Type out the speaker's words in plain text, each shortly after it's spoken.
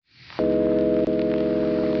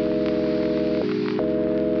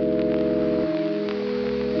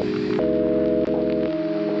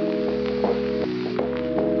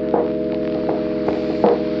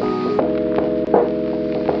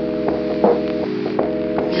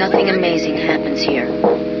Nothing amazing happens here.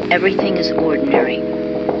 Everything is ordinary.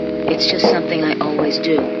 It's just something I always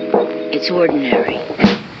do. It's ordinary.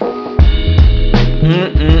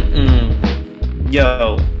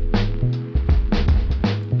 Yo.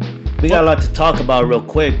 We got a lot to talk about real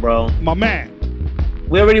quick, bro. My man.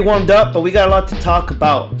 We already warmed up, but we got a lot to talk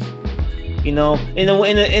about. You know,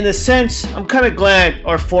 in a sense, I'm kind of glad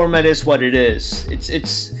our format is what it is.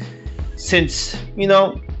 It's since, you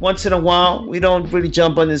know, once in a while we don't really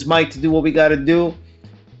jump on this mic to do what we got to do.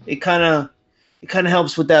 It kind of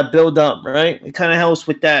helps with that build up, right? It kind of helps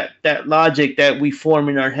with that logic that we form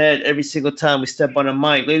in our head every single time we step on a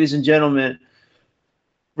mic. Ladies and gentlemen,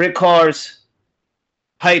 Rick Cars,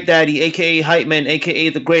 Hype Daddy, aka Hype Man, aka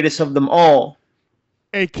the greatest of them all.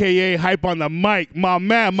 AKA Hype on the mic, my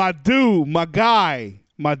man, my dude, my guy,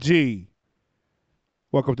 my G.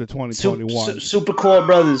 Welcome to 2021. Super Core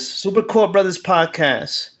Brothers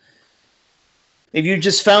podcast. If you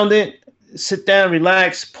just found it, sit down,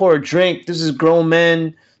 relax, pour a drink. This is grown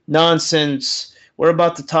men nonsense. We're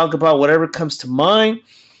about to talk about whatever comes to mind.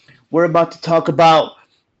 We're about to talk about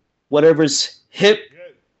whatever's hip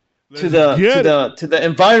to the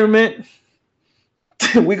environment.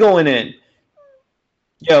 We going in.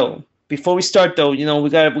 Yo, before we start though, you know, we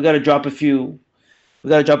gotta drop a few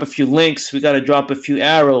links, we gotta drop a few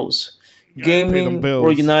arrows.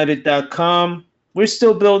 GamingWorldUnited.com. We're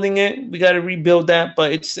still building it. We gotta rebuild that,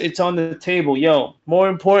 but it's on the table. Yo, more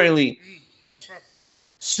importantly,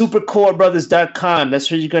 SuperCoreBrothers.com.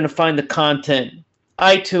 That's where you're gonna find the content.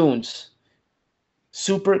 iTunes,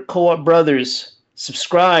 Super Core Brothers.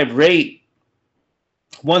 Subscribe, rate,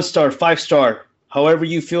 1-star, 5-star, however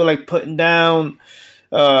you feel like putting down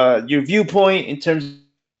your viewpoint in terms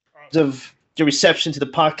of your reception to the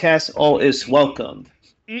podcast. All is welcomed.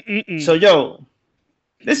 So, yo,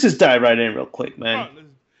 let's just dive right in real quick, man.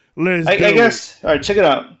 I guess. All right, check it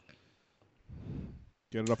out.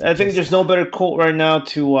 I think there's no better quote right now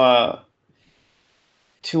to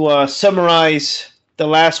summarize the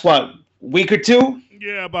last week or two.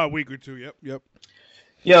 Yeah, about a week or two. Yep.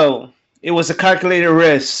 Yo, it was a calculated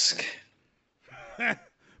risk.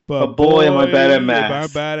 But boy, am I bad at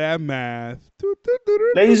math.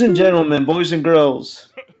 Ladies and gentlemen, boys and girls,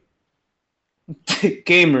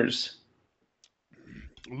 gamers,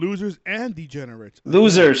 losers and degenerates.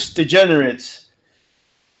 Degenerates.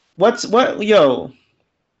 Yo,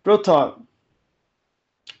 real talk,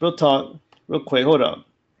 real quick. Hold up.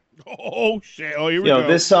 Oh shit! Oh, here we go.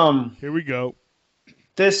 Here we go.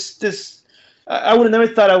 This. I would have never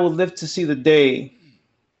thought I would live to see the day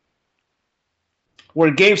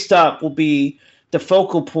where GameStop will be the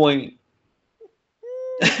focal point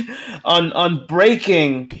on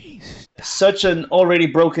breaking such an already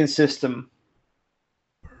broken system.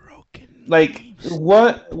 Like,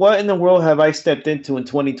 what in the world have I stepped into in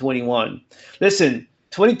 2021? Listen,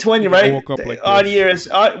 2020, right? Odd years.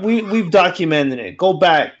 We've documented it. Go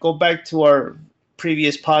back to our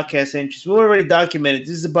previous podcast entries. We already documented.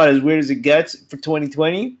 This is about as weird as it gets for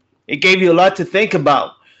 2020. It gave you a lot to think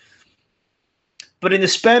about. But in the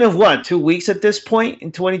span of 2 weeks at this point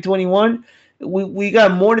in 2021, we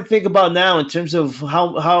got more to think about now in terms of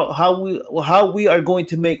how we are going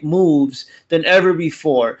to make moves than ever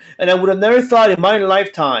before. And I would have never thought in my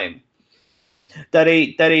lifetime that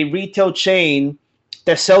a retail chain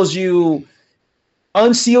that sells you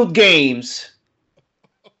unsealed games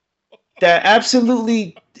that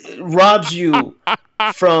absolutely robs you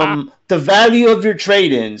from the value of your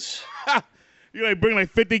trade-ins. You like bring like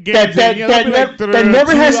 50 games that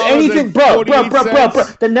never has anything, bro.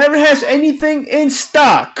 That never has anything in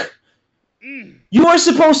stock. You are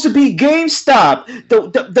supposed to be GameStop,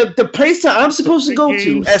 the place that I'm supposed to go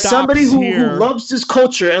to as somebody who loves this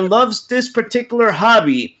culture and loves this particular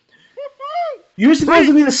hobby. You're supposed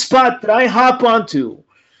to be the spot that I hop onto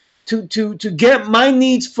to get my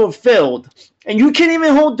needs fulfilled. And you can't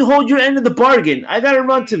even hold your end of the bargain. I gotta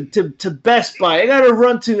run to Best Buy. I gotta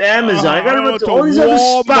run to Amazon. I gotta run to all these other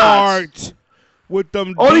spots. With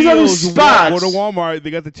them all deals, these other spots. Go to Walmart.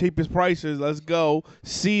 They got the cheapest prices. Let's go.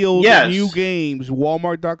 Sealed new games.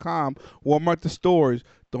 Walmart.com. Walmart the stores.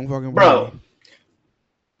 Don't fucking bro.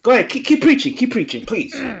 Go ahead. Keep preaching,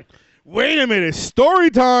 please. Wait a minute.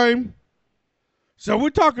 Story time. So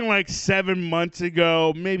we're talking like 7 months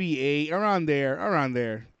ago, maybe 8, around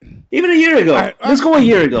there. Even a year ago. Let's go a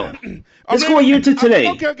year ago. Let's go a year to today.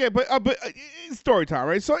 Okay, but it's story time,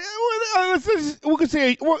 right? So we could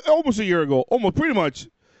say almost a year ago, almost pretty much.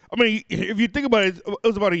 I mean, if you think about it, it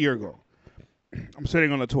was about a year ago. I'm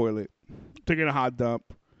sitting on the toilet, taking a hot dump,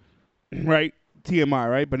 right? TMI,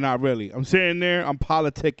 right? But not really. I'm sitting there, I'm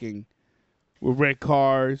politicking with Red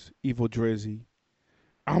Cars, Evil Drizzy.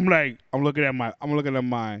 I'm looking at my,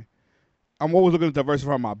 I'm always looking to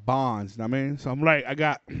diversify my bonds. You know what I mean, so I'm like, I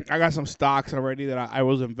got some stocks already that I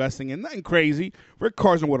was investing in. Nothing crazy. Rick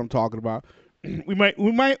Carson, what I'm talking about. We might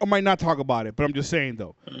or might not talk about it, but I'm just saying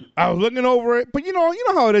though. I was looking over it, but you know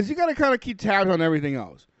how it is. You gotta kind of keep tabs on everything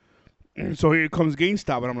else. So here comes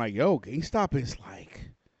GameStop, and I'm like, yo, GameStop is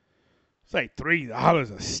it's like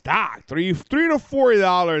 $3 a stock, $3 to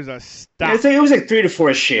 $4 a stock. I think it was like 3 to 4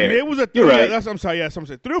 a share. I mean, it was You're right. I'm sorry. Yes, I'm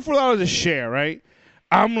saying $3 to $4 a share, right?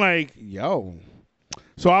 I'm like, yo.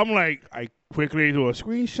 So I'm like, I quickly do a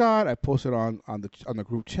screenshot. I post it on the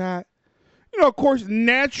group chat. Of course,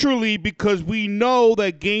 naturally, because we know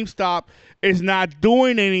that GameStop is not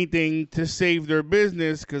doing anything to save their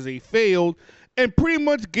business because they failed. And pretty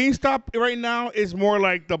much GameStop right now is more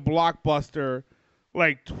like the Blockbuster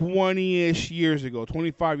like 20-ish years ago,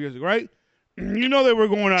 25 years ago, right? They were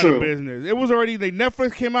going out of business. It was already,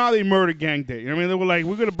 Netflix came out, they murder ganged it. I mean, they were like,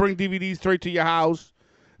 we're going to bring DVDs straight to your house.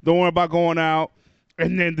 Don't worry about going out.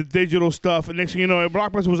 And then the digital stuff, and next thing you know,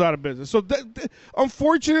 Blockbuster was out of business. So,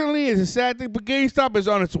 unfortunately, it's a sad thing, but GameStop is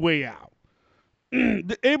on its way out.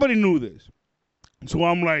 Everybody knew this. So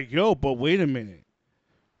I'm like, yo, but wait a minute.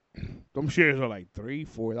 Them shares are like $3,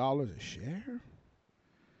 $4 a share?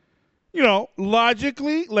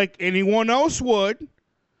 Logically, like anyone else would,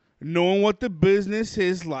 knowing what the business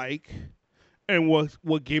is like and what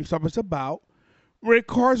GameStop is about, Rick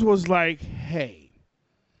Carson was like, hey,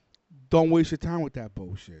 don't waste your time with that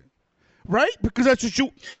bullshit, right? Because that's what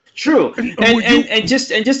you. True, and just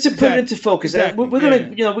to put it into focus, we're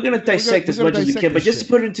gonna dissect as much as we can, but just to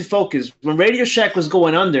put it into focus, when Radio Shack was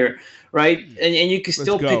going under, right, and you can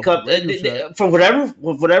still pick up for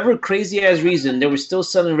whatever crazy ass reason, they were still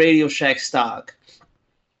selling Radio Shack stock,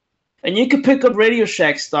 and you could pick up Radio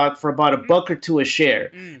Shack stock for about $1 or $2 a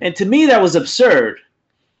share, and to me that was absurd.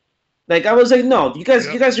 Like, I was like, no, you guys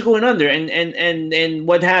are going under, and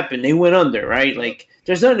what happened? They went under, right? Like,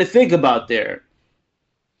 there's nothing to think about there.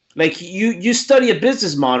 Like, you study a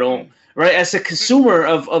business model, right, as a consumer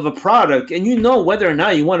of a product, and you know whether or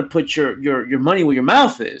not you want to put your money where your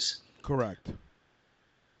mouth is. Correct.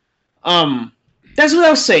 That's what I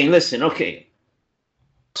was saying. Listen, okay.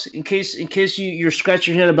 In case you're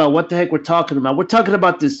scratching your head about what the heck we're talking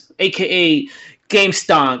about this AKA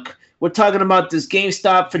GameStonk. We're talking about this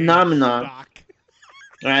GameStop phenomenon,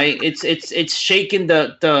 right? It's shaking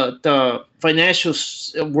the financial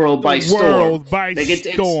world by storm.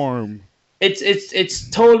 It's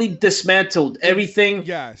totally dismantled everything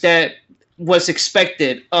that was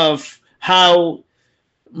expected of how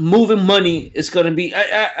moving money is going to be.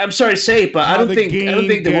 I'm sorry to say it, but I don't think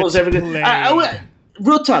the world's ever going to.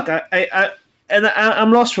 Real talk.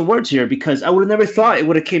 I'm lost for words here because I would have never thought it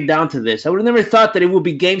would have came down to this. I would have never thought that it would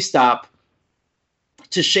be GameStop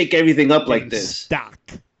to shake everything up like this. Stock.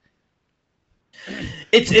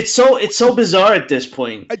 It's so bizarre at this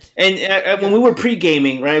point. And when we were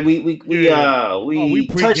pre-gaming, right? We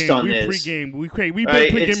touched on this. We've been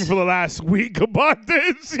pre-gaming for the last week about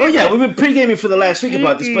this. Oh yeah, we've been pre-gaming for the last week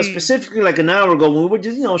about this, but specifically like an hour ago when we were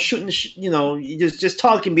just shooting, just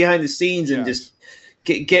talking behind the scenes and just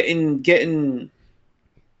getting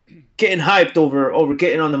hyped over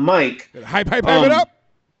getting on the mic. Hype it up.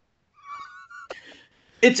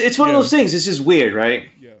 It's one of those things. It's just weird, right?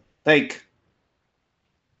 Yeah. Like,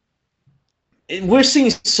 we're seeing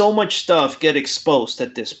so much stuff get exposed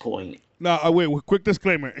at this point. Now, wait. Quick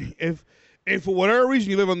disclaimer: if for whatever reason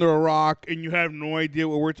you live under a rock and you have no idea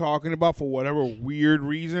what we're talking about for whatever weird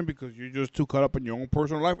reason because you're just too caught up in your own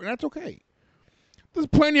personal life, and that's okay. There's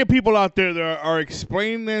plenty of people out there that are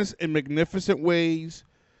explaining this in magnificent ways.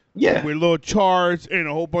 Yeah. With little charts and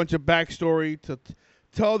a whole bunch of backstory to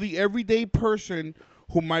tell the everyday person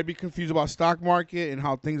who might be confused about stock market and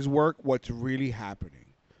how things work what's really happening.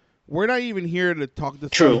 We're not even here to talk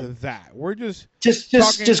that. We're just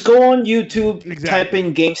go on YouTube, type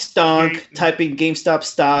in GameStonk, type in GameStop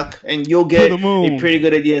stock, and you'll get a pretty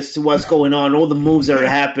good idea as to what's going on, all the moves that are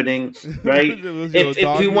happening, right?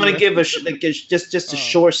 if we want to give just a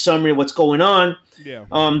short summary of what's going on,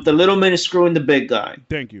 the little man is screwing the big guy.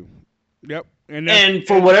 Thank you. Yep. And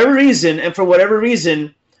for whatever reason,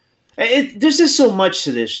 there's just so much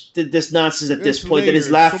to this nonsense at this point that is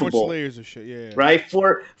laughable. So much layers of shit, yeah. Right?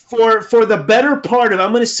 For the better part of,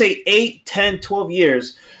 I'm going to say 8, 10, 12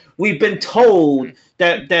 years, we've been told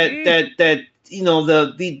that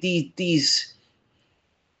these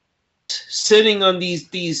sitting on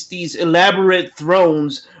these elaborate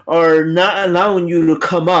thrones are not allowing you to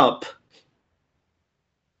come up.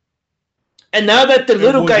 And now that the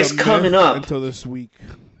little guy's coming up until this week.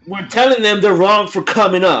 we're telling them they're wrong for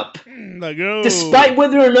coming up. Like, oh. Despite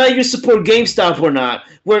whether or not you support GameStop or not,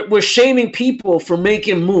 we're shaming people for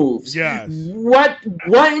making moves. Yes. What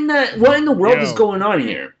in the world is going on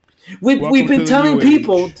here? We've been telling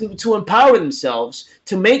people to empower themselves,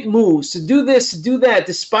 to make moves, to do this, to do that,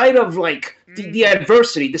 despite of like the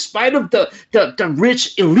adversity, despite of the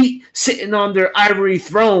rich elite sitting on their ivory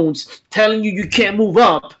thrones telling you can't move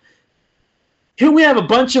up. Here we have a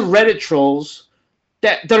bunch of Reddit trolls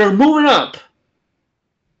that are moving up.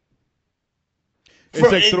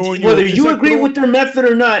 Whether you agree with their method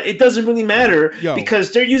or not, it doesn't really matter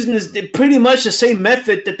because they're using pretty much the same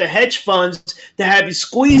method that the hedge funds that have been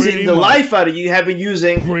squeezing the life out of you have been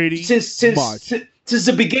using since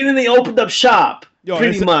the beginning they opened up shop.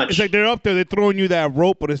 Pretty much. It's like they're up there, they're throwing you that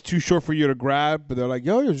rope, but it's too short for you to grab. But they're like,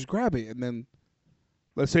 yo, just grab it, and then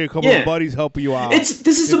let's say a couple of buddies helping you out. This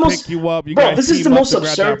is the most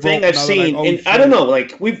absurd thing I've seen. And I don't know,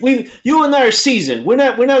 like you and I are seasoned. We're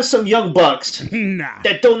not some young bucks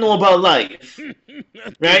that don't know about life,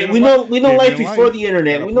 right? We know life before the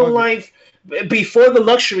internet. We know life before the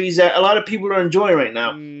luxuries that a lot of people are enjoying right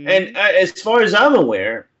now. And as far as I'm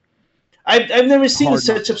aware, I've never seen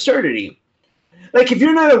such absurdity. Like if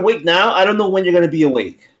you're not awake now, I don't know when you're going to be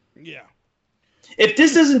awake. Yeah. If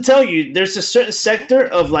this doesn't tell you, there's a certain sector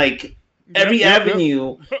of like every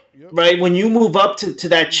avenue, right? When you move up to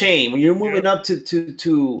that chain, when you're moving up to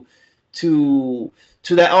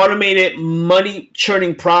that automated money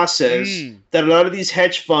churning process that a lot of these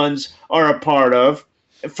hedge funds are a part of.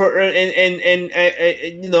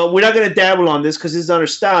 And you know, we're not going to dabble on this because it's not our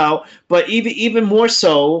style, but even more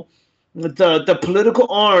so. The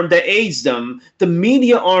political arm that aids them, the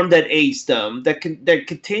media arm that aids them, that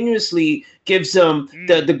continuously gives them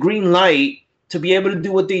the green light to be able to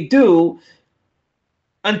do what they do.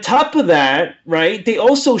 On top of that, right, they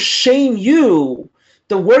also shame you,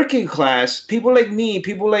 the working class, people like me,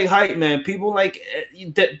 people like Hype Man, people like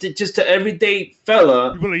just the everyday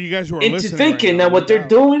fella, people like you guys who are into thinking that what they're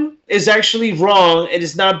doing is actually wrong and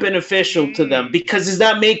it's not beneficial to them because it's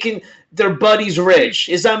not making their buddies rich.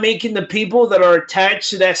 It's not making the people that are attached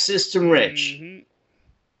to that system rich.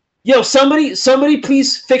 Yo, somebody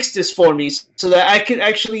please fix this for me so that I can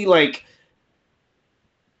actually like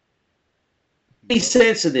make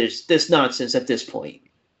sense of this nonsense at this point.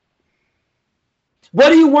 What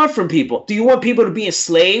do you want from people? Do you want people to be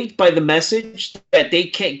enslaved by the message that they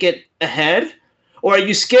can't get ahead? Or are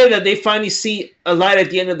you scared that they finally see a light at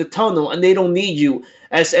the end of the tunnel and they don't need you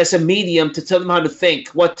as a medium to tell them how to think,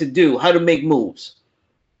 what to do, how to make moves?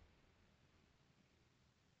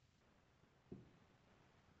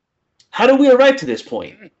 How do we arrive to this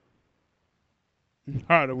point?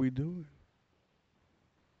 How do we do it?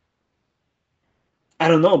 I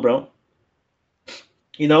don't know, bro.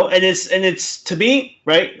 You know, and it's to me,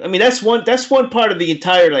 right? I mean, that's one part of the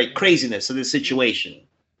entire like craziness of this situation,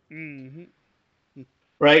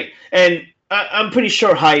 right? And I'm pretty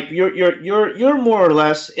sure, Hype, you're more or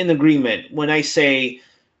less in agreement when I say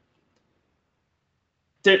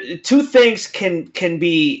two things can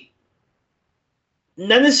be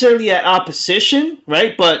not necessarily at opposition,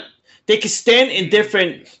 right? But they can stand in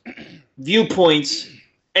different viewpoints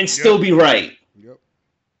and still be right.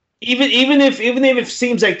 Even if it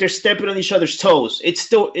seems like they're stepping on each other's toes, it's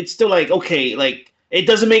still like, okay, like it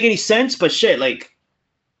doesn't make any sense, but shit, like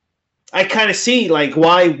I kind of see like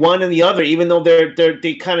why one and the other, even though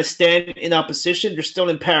they kind of stand in opposition, they're still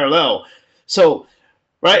in parallel. So,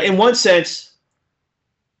 right, in one sense,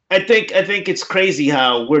 I think it's crazy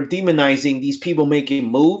how we're demonizing these people making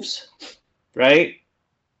moves, right?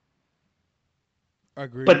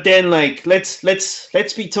 Agreed. But then, like, let's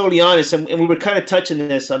be totally honest, and we were kind of touching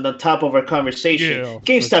this on the top of our conversation. Yeah,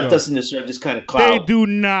 GameStop doesn't deserve this kind of clout. They do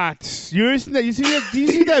not. You see that? Do you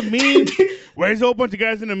see that meme where there's a whole bunch of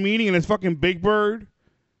guys in a meeting and it's fucking Big Bird,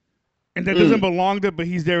 and that doesn't belong there, but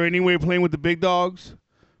he's there anyway, playing with the big dogs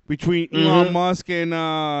between Elon Musk and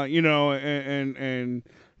and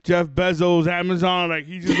Jeff Bezos, Amazon. Like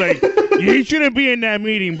he's just like you shouldn't be in that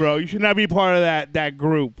meeting, bro. You should not be part of that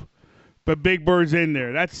group. But Big Bird's in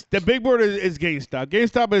there. That's the Big Bird is GameStop.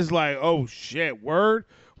 GameStop is like, oh shit, word.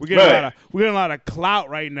 We're getting a lot of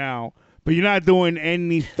clout right now, but you're not doing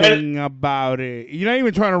anything about it. You're not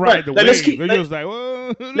even trying to ride the wave. They're just like,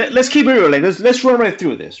 well, let's keep it real. Like let's run right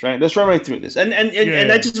through this, right? Let's run right through this. And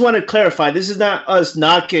I just want to clarify, this is not us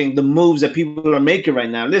knocking the moves that people are making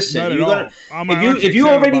right now. Listen, if you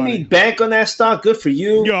already need bank on that stock, good for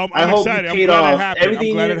you. Yo, I hope you paid off everything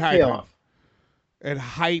you need to pay off. And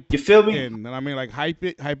hype. You feel me? And I mean, like hype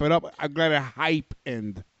it up. I'm glad it hype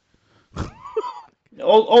end.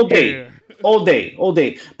 all day, Yeah. all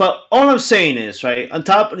day. But all I'm saying is, right, on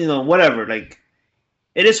top, whatever, like,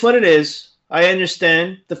 it is what it is. I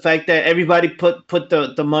understand the fact that everybody put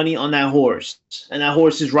the money on that horse, and that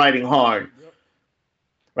horse is riding hard, Yep.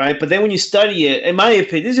 right? But then when you study it, in my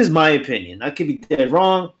opinion, this is my opinion. I could be dead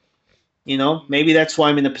wrong. Maybe that's why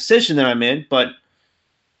I'm in the position that I'm in. But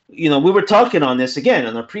we were talking on this again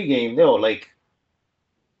on the pregame. Like,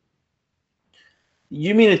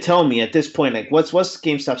 you mean to tell me at this point, like, what's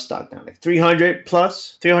GameStop stock now? Like 300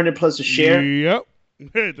 plus a share. Yep.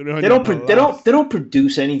 They don't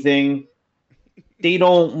produce anything. They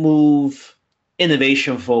don't move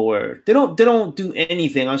innovation forward. They don't do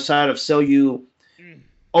anything outside of sell you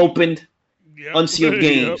opened, Yep. unsealed Yep.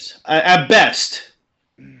 games at best.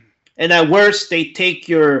 And at worst, they take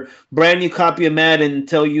your brand new copy of Madden and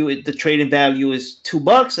tell you the trading value is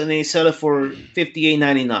 $2, and they sell it for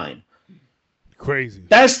 $58.99. Crazy.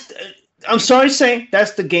 I'm sorry to say,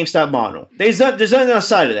 that's the GameStop model. There's nothing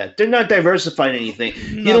outside of that. They're not diversifying anything.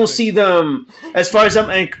 You don't see them, as far as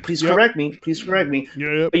please correct me,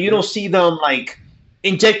 Yep. but you don't see them like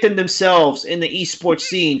injecting themselves in the esports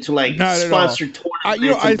scene to like sponsor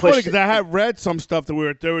tournaments. It's funny because I have read some stuff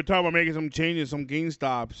that they were talking about making some changes, some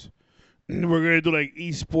GameStops. We're gonna do like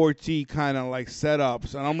esportsy kind of like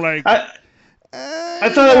setups, and I'm like, I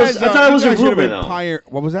thought it was a rumor though.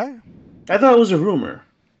 What was that? I thought it was a rumor.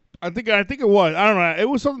 I think it was. I don't know. It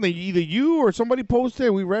was something that either you or somebody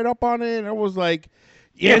posted. We read up on it, and I was like,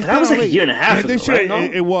 yeah, that was like a year and a half ago. Right? No?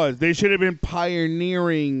 It was. They should have been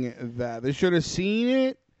pioneering that. They should have seen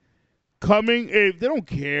it coming. If they don't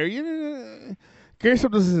care,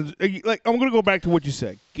 GameStop doesn't. Like, I'm gonna go back to what you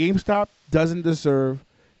said. GameStop doesn't deserve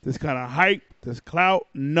this kind of hype, this clout.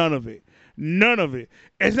 None of it. None of it.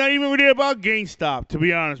 It's not even really about GameStop, to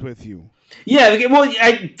be honest with you. Yeah, well,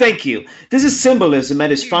 thank you. This is symbolism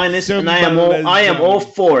at its finest, and I am all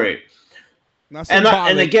for it.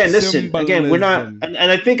 And again, listen, we're not, and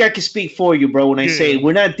I think I can speak for you, bro, when I say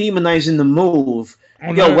we're not demonizing the move.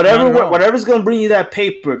 Whatever's gonna bring you that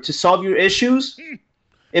paper to solve your issues,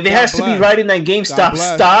 if it has to be right in that GameStop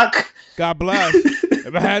stock, God bless.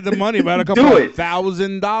 If I had the money, if I had a couple of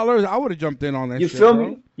 $1,000, I would have jumped in on that. You feel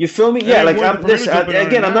me? You feel me? Yeah, like I'm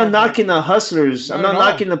not knocking the hustlers. I'm not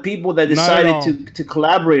knocking the people that decided to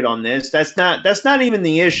collaborate on this. That's not even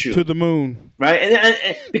the issue. To the moon, right?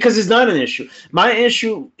 And because it's not an issue. My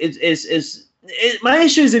issue my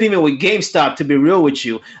issue isn't even with GameStop. To be real with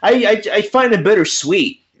you, I find it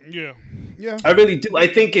bittersweet. Yeah. I really do. I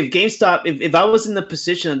think if GameStop, if I was in the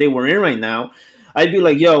position that they were in right now, I'd be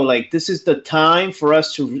like, yo, like, this is the time for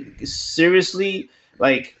us to seriously,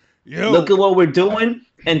 like, look at what we're doing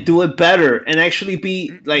and do it better and actually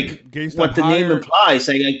be, like, GameStop what the name implies,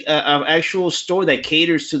 like an actual store that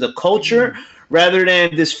caters to the culture rather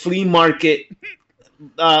than this flea market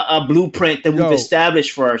blueprint that we've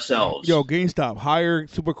established for ourselves. Yo, GameStop, hire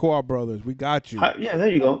Super Co-op Brothers. We got you. Yeah, there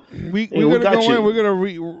you go. We're going to go in. We're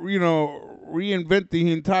going to, reinvent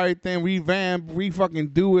the entire thing, revamp, fucking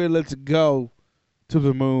do it. Let's go. To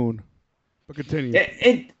the moon. But continue.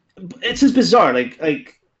 It's just bizarre.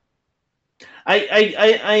 Like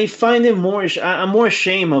I find it more. I'm more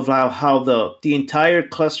ashamed of how the entire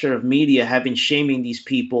cluster of media have been shaming these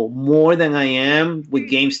people more than I am with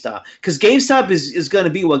GameStop. Because GameStop is going to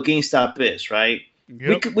be what GameStop is, right?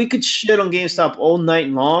 Yep. We could shit on GameStop all night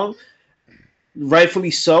long.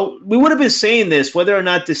 Rightfully so. We would have been saying this whether or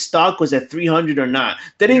not the stock was at 300 or not.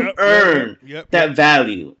 They didn't earn that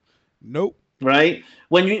value. Nope. Right?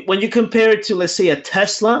 When you compare it to, let's say, a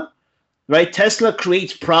Tesla, right? Tesla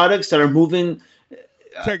creates products that are moving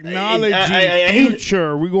technology,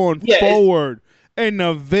 future. We're going forward.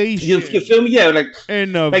 Innovation. You feel me? Yeah, like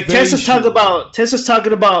innovation. Like Tesla's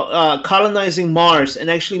talking about colonizing Mars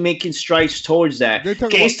and actually making strides towards that.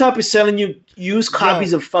 GameStop is selling you used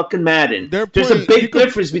copies of fucking Madden. There's a big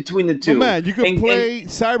difference between the two. Man, you can play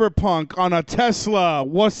Cyberpunk on a Tesla.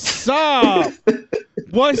 What's up?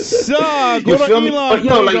 What's up? Go to Elon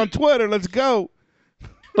page on Twitter. Let's go.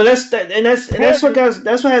 But that's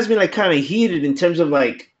what has me like kind of heated in terms of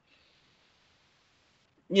like,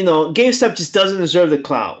 GameStop just doesn't deserve the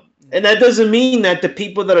clout. And that doesn't mean that the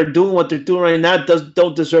people that are doing what they're doing right now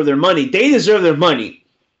don't deserve their money. They deserve their money.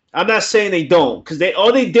 I'm not saying they don't, because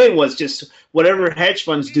all they did was just whatever hedge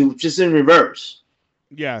funds do, just in reverse.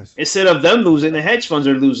 Yes. Instead of them losing, the hedge funds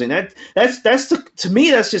are losing. To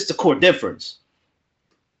me, that's just the core difference.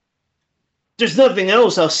 There's nothing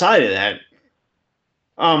else outside of that.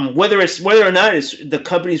 Whether or not the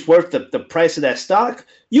company's worth the price of that stock,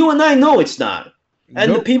 you and I know it's not.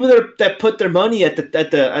 And the people that put their money at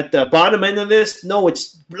the bottom end of this know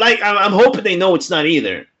it's like I'm hoping they know it's not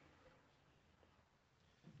either.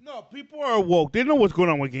 No, people are woke. They know what's going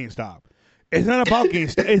on with GameStop. It's not about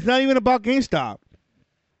GameStop. It's not even about GameStop.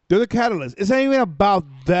 They're the catalyst. It's not even about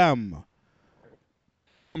them.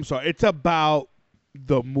 I'm sorry. It's about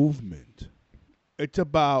the movement. It's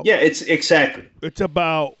about it's exactly. It's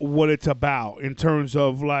about what it's about in terms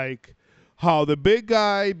of like how the big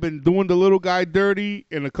guy been doing the little guy dirty,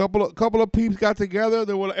 and a couple of peeps got together.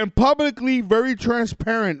 They were and publicly very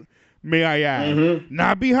transparent. May I add? Mm-hmm.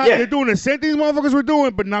 Not behind. Yeah. They're doing the same thing these motherfuckers were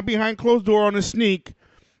doing, but not behind closed door on a sneak.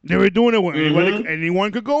 They were doing it when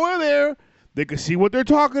anyone could go in there. They could see what they're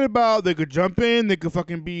talking about. They could jump in. They could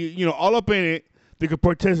fucking be, all up in it. They could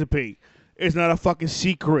participate. It's not a fucking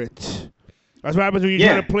secret. That's what happens when you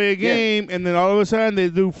try to play a game, and then all of a sudden they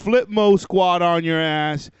do flip mode squad on your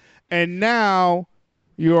ass, and now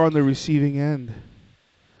you're on the receiving end.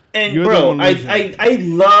 And you're bro, I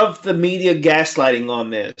love the media gaslighting on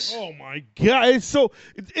this. Oh my god, it is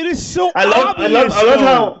so I love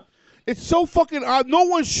how it's so fucking odd.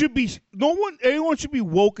 Everyone should be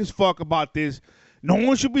woke as fuck about this. No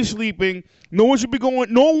one should be sleeping. No one should be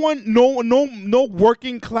going. No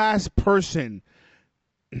working class person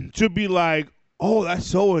should be like, oh, that's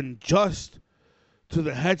so unjust to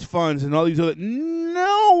the hedge funds and all these other.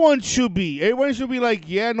 No one should be. Everyone should be like,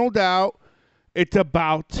 yeah, no doubt. It's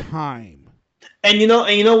about time. And you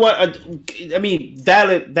know what? I mean,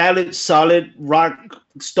 valid, solid, rock,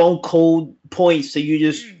 stone cold points that you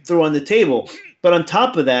just threw on the table. But on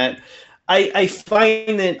top of that, I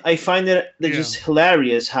find it just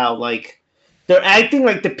hilarious how like they're acting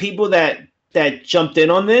like the people that jumped in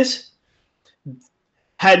on this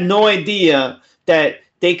had no idea that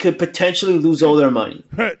they could potentially lose all their money.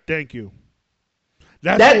 Thank you.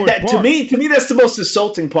 That to me that's the most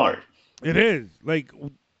insulting part. It is. Like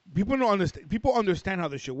people don't understand. People understand how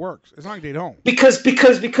this shit works. It's not like they don't. Because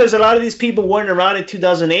a lot of these people weren't around in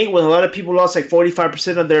 2008 when a lot of people lost like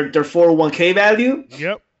 45% of their 401k value.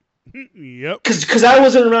 Yep. Because I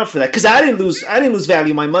wasn't around for that. Because I didn't lose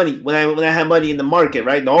value of my money when I had money in the market,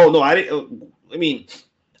 right? No, I didn't. I mean,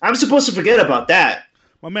 I'm supposed to forget about that.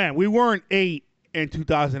 My man, we weren't 8 in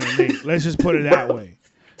 2008. Let's just put it that way.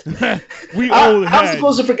 I'm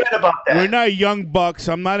supposed to forget about that. We're not young bucks.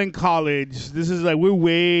 I'm not in college. This is like we're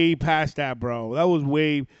way past that, bro. That was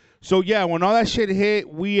way. So yeah, when all that shit hit,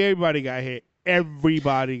 everybody got hit.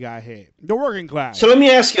 Everybody got hit. The working class. So let me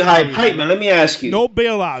ask you, hype man. Let me ask you. No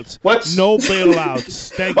bailouts. What? No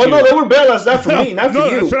bailouts. Thank you. Oh no, there were bailouts. Not for me. Not for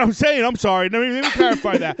you. That's what I'm saying. I'm sorry. Let me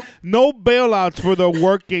clarify that. No bailouts for the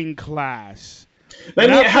working class.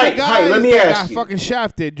 Let me ask you. Fucking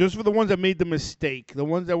shafted just for the ones that made the mistake, the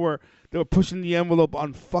ones that were pushing the envelope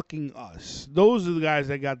on fucking us. Those are the guys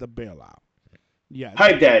that got the bailout. Yeah.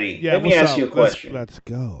 Hi, Daddy. Yeah, let me ask you a question. Let's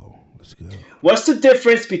go. What's the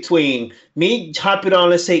difference between me hopping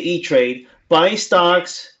on, let's say, E-Trade, buying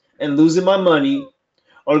stocks and losing my money,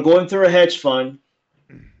 or going through a hedge fund,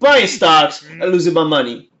 buying stocks and losing my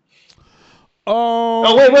money?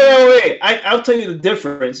 Oh, wait. I'll tell you the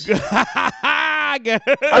difference.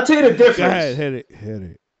 I'll tell you the difference. Go ahead, hit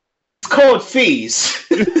it. It's called fees.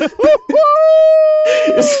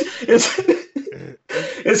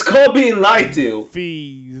 It's called being lied to.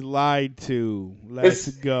 Fees, lied to. Let's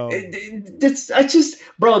go.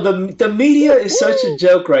 Bro, the media is such a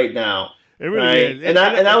joke right now. It really is. And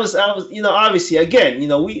I was, obviously, again,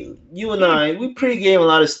 you and I, we pregame a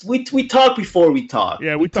lot of, we talk before we talk.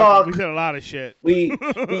 Yeah, we talk. We said a lot of shit. We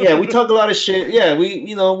talk a lot of shit. Yeah,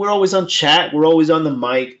 we're always on chat. We're always on the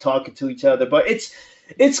mic talking to each other. But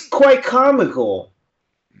it's quite comical.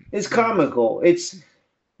 It's comical. It's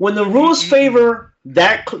when the rules favor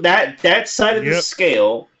that side of the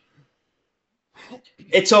scale,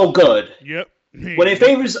 it's all good. Yep. When it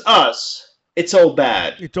favors us, it's all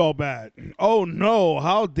bad. It's all bad. Oh no!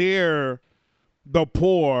 How dare the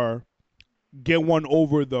poor get one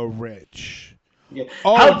over the rich? Yeah.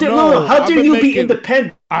 Oh, how dare you be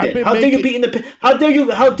independent? How dare you be independent? How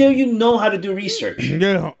dare you know how to do research?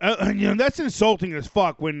 Yeah, that's insulting as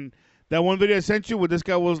fuck. When that one video I sent you, where this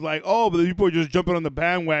guy was like, "Oh, but the people are just jumping on the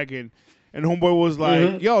bandwagon," and homeboy was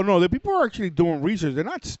like, "Yo, no, the people are actually doing research. They're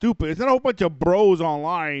not stupid. It's not a whole bunch of bros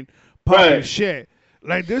online popping shit."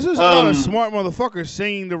 Like, this is a lot of smart motherfuckers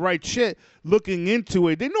saying the right shit, looking into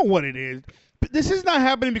it. They know what it is. But this is not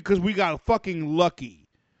happening because we got fucking lucky.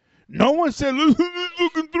 No one said, let's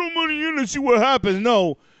fucking throw money in and see what happens.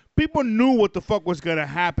 No. People knew what the fuck was going to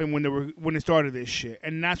happen when they started this shit.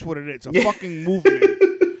 And that's what it is. A fucking movement.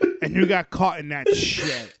 And you got caught in that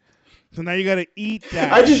shit. So now you got to eat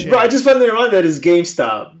that. I just found it wrong that it's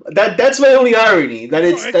GameStop. That's my only irony. That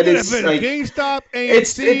it's like GameStop,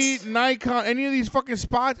 AMC, Nikon, any of these fucking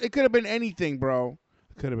spots. It could have been anything, bro.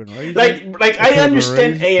 Could have been Razer. Like I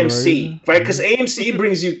understand AMC, right? Because AMC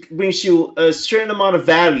brings you a certain amount of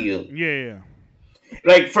value. Yeah.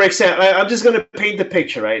 Like, for example, I'm just gonna paint the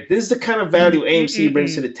picture, right? This is the kind of value AMC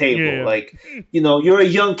brings to the table. Yeah. Like, you're a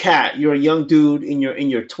young cat, you're a young dude in your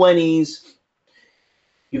 20s.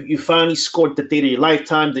 You finally scored the date of your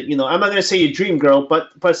lifetime. That I'm not gonna say your dream girl,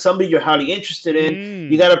 but somebody you're highly interested in.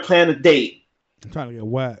 You gotta plan a date. I'm trying to get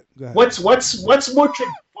wet. What's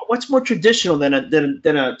more traditional than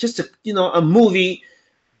a movie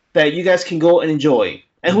that you guys can go and enjoy?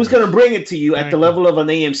 And who's gonna bring it to you at the level of an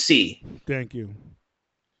AMC? Thank you.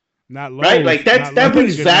 Not Lowe's, right, like that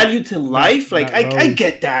brings value to life. Like I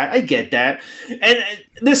get that. And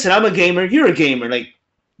listen, I'm a gamer. You're a gamer. Like,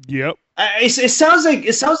 yep. It sounds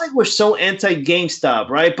like we're so anti GameStop,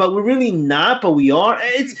 right? But we're really not. But we are.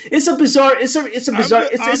 It's a bizarre. It's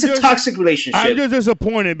a toxic relationship. I'm just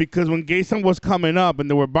disappointed because when GameStop was coming up and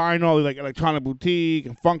they were buying all the like Electronic Boutique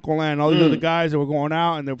and Funkoland, all these other guys that were going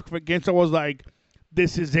out, and GameStop was like,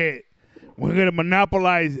 "This is it. We're gonna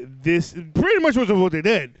monopolize this." Pretty much was what they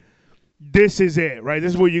did. This is it, right?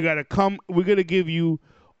 This is where you gotta come. We're gonna give you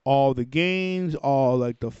all the games, all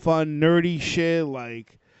like the fun, nerdy shit,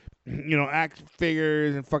 like action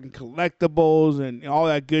figures and fucking collectibles and all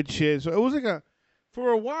that good shit. So it was like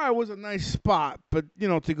for a while, it was a nice spot, but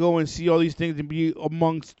to go and see all these things and be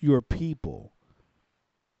amongst your people.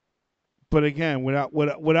 But again, without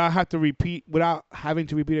having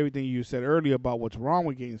to repeat everything you said earlier about what's wrong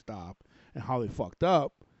with GameStop and how they fucked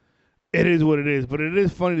up. It is what it is, but it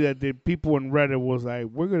is funny that the people in Reddit was like,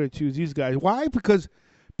 "We're gonna choose these guys." Why? Because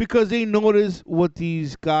they noticed what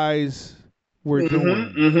these guys were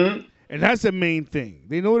doing, and that's the main thing.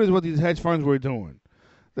 They noticed what these hedge funds were doing.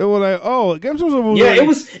 They were like, "Oh, GameStop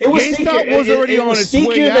was it was already on its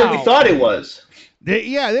way out." Than we thought it was.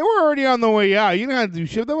 They were already on the way out. You don't have to do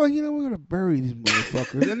shit. They were like, we're gonna bury these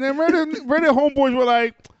motherfuckers, and then Reddit homeboys were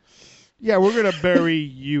like, "Yeah, we're gonna bury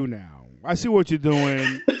you now. I see what you're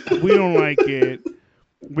doing. We don't like it.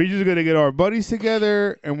 We're just going to get our buddies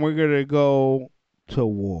together, and we're going to go to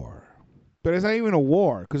war." But it's not even a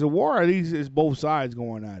war, because a war, at least, is both sides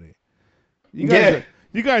going at it. You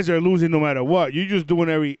guys are losing no matter what. You're just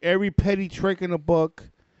doing every petty trick in the book,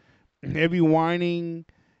 every whining,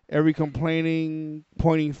 every complaining,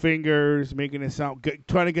 pointing fingers, making it sound good,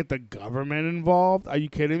 trying to get the government involved. Are you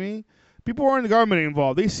kidding me? People who are in the government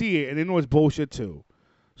involved. They see it, and they know it's bullshit, too.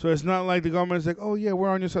 So it's not like the government's like, "Oh, yeah, we're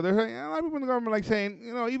on your side." There's a lot of people in the government like saying,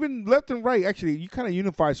 even left and right. Actually, you kind of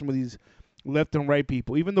unify some of these left and right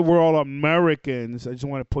people. Even though we're all Americans, I just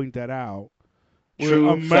want to point that out. We're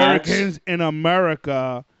Americans in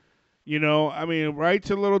America. Right's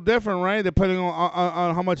a little different, right? Depending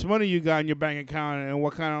on how much money you got in your bank account and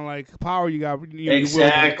what kind of like power you got.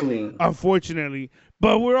 Exactly. Unfortunately.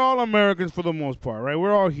 But we're all Americans for the most part, right?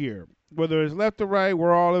 We're all here. Whether it's left or right,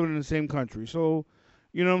 we're all living in the same country. So,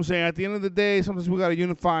 you know what I'm saying? At the end of the day, sometimes we got to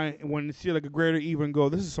unify when you see like a greater evil and go,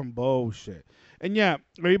 this is some bullshit. And yeah,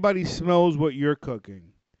 everybody smells what you're cooking.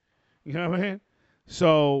 You know what I mean?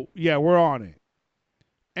 So, yeah, we're on it.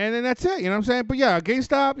 And then that's it, you know what I'm saying? But yeah,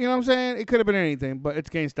 GameStop, you know what I'm saying? It could have been anything, but it's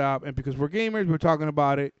GameStop. And because we're gamers, we're talking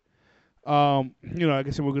about it. Like I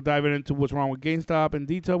said, we could dive into what's wrong with GameStop in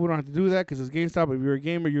detail. We don't have to do that because it's GameStop. If you're a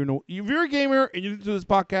gamer, if you're a gamer and you listen to this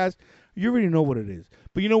podcast, you already know what it is.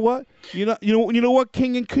 But you know what? You know what,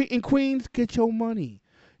 King and Queens? Get your money.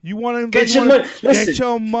 You want to invest? Get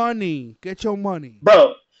your money. Get your money,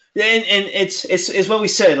 bro. And it's what we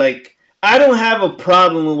said. Like, I don't have a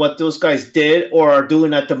problem with what those guys did or are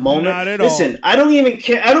doing at the moment. Not at Listen, all. I don't even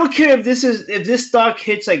care. I don't care if this stock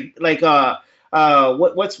hits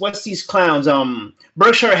what's these clowns?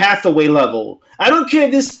 Berkshire Hathaway level. I don't care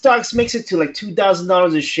if this stock makes it to like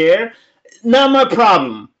 $2,000 a share. Not my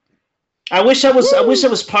problem. I wish I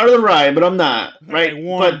was part of the ride, but I'm not. Right?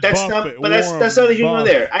 But that's neither here nor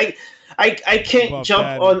there. I can't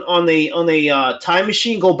jump on a time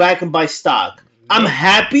machine, go back and buy stock. I'm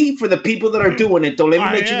happy for the people that are doing it, though. Let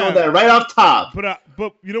me let you know that right off top. But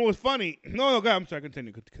you know what's funny? No, God, I'm sorry.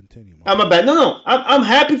 Continue. I'm a bad. No. I'm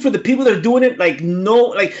happy for the people that are doing it.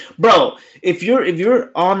 Bro, if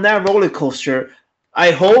you're on that roller coaster,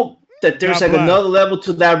 I hope that there's another level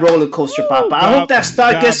to that roller coaster, Papa. I hope that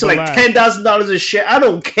stock gets to like $10,000 a share. I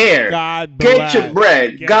don't care. Get your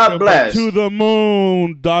bread. God bless. To the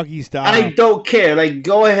moon, doggy style. I don't care. Like,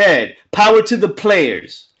 go ahead. Power to the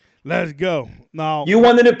players. Let's go. Now you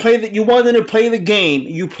wanted to play the game.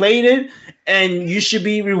 You played it, and you should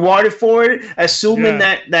be rewarded for it, assuming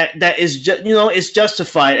that is it's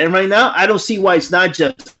justified. And right now, I don't see why it's not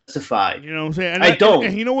justified. You know what I'm saying? I don't.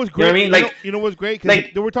 And you know what's great? You know what I mean? You know what's great? Because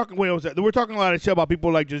they were talking. They were talking a lot of shit about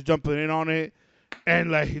people like just jumping in on it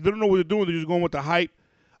and like they don't know what they're doing. They're just going with the hype.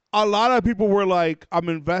 A lot of people were like, "I'm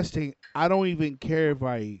investing. I don't even care if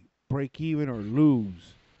I break even or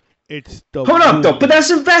lose. It's the hold up though, but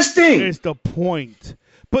that's investing. It's the point."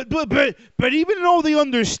 But even though they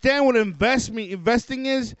understand what investing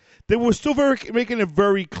is, they were still making it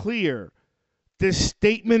very clear. The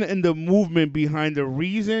statement and the movement behind the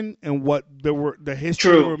reason and what the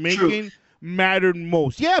history they were making mattered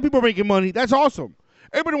most. Yeah, people are making money. That's awesome.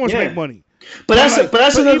 Everybody wants to make money. But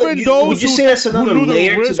that's another. Would you say that's another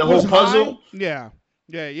layer to the whole puzzle? Yeah,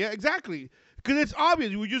 exactly. Because it's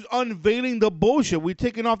obvious. We're just unveiling the bullshit. We're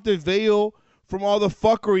taking off the veil from all the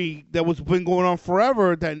fuckery that was been going on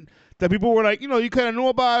forever. That people were like, you kind of know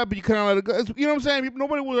about it, but you kind of let it go. You know what I'm saying?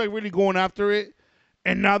 Nobody was like really going after it.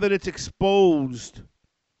 And now that it's exposed,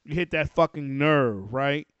 you hit that fucking nerve,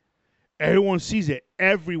 right? Everyone sees it.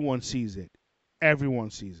 Everyone sees it. Everyone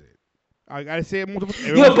sees it. I gotta say it multiple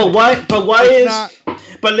times. Yeah, but why? But why is? Not,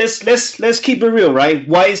 but let's keep it real, right?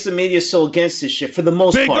 Why is the media so against this shit for the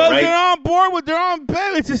most part, right? Because they're on board with their own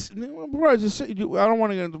bed. It's just, bro, I don't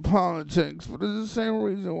want to get into politics, but it's the same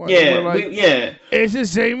reason why. Yeah, it's the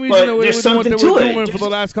same reason that we're doing for the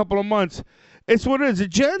last couple of months. It's what it is.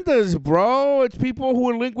 Agendas, bro. It's people who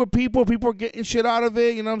are linked with people. People are getting shit out of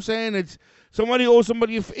it. You know what I'm saying? It's somebody owes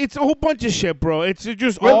somebody. It's a whole bunch of shit, bro. It's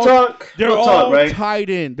just they're all right?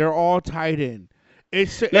 tied in. They're all tied in.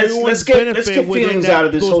 It's let's get feelings out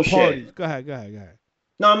of this whole parties. Shit. Go ahead.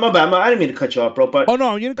 No, my bad. I didn't mean to cut you off, bro. But you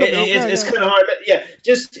didn't cut me off. It's kind of hard. Yeah,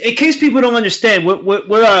 just in case people don't understand,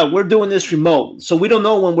 we're doing this remote, so we don't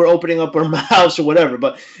know when we're opening up our mouths or whatever.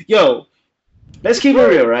 But yo. Let's keep it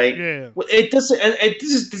real, right? Yeah. This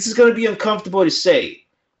is going to be uncomfortable to say,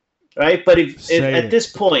 right? But if at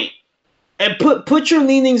this point, and put your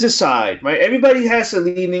leanings aside, right? Everybody has a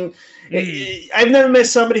leaning. I've never met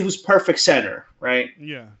somebody who's perfect center, right?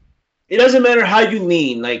 Yeah. It doesn't matter how you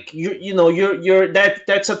lean. Like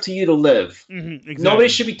that's up to you to live. Exactly. Nobody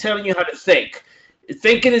should be telling you how to think.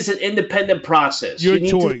 Thinking is an independent process. Your you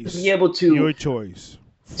choice. Need to be able to your choice.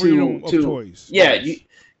 Freedom of choice. Yeah. Yes.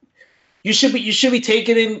 You should be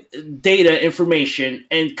taking in data, information,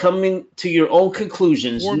 and coming to your own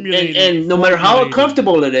conclusions. And no matter how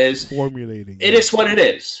uncomfortable it is, it is what it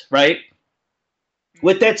is, right?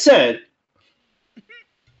 With that said,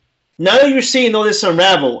 now that you're seeing all this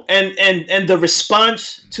unravel and the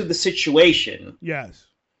response to the situation, yes,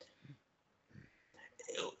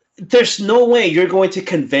 there's no way you're going to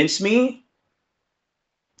convince me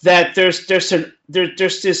that there's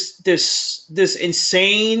this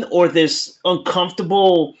insane or this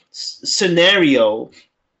uncomfortable scenario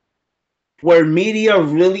where media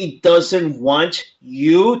really doesn't want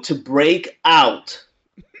you to break out.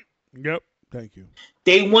 Yep. Thank you.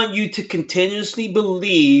 They want you to continuously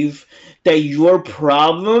believe that your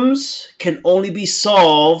problems can only be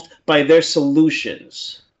solved by their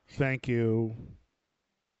solutions. Thank you.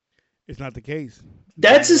 It's not the case.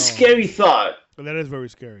 That's a scary thought. That is very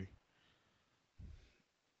scary.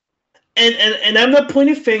 And I'm not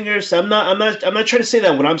pointing fingers. I'm not trying to say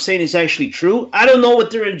that what I'm saying is actually true. I don't know what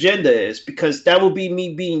their agenda is, because that would be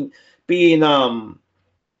me being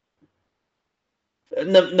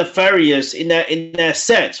nefarious in that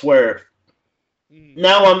sense, where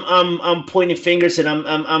now I'm pointing fingers and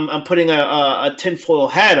I'm putting a tinfoil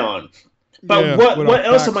hat on. But what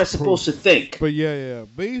else am I supposed to think? But yeah.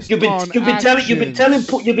 Based you've been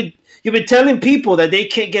telling people that they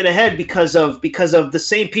can't get ahead because of the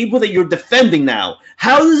same people that you're defending now.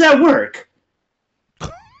 How does that work?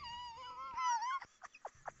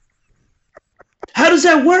 How does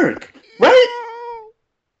that work? Right?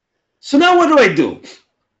 So now what do I do?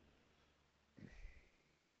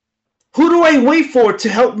 Who do I wait for to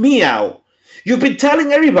help me out? You've been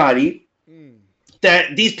telling everybody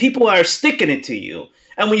that these people are sticking it to you.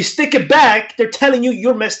 And when you stick it back, they're telling you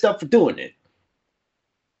you're messed up for doing it.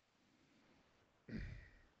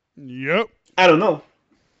 Yep. I don't know.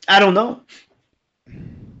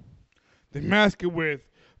 They mask it with,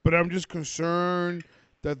 but I'm just concerned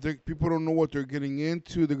that people don't know what they're getting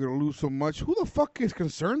into. They're going to lose so much. Who the fuck is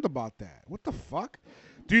concerned about that? What the fuck?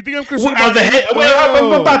 Do you think I'm concerned about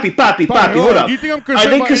Papi, hold up. Do you think I'm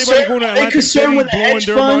concerned about anybody going to Atlantic City blowing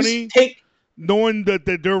their money, knowing that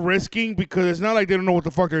they're risking? Because it's not like they don't know what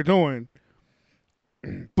the fuck they're doing.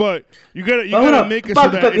 But you gotta make it so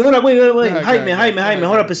that... Hold on, wait. Jaime,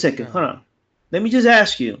 hold up a second. Hold on. Let me just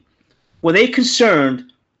ask you. Were they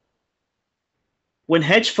concerned when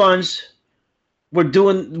hedge funds were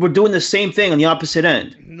doing the same thing on the opposite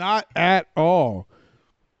end? Not at all.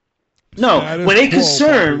 No, were they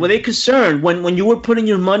concerned when you were putting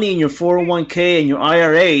your money in your 401k and your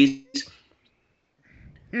IRAs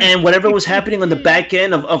and whatever was happening on the back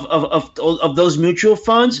end of those mutual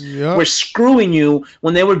funds were screwing you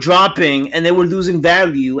when they were dropping and they were losing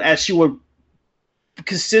value as you were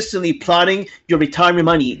consistently plotting your retirement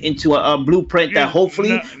money into a blueprint that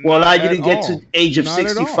hopefully will allow you to get to age of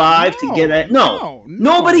 65 to get at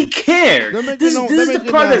nobody cared. This is the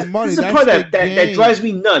part that drives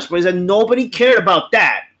me nuts, because that nobody cared about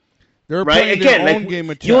that. They're right? Again,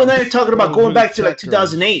 like you and I are talking about going back to like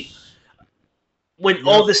 2008 when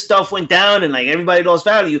all this stuff went down and like everybody lost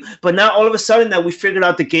value, but now all of a sudden that we figured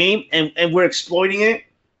out the game and we're exploiting it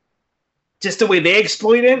just the way they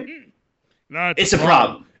exploit it. No, it's a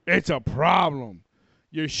problem. It's a problem.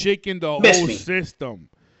 You're shaking the whole system.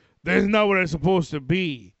 That's not what it's supposed to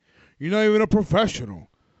be. You're not even a professional.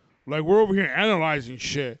 Like, we're over here analyzing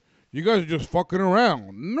shit. You guys are just fucking around.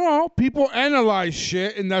 No, people analyze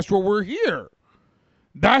shit, and that's why we're here.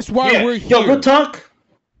 That's why we're here. Yo, real talk.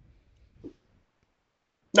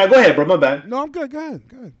 No, go ahead, bro. My bad. No, I'm good. Go ahead.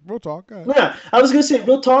 Real talk. Go ahead. Yeah, I was gonna say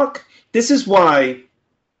real talk. This is why.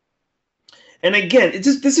 And again,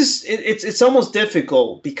 it's almost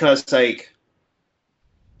difficult because like,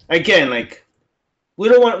 again, like we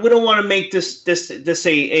don't want to make this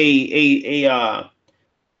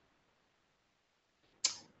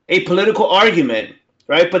a political argument,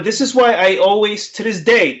 right? But this is why I always to this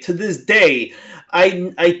day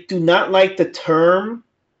I do not like the term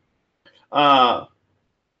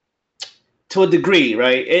to a degree,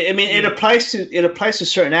 right? I mean, it applies to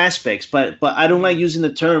certain aspects, but I don't like using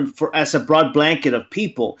the term as a broad blanket of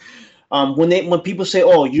people. When people say,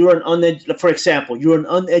 "Oh, for example, you're an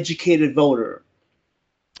uneducated voter,"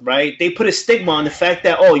 right? They put a stigma on the fact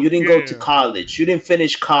that, "Oh, you didn't go to college, you didn't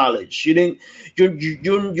finish college,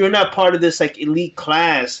 you're not part of this like elite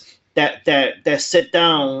class that sit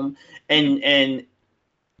down and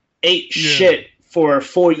ate shit for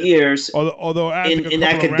 4 years." Although in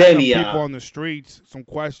academia, people on the streets some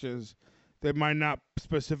questions they might not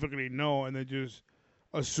specifically know, and they just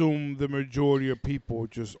assume the majority of people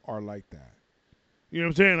just are like that. You know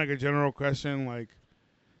what I'm saying? Like a general question, like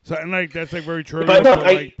something like that's like very true. But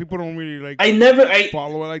like people don't really like. I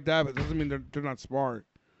follow it like that, but it doesn't mean they're not smart.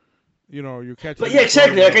 You know, you catch. But yeah,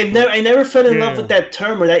 exactly. Like I never fell in love with that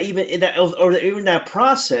term or even that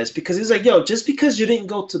process, because it's like, yo, just because you didn't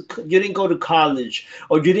go to college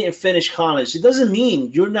or you didn't finish college, it doesn't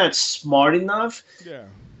mean you're not smart enough.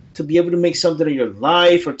 To be able to make something of your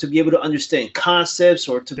life, or to be able to understand concepts,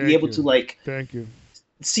 or to be able to like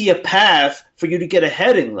see a path for you to get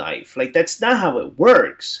ahead in life. Like, that's not how it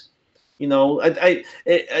works. You know,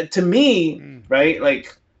 to me, right,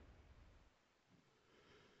 like,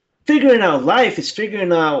 figuring out life is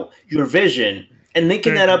figuring out your vision and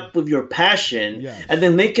linking that up with your passion, and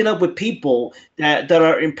then linking up with people that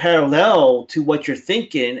are in parallel to what you're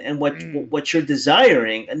thinking and what you're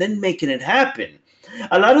desiring, and then making it happen.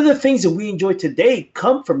 A lot of the things that we enjoy today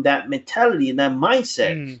come from that mentality and that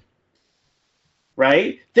mindset.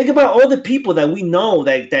 Right? Think about all the people that we know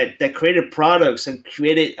that created products and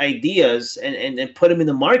created ideas and put them in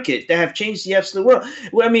the market that have changed the absolute world.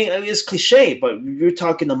 Well, I mean, it's cliche, but you're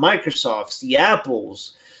talking the Microsofts, the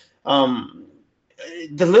Apples,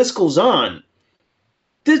 the list goes on.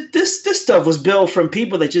 This stuff was built from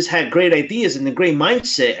people that just had great ideas and a great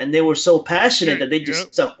mindset, and they were so passionate that they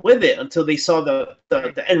just stuck with it until they saw the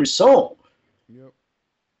end result.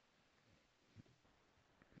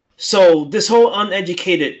 So this whole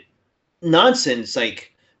uneducated nonsense,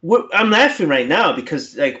 like, I'm laughing right now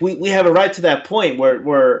because like we have a right to that point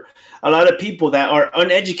where a lot of people that are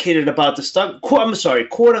uneducated about the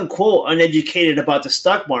quote unquote uneducated about the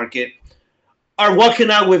stock market are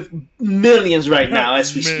walking out with millions right now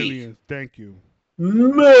as we speak. Thank you.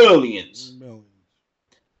 Millions.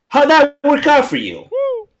 How'd that work out for you?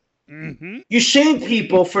 You shame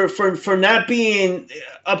people for not being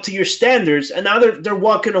up to your standards, and now they're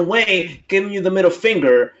walking away, giving you the middle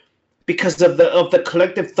finger because of the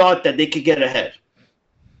collective thought that they could get ahead.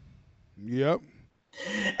 Yep.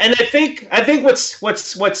 And I think what's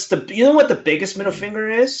the, you know what the biggest middle finger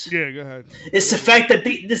is? Yeah, go ahead. It's the fact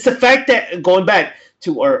that going back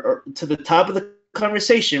to to the top of the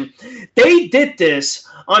conversation, they did this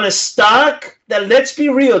on a stock that, let's be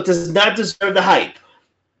real, does not deserve the hype.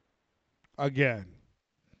 Again.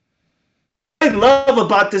 What I love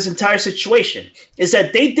about this entire situation is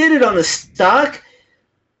that they did it on a stock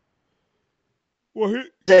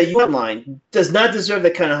that you outline does not deserve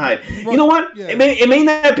that kind of hype. You know what? Yeah. It may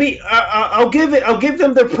not be. I'll give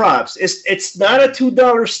them their props. It's not a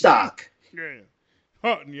 $2 stock.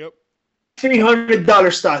 Yeah. Yep.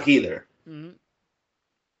 $300 stock either. I'm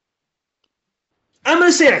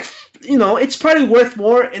gonna say, like, it's probably worth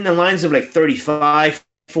more in the lines of like 35,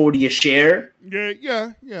 $40 a share.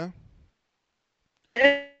 Yeah.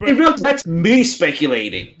 That's me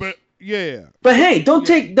speculating. But yeah. But hey, don't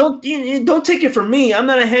take it from me. I'm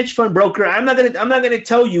not a hedge fund broker. I'm not gonna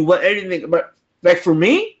tell you what anything. But like for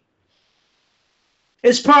me,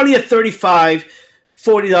 it's probably a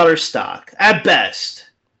 $35-$40 stock at best.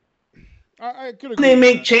 I could agree. They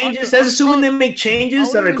make changes. That's assuming they make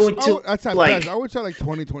changes that are going to that's at best. I would say like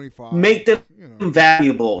 2025. Make them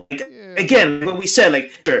valuable. Again, what we said,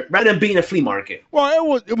 rather than being a flea market. Well,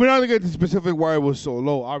 we're not gonna get to specific why it was so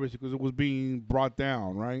low, obviously, because it was being brought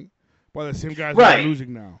down, right, by the same guys that are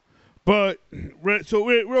losing now. But so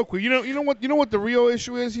real quick, you know what the real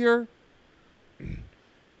issue is here?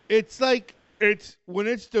 It's when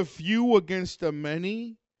it's the few against the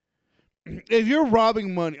many. If you're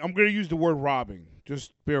robbing money, I'm going to use the word robbing.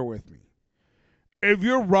 Just bear with me. If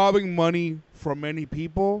you're robbing money from many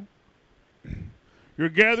people, you're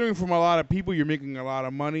gathering from a lot of people. You're making a lot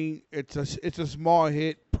of money. It's a small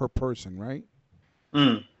hit per person, right?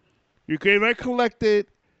 Mm. If I collected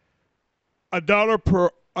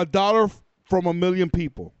 $1 from 1 million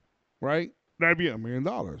people, right? That'd be $1 million.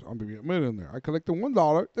 I'm be a millionaire. I collected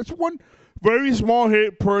 $1. That's one very small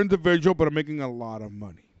hit per individual, but I'm making a lot of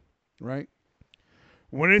money. Right?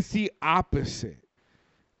 When it's the opposite,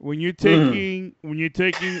 when you're taking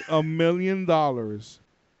 $1 million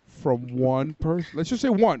from one person, let's just say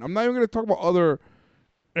one. I'm not even going to talk about other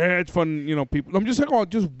hedge fund, people. I'm just talking about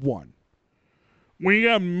just one. When you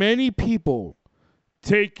got many people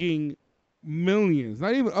taking millions,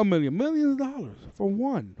 not even $1 million, millions of dollars from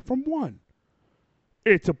one,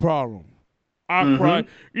 it's a problem. I cry.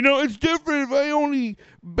 It's different if I only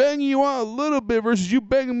bang you out a little bit versus you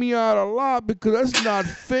banging me out a lot because that's not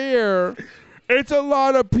fair. It's a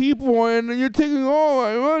lot of people, and you're taking all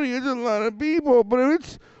my money. It's a lot of people. But if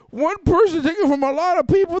it's one person taking from a lot of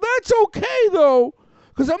people, that's okay, though,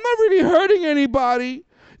 because I'm not really hurting anybody.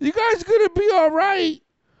 You guys going to be all right.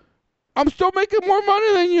 I'm still making more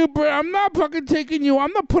money than you, but I'm not fucking taking you.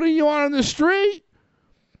 I'm not putting you out on the street.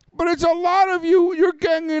 But it's a lot of you. You're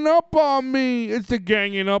ganging up on me. It's the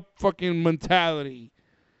ganging up fucking mentality.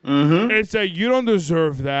 Mm-hmm. It's that you don't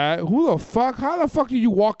deserve that. Who the fuck? How the fuck do you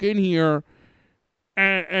walk in here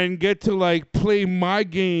and get to play my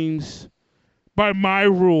games by my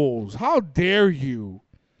rules? How dare you?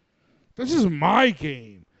 This is my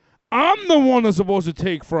game. I'm the one that's supposed to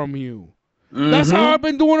take from you. Mm-hmm. That's how I've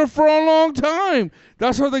been doing it for a long time.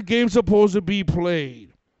 That's how the game's supposed to be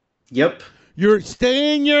played. Yep. You're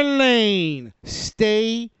stay in your lane.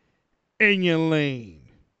 Stay in your lane.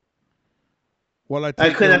 Well, I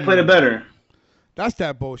could not put it better. That's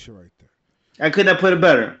that bullshit right there. I could not put it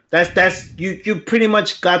better. That's you pretty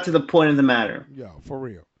much got to the point of the matter. Yeah, for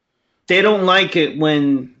real. They don't like it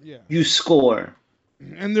when you score.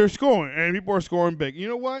 And they're scoring, and people are scoring big. You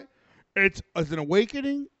know what? It's an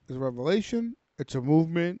awakening. It's a revelation. It's a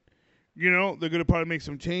movement. They're going to probably make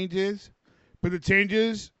some changes. But the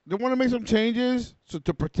changes, they want to make some changes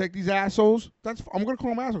to protect these assholes. I'm going to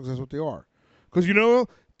call them assholes. That's what they are. Because,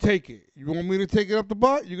 take it. You want me to take it up the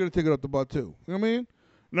butt? You're going to take it up the butt, too. You know what I mean?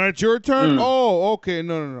 Now it's your turn? Oh, okay.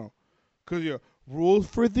 No. Because rules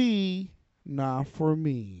for thee, not for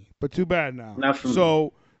me. But too bad now. Not for me.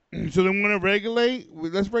 So they want to regulate?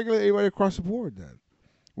 Let's regulate everybody across the board, then.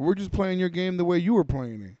 We're just playing your game the way you were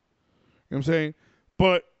playing it. You know what I'm saying?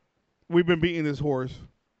 But we've been beating this horse.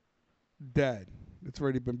 Dead. It's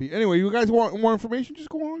already been beat. Anyway, you guys want more information? Just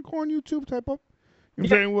go on YouTube, type up. You know what I'm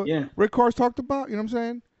saying? What Rick Carr's talked about. You know what I'm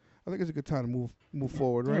saying? I think it's a good time to move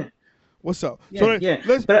forward, right? Yeah. What's up? I'm sorry. Go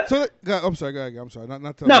ahead. I'm sorry.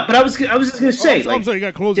 Not to. No, but I was just gonna say. I'm sorry. You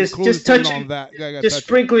got close. Just touching on that. Just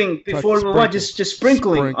sprinkling before we move on. Just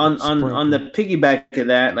sprinkling on the piggyback of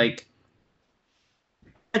that.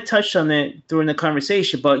 I touched on it during the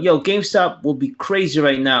conversation, but GameStop will be crazy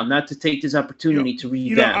right now not to take this opportunity to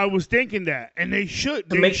revamp. I was thinking that, and they should.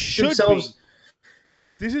 They should themselves.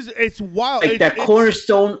 It's wild. That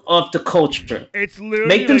cornerstone of the culture. It's literally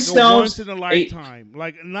make themselves a once in a lifetime.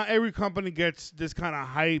 Not every company gets this kind of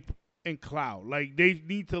hype and clout. They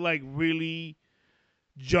need to really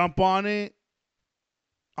jump on it.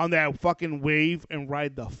 On that fucking wave and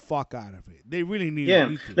ride the fuck out of it. They really need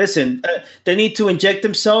to. Listen, they need to inject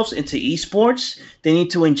themselves into esports. They need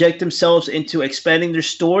to inject themselves into expanding their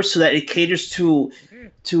stores so that it caters to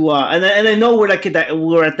and I know we're at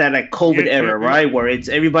that COVID era, right? Where it's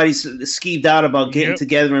everybody's skeeved out about getting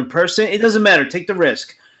together in person. It doesn't matter. Take the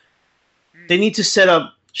risk. They need to set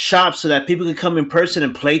up shops so that people could come in person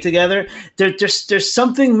and play together. There's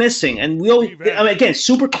something missing, and we always. I mean, again,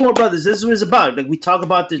 Super Core Brothers. This is what it's about. Like we talk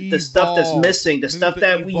about the stuff that's missing, the stuff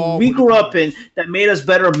that we grew up in, that made us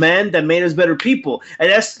better men, that made us better people, and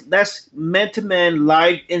that's man to man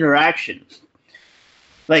live interaction.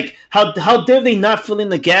 Like how dare they not fill in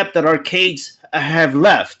the gap that arcades have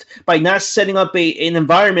left by not setting up an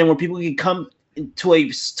environment where people can come to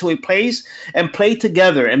a place and play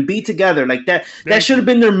together and be together like that. That should have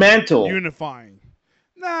been their mantle. Unifying.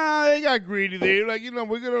 Nah, they got greedy. They like,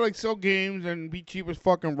 we're gonna like sell games and be cheap as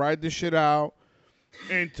fucking ride this shit out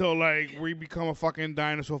until like we become a fucking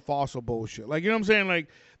dinosaur fossil bullshit. Like, you know what I'm saying? Like,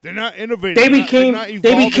 they're not innovating. They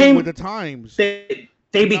became with the times. They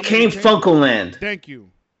became Funkoland. Thank you.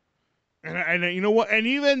 And you know what? And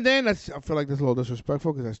even then, I feel like that's a little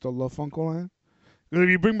disrespectful because I still love Funkoland. If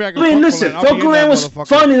you bring back, listen, Funkoland was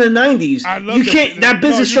fun in the '90s. You can't. That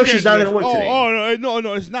business structure is not going to work today. No,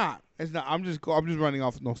 it's not. It's not. I'm just running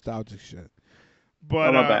off nostalgic shit.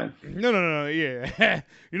 But my bad. No, yeah.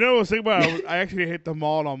 You know what I was thinking about? I actually hit the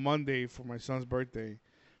mall on Monday for my son's birthday.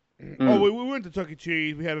 Oh, we went to Chuck E.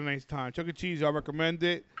 Cheese. We had a nice time. Chuck E. Cheese, I recommend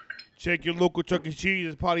it. Check your local Chuck E. Cheese.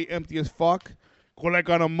 It's probably empty as fuck. Go like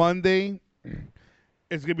on a Monday.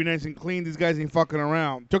 It's gonna be nice and clean. These guys ain't fucking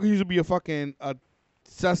around. Chuck E. Cheese will be a fucking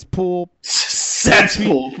cesspool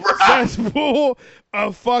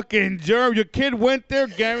of fucking germs. Your kid went there,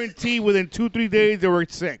 guaranteed within 2-3 days they were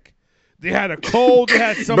sick. They had a cold. They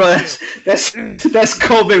had something. Bro, that's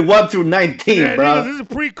COVID 1 through 19, bro. This is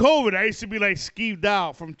pre-COVID. I used to be like skeeved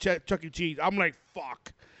out from Chuck E. Cheese. I'm like,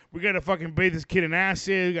 fuck. We gotta fucking bathe this kid in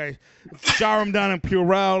acid. We gotta shower him down in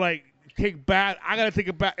Purell. Like, take bath. I gotta take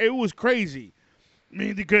a bath. It was crazy. I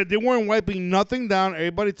mean, because they weren't wiping nothing down.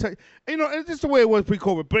 Everybody, it's just the way it was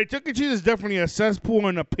pre-COVID. But Chuck E. Cheese is definitely a cesspool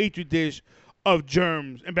and a petri dish of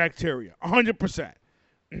germs and bacteria, 100%.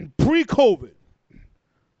 Pre-COVID.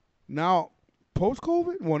 Now,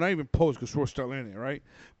 post-COVID? Well, not even post, because we're still in it, right?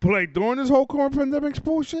 But like during this whole COVID pandemic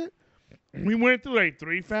bullshit, we went through like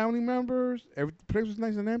 3 family members. Every place was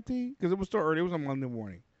nice and empty because it was still early. It was on Monday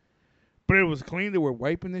morning. But it was clean. They were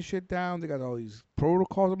wiping this shit down. They got all these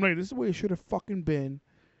protocols. I'm like, this is the way it should have fucking been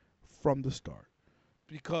from the start.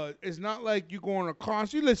 Because it's not like you go on a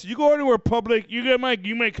concert. Listen, you go anywhere public, you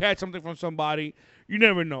may catch something from somebody. You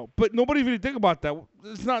never know. But nobody really think about that.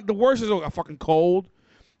 It's not the worst is a fucking cold.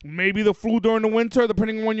 Maybe the flu during the winter,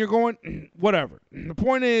 depending on when you're going. Whatever. The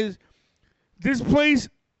point is, this place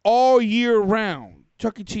all year round,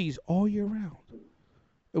 Chuck E. Cheese all year round.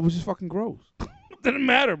 It was just fucking gross. Didn't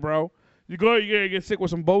matter, bro. You go, you're going to get sick with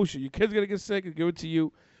some bullshit. Your kid's going to get sick and give it to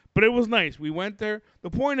you. But it was nice. We went there. The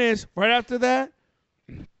point is, right after that,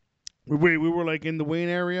 we were like in the Wayne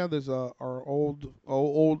area. There's our old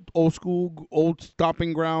school, old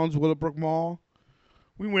stopping grounds, Willowbrook Mall.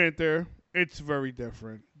 We went there. It's very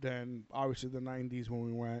different than, obviously, the 90s when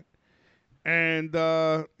we went. And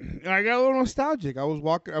I got a little nostalgic. I was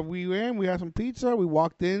walking, we had some pizza. We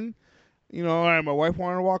walked in. You know, and my wife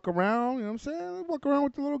wanted to walk around. You know what I'm saying? I walk around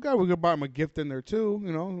with the little guy. We're going to buy him a gift in there, too.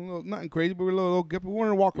 You know, nothing crazy, but a little gift. We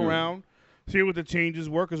wanted to walk around, see what the changes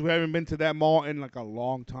were, because we haven't been to that mall in, like, a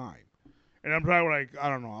long time. And I'm probably, like, I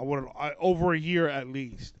don't know, over a year at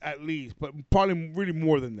least, but probably really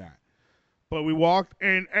more than that. But we walked,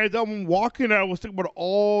 and as I'm walking, I was thinking about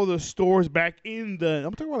all the stores back I'm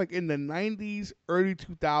talking about, like, in the 90s, early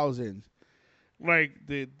 2000s. Like,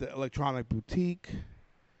 the Electronic Boutique.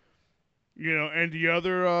 You know, and the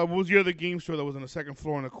other, what was the other game store that was on the second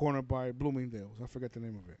floor in the corner by Bloomingdale's? I forget the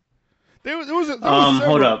name of it. There was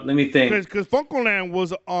hold up, let me think. Because Funkoland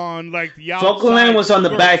was on like the outside. Funkoland was on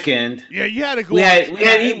the back end. Yeah, you had to go. We had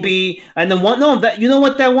EB, and then what? No, you know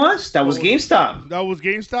what that was? That was GameStop. That was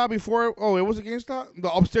GameStop before. Oh, it was a GameStop.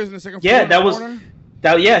 The upstairs and the second floor. Yeah, that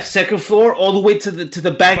was second floor all the way to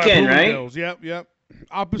the back end, right? Yep.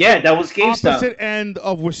 That was GameStop. Opposite end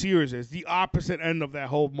of where Sears is. The opposite end of that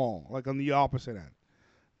whole mall, like on the opposite end.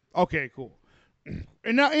 Okay, cool.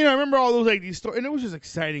 And now, I remember all those like these stores, and it was just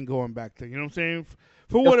exciting going back there. You know what I'm saying?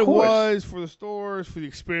 For what it was, for the stores, for the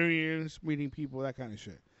experience, meeting people, that kind of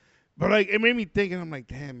shit. But like, it made me think, and I'm like,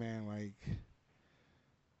 damn, man, like,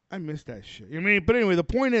 I miss that shit. You know what I mean? But anyway, the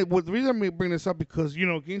point is, the reason I bring this up because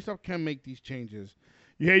GameStop can make these changes.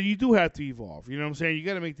 Yeah, you do have to evolve. You know what I'm saying? You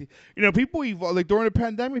got to make people evolve. Like during the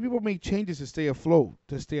pandemic, people make changes to stay afloat,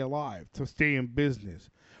 to stay alive, to stay in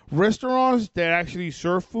business. Restaurants that actually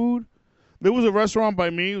serve food. There was a restaurant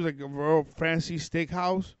by me. It was like a real fancy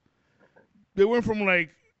steakhouse. They went from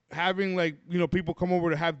like having like people come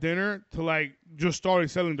over to have dinner to like just starting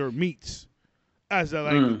selling their meats as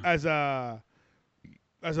a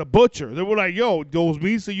as a butcher. They were like, "Yo, those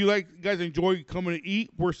meats that you guys enjoy coming to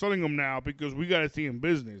eat, we're selling them now because we got to stay in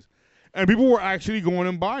business." And people were actually going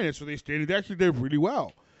and buying it, so they actually did really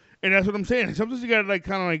well. And that's what I'm saying. Sometimes you gotta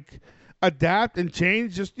kind of adapt and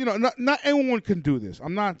change. Just not everyone can do this.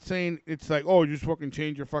 I'm not saying it's like, oh, you just fucking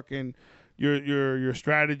change your fucking your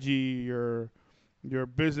strategy, your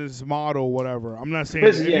business model, whatever. I'm not saying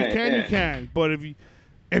if you can, you can. But if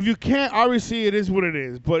you can't, obviously it is what it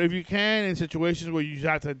is. But if you can, in situations where you just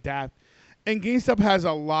have to adapt, and GameStop has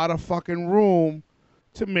a lot of fucking room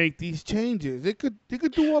to make these changes. They could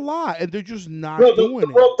do a lot, and they're just not doing it.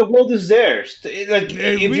 The world is theirs.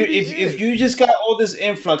 If you just got all this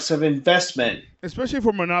influx of investment, especially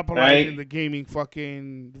for monopolizing the gaming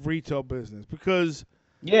fucking retail business, because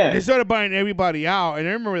they started buying everybody out, and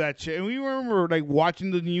I remember that shit. And we remember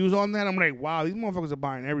watching the news on that. I'm like, wow, these motherfuckers are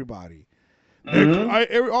buying everybody.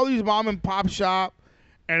 All these mom and pop shop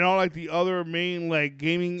and all the other main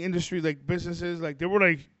gaming industry businesses, they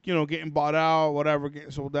were getting bought out, whatever,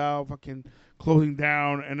 getting sold out, fucking closing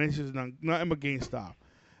down, and it's just nothing but GameStop.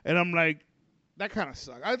 And I'm like, that kind of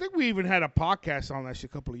sucks. I think we even had a podcast on that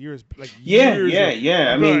shit a couple of years, years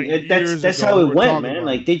I mean, that's how it went, man.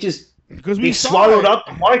 They swallowed up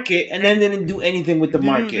the market and then they didn't do anything with the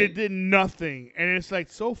market. They did nothing, and it's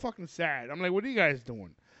so fucking sad. I'm like, what are you guys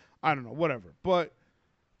doing? I don't know, whatever. But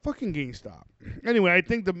fucking GameStop. Anyway, I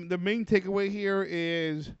think the main takeaway here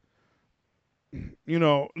is,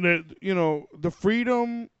 the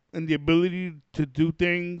freedom and the ability to do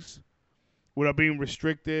things without being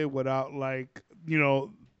restricted, without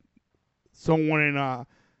someone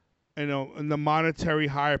in the monetary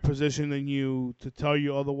higher position than you to tell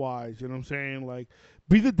you otherwise. You know what I'm saying?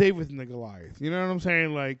 Be the David and the Goliath. You know what I'm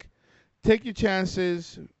saying? Take your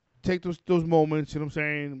chances, take those moments. You know what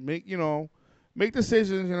I'm saying? Make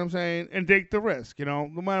decisions. You know what I'm saying? And take the risk. No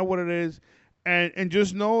matter what it is, and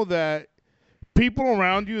just know that people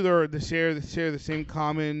around you they share the same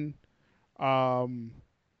common,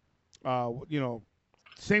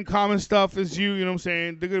 same common stuff as you. You know what I'm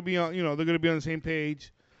saying? They're gonna be on. They're gonna be on the same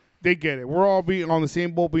page. They get it. We're all being on the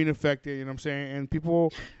same boat, being affected. You know what I'm saying? And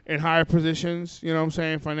people in higher positions, you know what I'm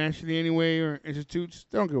saying, financially anyway, or institutes,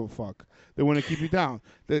 they don't give a fuck. They want to keep you down.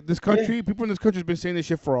 This country, people in this country have been saying this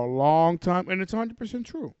shit for a long time, and it's 100%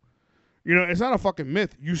 true. It's not a fucking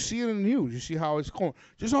myth. You see it in the news. You see how it's going.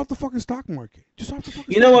 Just off the fucking stock market. Just off the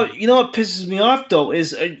fucking. You know what pisses me off though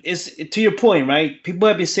is to your point, right? People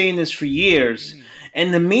have been saying this for years,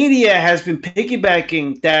 and the media has been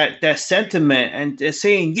piggybacking that sentiment and they're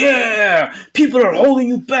saying, yeah, people are holding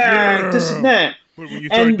you back, this and that.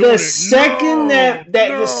 And the second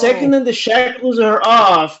the second that the shackles are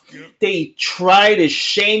off, they try to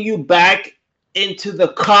shame you back into the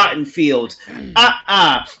cotton fields.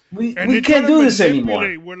 We can't do this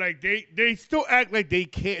anymore. We're they still act like they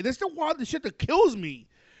care. That's the wildest shit that kills me.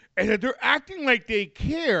 And that they're acting like they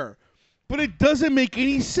care, but it doesn't make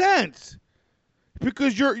any sense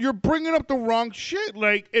because you're bringing up the wrong shit.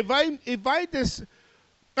 If I just.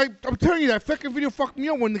 I'm telling you, that fucking video fucked me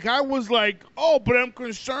up when the guy was like, "Oh, but I'm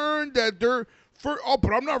concerned that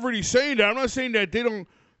but I'm not really saying that. I'm not saying that they're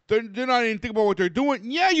not even thinking about what they're doing."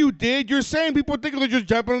 Yeah, you did. You're saying people think they're just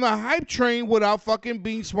jumping on the hype train without fucking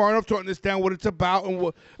being smart enough to understand what it's about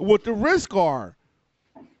and what the risks are.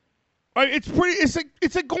 It's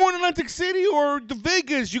like going to Atlantic City or the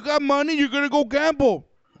Vegas. You got money, you're gonna go gamble.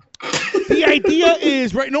 The idea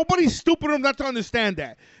is, right, nobody's stupid enough not to understand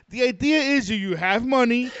that. The idea is you have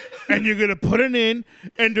money and you're going to put it in,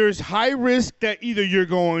 and there's high risk that either you're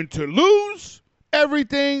going to lose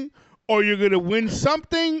everything or you're going to win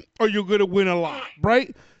something or you're going to win a lot,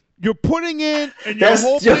 right? You're putting in and you're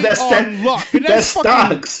hoping on luck. And that's fucking,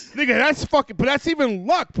 stocks. Nigga, that's fucking, but that's even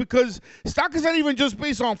luck because stock is not even just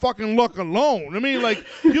based on fucking luck alone. I mean,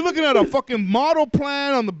 you're looking at a fucking model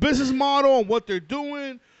plan on the business model and what they're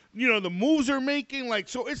doing. The moves they're making,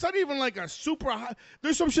 so it's not even a super high.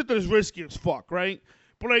 There's some shit that is risky as fuck, right?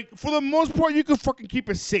 But for the most part, you can fucking keep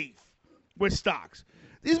it safe with stocks.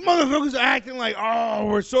 These motherfuckers are acting like, oh,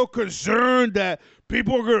 we're so concerned that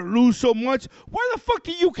people are gonna lose so much. Why the fuck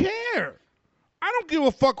do you care? I don't give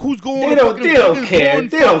a fuck who's going. They don't care.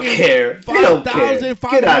 They don't care. 5,000,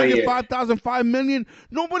 5,000, 5,000, 5 million.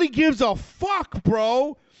 Nobody gives a fuck,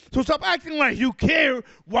 bro. So stop acting like you care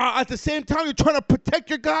while at the same time you're trying to protect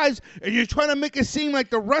your guys and you're trying to make it seem like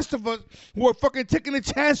the rest of us who are fucking taking a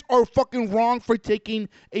chance are fucking wrong for taking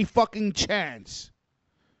a fucking chance.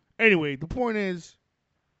 Anyway, the point is,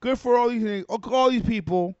 good for all these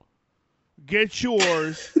people. Get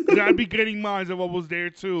yours. I'd be getting mine if I was there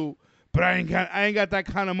too. But I ain't got that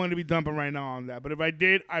kind of money to be dumping right now on that. But if I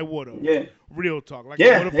did, I would have. Yeah. Real talk. Like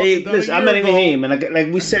yeah. Hey, listen, I'm not even hating, man.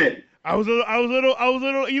 Like we said. I was a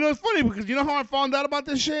little. You know, it's funny because you know how I found out about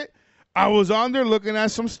this shit. I was on there looking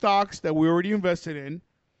at some stocks that we already invested in.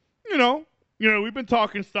 You know, we've been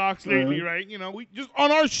talking stocks lately, right? You know, we just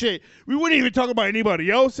on our shit. We wouldn't even talk about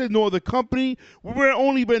anybody else's, no other company. We've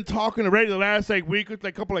only been talking already the last week,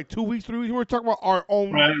 like couple 2 weeks, 3 weeks. We were talking about our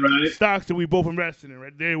own stocks that we both invested in,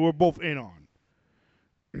 right? We're both in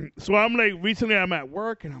on. So I'm like, recently I'm at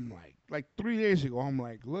work and I'm like 3 days ago, I'm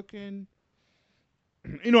like looking.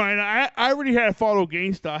 You know, and I already had followed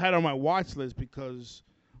GameStop. I had on my watch list because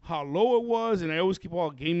how low it was, and I always keep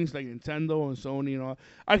all gamings like Nintendo and Sony and all.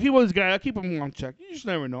 I keep all these guys. I keep them on check. You just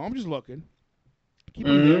never know. I'm just looking. Keep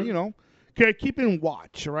them there, you know. Okay, keep in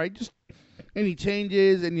watch, right? Just any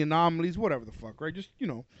changes, any anomalies, whatever the fuck, right? Just, you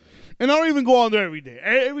know. And I don't even go on there every day.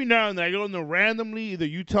 Every now and then I go on there randomly. Either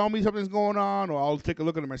you tell me something's going on, or I'll take a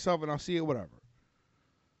look at it myself and I'll see it, whatever.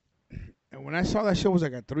 And when I saw that shit was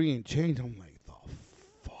like at 3 and change, I'm like,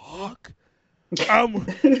 the fuck? Dude,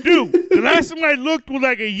 the last time I looked was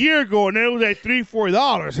like a year ago, and it was like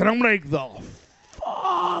 $3-4, and I'm like, the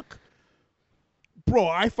fuck, bro!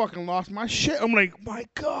 I fucking lost my shit. I'm like, my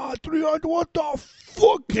God, 300, what the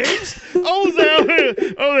fuck, I was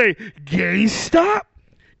like, GameStop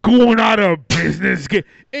going out of business,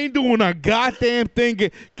 ain't doing a goddamn thing.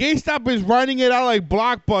 GameStop is running it out like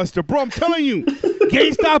Blockbuster, bro. I'm telling you.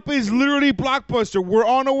 GameStop is literally Blockbuster. We're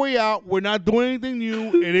on our way out. We're not doing anything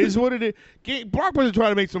new. It is what it is. Blockbuster tried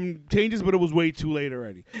to make some changes, but it was way too late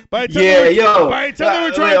already. By the time they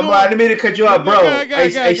were trying to I didn't mean to cut you off, bro.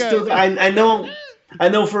 I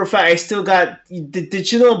know for a fact. I still got. Did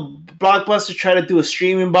you know Blockbuster tried to do a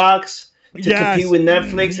streaming box to compete with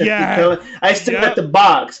Netflix? I still got the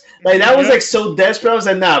box. Like that was like so desperate. I was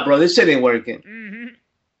like, nah, bro, this shit ain't working.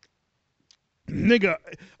 Nigga,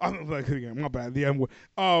 I'm like, again, my bad. The M word.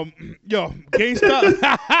 Yo, GameStop.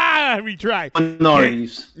 Retry.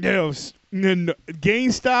 Minorities.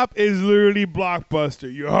 GameStop is literally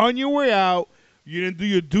Blockbuster. You're on your way out. You didn't do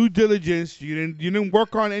your due diligence. You didn't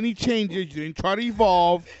work on any changes. You didn't try to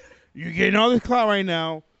evolve. You're getting all this clout right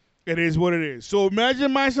now. It is what it is. So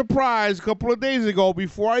imagine my surprise a couple of days ago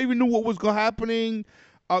before I even knew what was happening.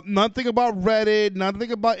 Nothing about Reddit.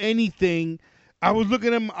 Nothing about anything. I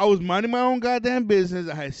was minding my own goddamn business.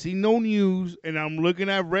 I had seen no news, and I'm looking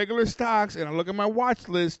at regular stocks, and I look at my watch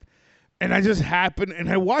list, and I just happen, and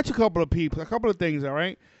I watch a couple of things, all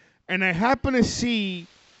right? And I happen to see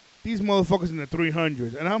these motherfuckers in the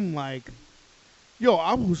 300s, and I'm like, yo,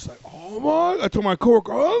 I was like, oh my, I told my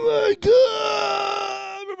coworker, oh my God.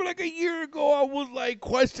 I remember like a year ago, I was like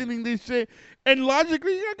questioning this shit. And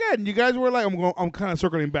logically, again, you guys were like, I'm kind of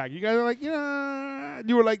circling back. You guys are like, yeah.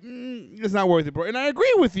 You were like, it's not worth it, bro. And I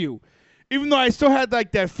agree with you. Even though I still had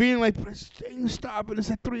like that feeling like, but it's GameStop and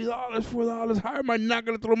it's at $3, $4. How am I not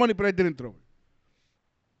going to throw money? But I didn't throw it.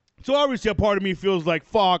 So obviously a part of me feels like,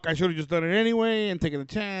 fuck, I should have just done it anyway and taken a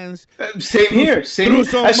chance. Same here. I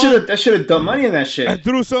should have done money on that shit. I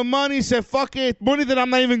threw some money, said, fuck it. Money that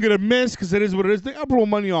I'm not even going to miss because it is what it is. I threw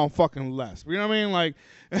money on fucking less. You know what I mean? Like,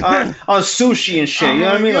 on sushi and shit. You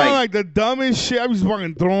know what I mean? Like the dumbest shit. I'm just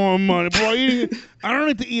fucking throwing money. Bro, I don't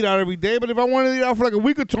need to eat out every day, but if I want to eat out for like a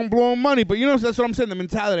week or two, I'm blowing money. But you know, that's what I'm saying, the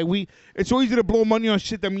mentality. It's so easy to blow money on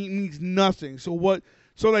shit that means nothing. So what?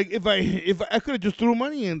 So like if I could have just threw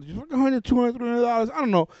money in, just $100, $200, $300, I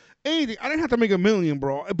don't know, anything. I didn't have to make $1 million,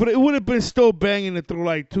 bro. But it would have been still banging it through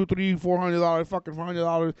like $200, $300, $400, fucking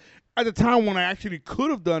 $400 at the time when I actually could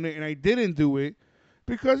have done it and I didn't do it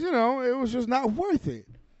because it was just not worth it.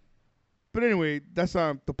 But anyway, that's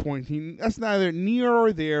not the point. That's neither near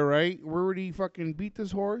or there, right? We already fucking beat this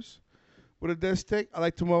horse with a death stick. I'd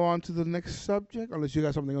like to move on to the next subject, unless you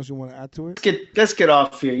got something else you want to add to it. Let's get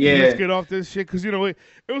off here. Yeah, let's get off this shit because it was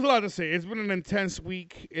a lot to say. It's been an intense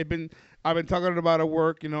week. I've been talking about it at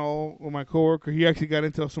work, with my coworker. He actually got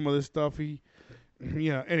into some of this stuff.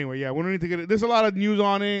 Anyway, we don't need to get it. There's a lot of news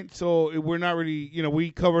on it, so we're not really, we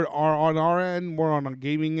covered on our end, more on a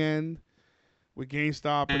gaming end. With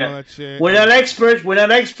GameStop and all that shit. We're not experts,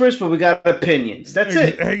 but we got opinions. That's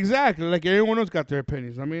it. Exactly. Like everyone else got their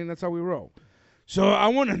opinions. I mean, that's how we roll. So I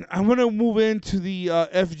want to move into the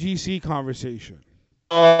FGC conversation.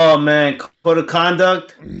 Oh man, code of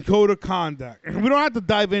conduct. Code of conduct. We don't have to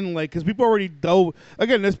dive in because people already dove.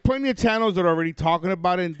 Again, there's plenty of channels that are already talking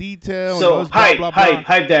about it in detail. So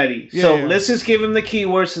hype, daddy. Let's just give them the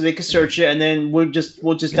keywords so they can search it, and then we'll just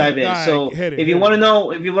dive in. So if you want to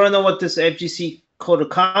know what this FGC code of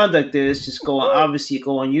conduct is, just go on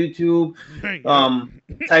YouTube,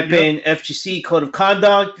 type in FGC code of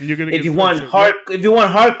conduct. If you want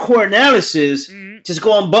hardcore analysis, just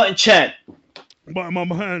go on button chat.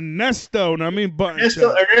 Ernesto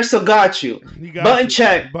got you. Button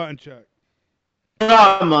check.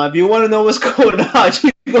 Drama. If you want to know what's going on,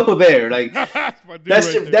 you go there. Like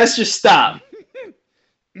that's your stop.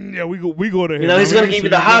 Yeah, we go to him. He's gonna give you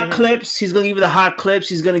the hot clips. He's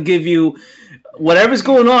gonna give you whatever's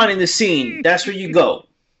going on in the scene. That's where you go.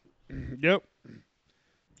 Yep.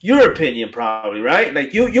 Your opinion, probably, right?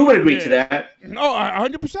 Like you would agree to that. No,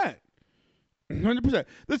 100%. 100%.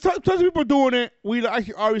 There's tons of people doing it. We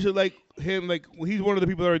obviously like him. Like he's one of the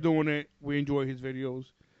people that are doing it. We enjoy his videos,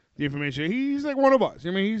 the information. He's like one of us.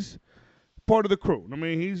 I mean, he's part of the crew. I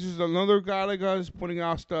mean, he's just another guy like us, putting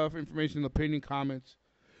out stuff, information, opinion, comments.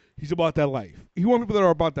 He's about that life. He wants people that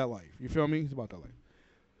are about that life. You feel me? He's about that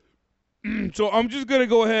life. So I'm just gonna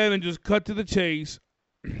go ahead and just cut to the chase.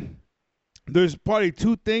 There's probably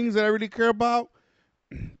two things that I really care about.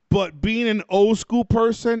 But being an old school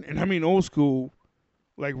person, and I mean old school,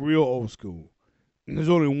 like real old school, there's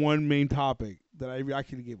only one main topic that I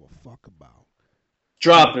actually give a fuck about.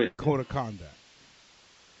 Drop it. Code of conduct.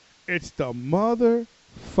 It's the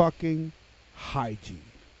motherfucking hygiene.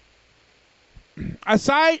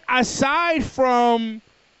 Aside from,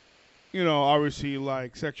 obviously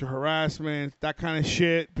like sexual harassment, that kind of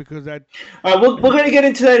shit, because that. All right, we're gonna get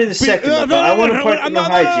into that in a second. I want to part the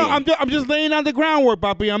hygiene. I'm just laying out the groundwork,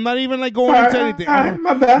 Papi. I'm not even like going into anything.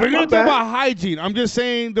 My bad. We're gonna talk about hygiene. I'm just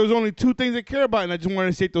saying there's only two things I care about, and I just want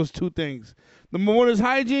to say those two things. Number one is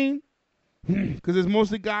hygiene, because it's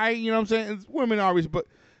mostly guy. You know what I'm saying? It's women obviously, but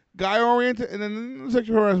guy oriented, and then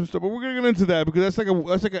sexual harassment stuff. But we're gonna get into that because that's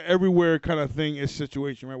like a everywhere kind of thing is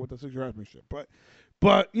situation, right? With the sexual harassment shit, But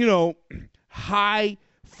high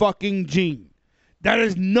fucking gene. That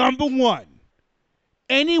is number one.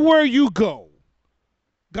 Anywhere you go.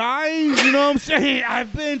 Guys, you know what I'm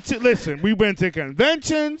saying? We've been to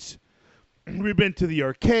conventions. We've been to the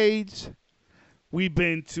arcades. We've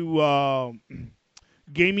been to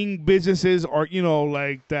gaming businesses, or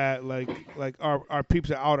like that, like our peeps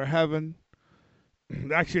at Outer Heaven.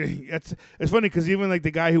 Actually, it's funny because even like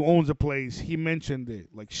the guy who owns the place, he mentioned it,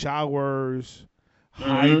 like showers,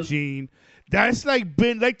 hygiene. That's like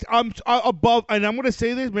been like I'm above, and I'm gonna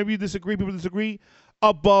say this. Maybe you disagree. People disagree.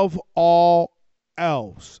 Above all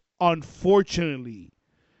else, unfortunately,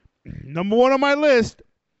 number one on my list.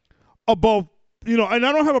 Above, and I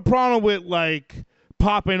don't have a problem with like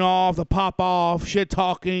popping off, the pop off, shit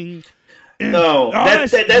talking. No,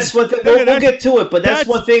 that's one thing. We'll get to it, but that's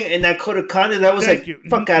one thing in that code of conduct that was like,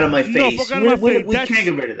 fuck out of my face. We can't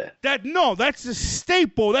get rid of that. That's a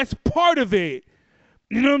staple. That's part of it.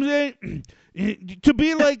 You know what I'm saying? To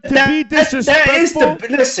be disrespectful. That is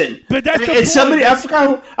listen. But that's and somebody I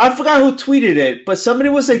forgot who tweeted it, but somebody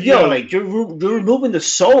was like, "Yo, like you're removing the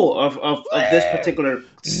soul of this particular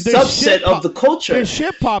subset of the culture." The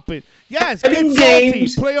shit popping. Yes, fighting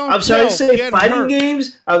games. I'm sorry to say, fighting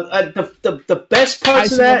games. The best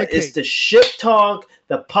parts of that is the shit talk,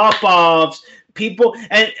 the pop-offs, people,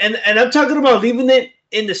 and I'm talking about leaving it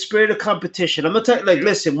in the spirit of competition. I'm gonna tell you, like,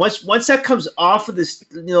 listen, once that comes off of this,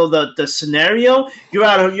 the scenario, you're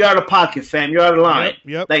out of pocket, fam. You're out of line.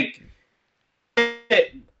 Yep. Like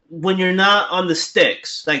when you're not on the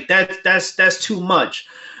sticks, like that's too much.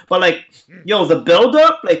 But like, the build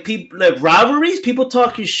up, like people, like rivalries, people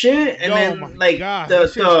talking shit, and then like God,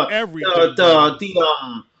 as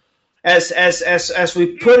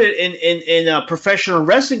we put it in professional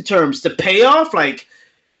wrestling terms, the payoff, like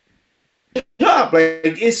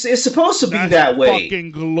it's supposed to be that way.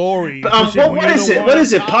 Fucking glory. What is it? What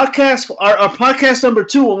is it? Podcast our podcast number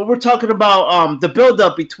 2 when we're talking about the build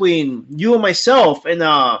up between you and myself and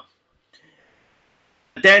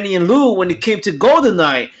Danny and Lou when it came to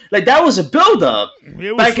GoldenEye. Like that was a build up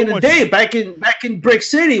back in the day, back in Brick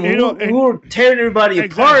City when we were tearing everybody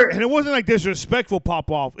apart. And it wasn't like disrespectful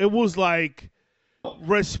pop off. It was like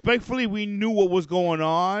respectfully we knew what was going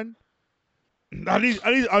on. At least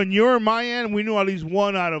on your and my end, we knew at least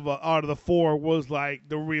one out of the 4 was like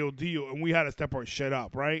the real deal, and we had to step our shit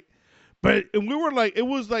up, right? And we were like, it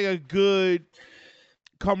was like a good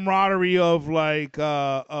camaraderie of like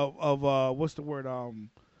what's the word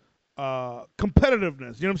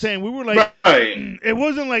competitiveness. You know what I'm saying? We were like, right. It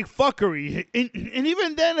wasn't like fuckery, and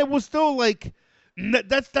even then, it was still like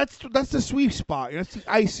that's the sweet spot. That's the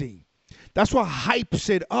icing. That's what hypes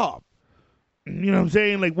it up. You know what I'm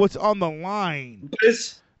saying? Like what's on the line.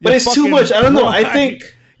 But it's too much. I don't know. I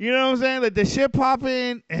think you know what I'm saying? Like the shit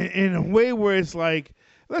popping in a way where it's like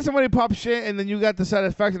let somebody pop shit, and then you got the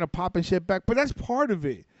satisfaction of popping shit back. But that's part of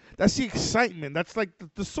it. That's the excitement. That's like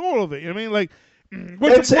the soul of it. You know what I mean? Like,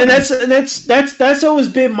 that's always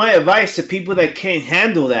been my advice to people that can't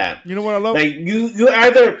handle that. You know what I love? Like you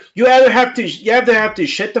either have to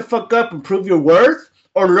shut the fuck up and prove your worth,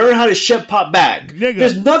 or learn how to shut pop back. Nigga,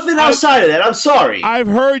 there's nothing outside of that. I'm sorry. I've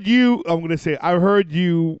heard you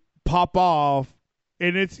pop off.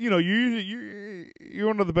 And it's, you're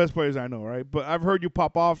one of the best players I know, right? But I've heard you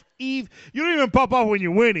pop off. You don't even pop off when you're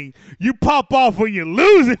winning. You pop off when you're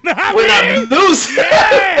losing. When I'm losing.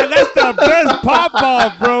 Yeah, that's the best pop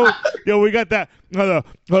off, bro. Yo, we got that. Shout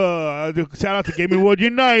out to Gaming World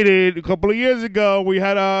United a couple of years ago. We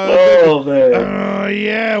had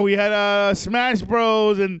we had Smash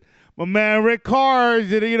Bros. And my man Rick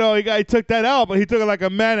Cars. And, he took that out, but he took it like a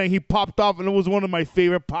man and he popped off, and it was one of my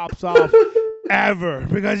favorite pops off. Ever,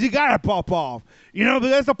 because you gotta pop off, but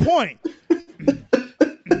that's the point.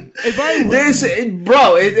 It's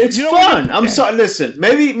fun. I'm sorry. Listen,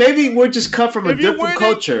 maybe we're just cut from a different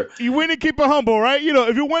culture. You win and keep it humble, right?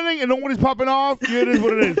 If you're winning and nobody's popping off, it is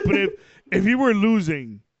what it is. But if you were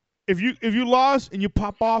losing, if you lost and you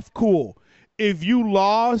pop off, cool. If you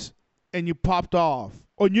lost and you popped off,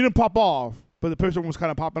 or you didn't pop off, but the person was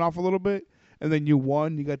kind of popping off a little bit, and then you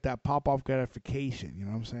won, you got that pop-off gratification. You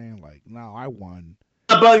know what I'm saying? Like, now I won.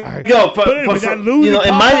 In my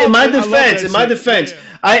defense,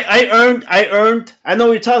 I earned. I know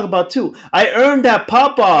what you're talking about too. I earned that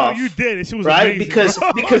pop-off. Oh, you did. It was right amazing.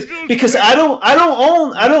 because I don't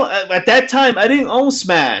at that time I didn't own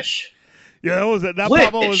Smash. Yeah, that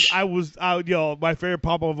pop-off was my favorite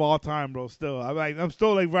pop-off of all time, bro. Still, I'm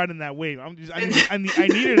still like riding that wave. I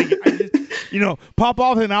needed it.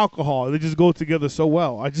 Pop-off and alcohol, they just go together so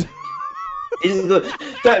well. I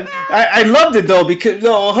loved it though, because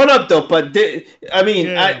hold up though, but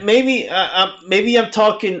maybe I'm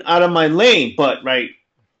talking out of my lane, but right.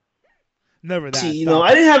 Never that. See,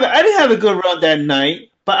 I didn't have a good run that night.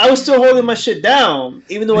 But I was still holding my shit down,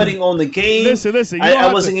 even though I didn't own the game. Listen.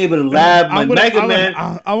 I wasn't able to lab my Mega Man.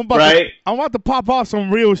 I'm about to pop off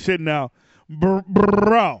some real shit now, bro.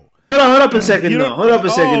 Hold up a second,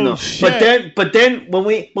 though. Shit. But then when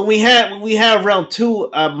we had round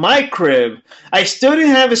 2 at my crib, I still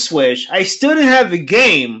didn't have a Switch. I still didn't have the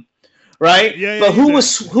game, right? But who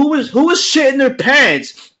was shitting their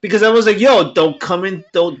pants? Because I was like, yo, don't come in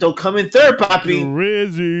third, Poppy.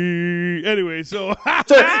 Rizzy. Anyway, so but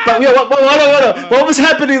what was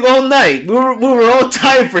happening all night? We were all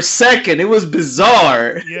tied for second. It was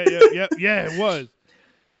bizarre. Yeah, it was.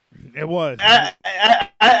 It was.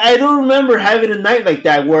 I don't remember having a night like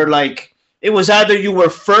that where like it was either you were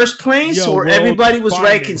first place or everybody was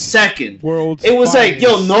ranking second. It was like,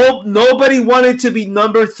 yo, nobody wanted to be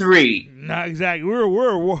number 3. Not exactly.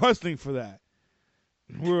 We're hustling for that.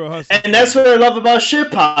 And that's what I love about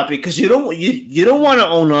shit popping, because you don't want to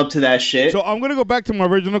own up to that shit. So I'm gonna go back to my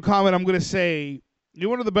original comment. I'm gonna say you're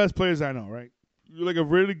one of the best players I know, right? You're like a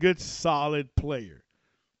really good, solid player,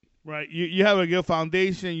 right? You have a good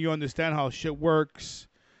foundation. You understand how shit works.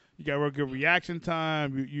 You got a good reaction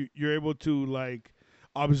time. You're able to like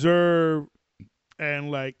observe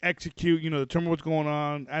and like execute, determine what's going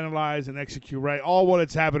on, analyze and execute, right? All what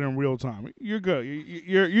it's happening in real time. You're good.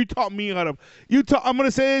 You taught me how to. I'm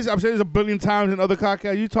gonna say this. I've said this a billion times in other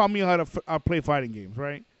podcasts. You taught me how to play fighting games,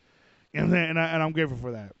 right? And I'm grateful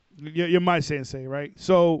for that. You're my sensei, right?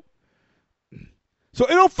 So it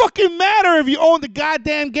don't fucking matter if you own the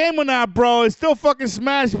goddamn game or not, bro. It's still fucking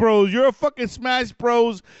Smash Bros. You're a fucking Smash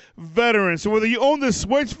Bros. Veteran. So whether you own the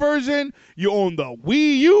Switch version, you own the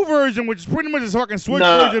Wii U version, which is pretty much a fucking Switch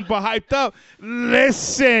version, but hyped up.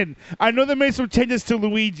 Listen, I know they made some changes to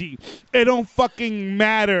Luigi. It don't fucking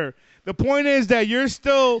matter. The point is that you're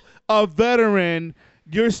still a veteran.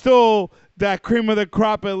 You're still that cream of the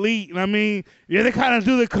crop elite. I mean, you're the kind of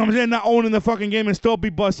dude that comes in not owning the fucking game and still be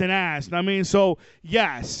busting ass. I mean, so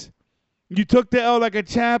yes, you took the L like a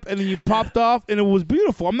champ and then you popped off and it was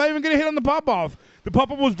beautiful. I'm not even gonna hit on the pop off. The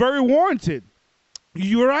pop off was very warranted.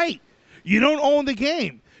 You're right. You don't own the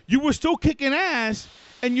game. You were still kicking ass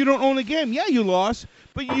and you don't own the game. Yeah, you lost,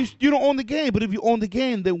 but you don't own the game. But if you own the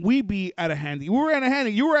game, then we be at a handy. You were at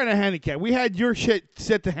a handicap. We had your shit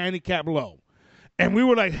set to handicap low. And we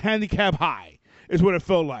were like handicap high is what it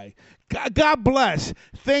felt like. God bless.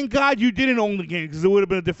 Thank God you didn't own the game, because it would have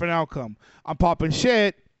been a different outcome. I'm popping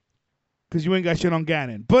shit because you ain't got shit on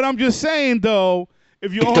Ganon. But I'm just saying, though,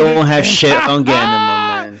 if you don't have shit on Ganon,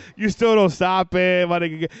 my man. man. You still don't stop it, my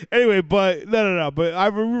nigga. Anyway, but no. But I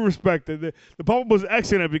respect it. The pop-up was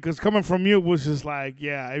excellent because coming from you was just like,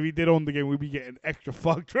 yeah, if he did own the game, we'd be getting extra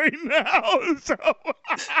fucked right now. So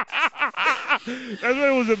that's what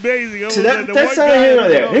it was amazing. So that's not here or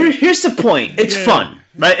there. Here's the point. It's fun,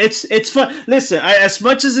 right? It's fun. Listen, as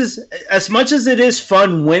much as it is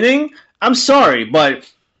fun winning, I'm sorry,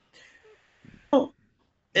 but.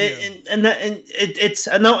 And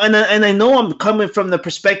I know I'm coming from the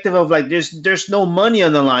perspective of like there's no money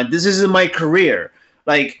on the line. This isn't my career.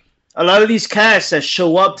 Like a lot of these cats that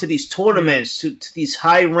show up to these tournaments, to these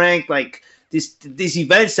high rank like these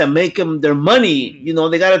events that make them their money. You know,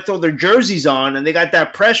 they got to throw their jerseys on, and they got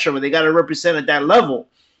that pressure where they got to represent at that level.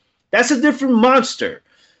 That's a different monster.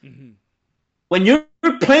 Mm-hmm. When you're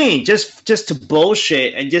playing just to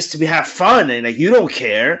bullshit and just to have fun and like you don't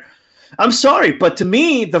care. I'm sorry, but to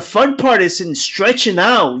me, the fun part is in stretching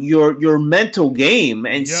out your mental game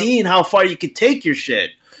and seeing how far you can take your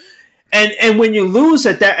shit. And when you lose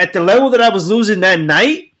at the level that I was losing that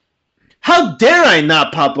night, how dare I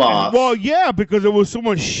not pop off? Well, yeah, because there was so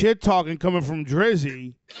much shit talking coming from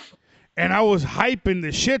Drizzy, and I was hyping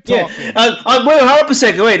the shit talking. Yeah. Wait, hold up a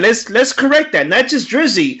second. Wait, let's correct that. Not just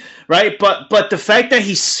Drizzy, right? But the fact that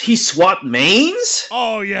he swapped mains.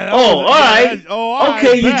 Oh yeah. All right.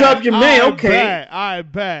 Okay, you dropped your main. Okay. I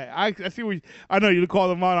bet. I see what I know. You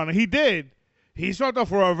called him out on it. He did. He swapped up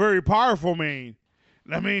for a very powerful main.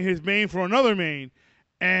 I mean, his main for another main,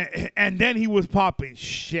 and then he was popping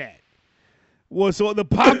shit. Well, so the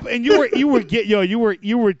pop and you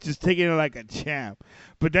were just taking it like a champ.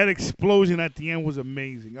 But that explosion at the end was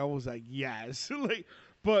amazing. I was like, yes. Like,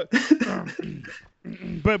 but to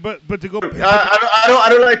go. I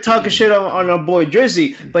don't like talking shit on our boy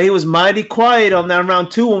Drizzy, but he was mighty quiet on that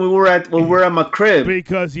round 2 when we were at my crib.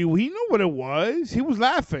 Because he knew what it was. He was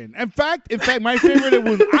laughing. In fact, my favorite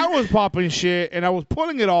was I was popping shit and I was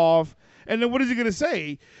pulling it off. And then what is he gonna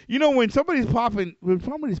say? You know, when somebody's popping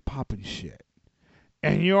shit,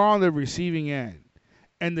 and you're on the receiving end.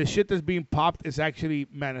 And the shit that's being popped is actually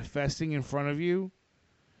manifesting in front of you.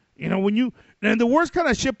 You know, and the worst kind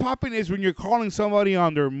of shit popping is when you're calling somebody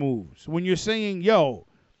on their moves. When you're saying, yo,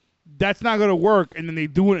 that's not going to work, and then they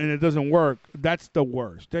do it and it doesn't work. That's the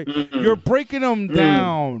worst. You're breaking them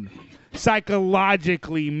down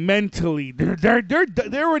psychologically, mentally. They're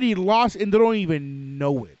already lost and they don't even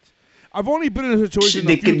know it. I've only been in a situation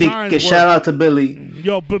a few times. Shout out to Billy.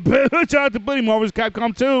 Yo, shout out to Billy. Marvel's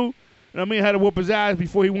Capcom 2. I mean, I had to whoop his ass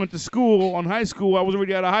before he went to school on high school. I was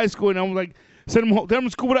already out of high school, and I was like, send him to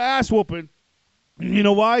school with an ass whooping. You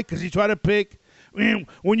know why? Because he tried to pick. I mean,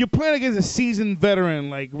 when you're playing against a seasoned veteran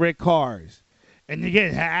like Rick Cars, and you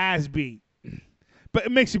get ass beat, but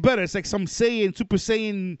it makes you better. It's like some Super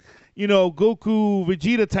Saiyan, Goku,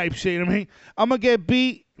 Vegeta type shit. You know what I mean, I'm going to get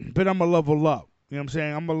beat, but I'm going to level up. You know what I'm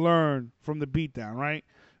saying? I'm going to learn from the beatdown, right?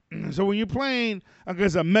 So when you're playing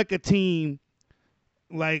against a mecha team,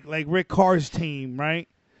 like Rick Carr's team, right?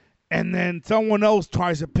 And then someone else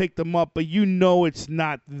tries to pick them up, but it's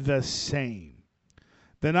not the same.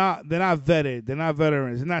 They're not vetted. They're not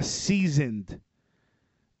veterans. They're not seasoned.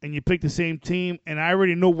 And you pick the same team, and I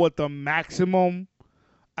already know what the maximum,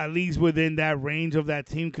 at least within that range of that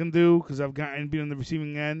team can do, because I've been on the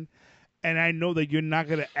receiving end, and I know that you're not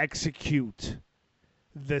going to execute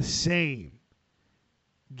the same.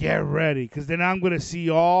 Get ready, because then I'm going to see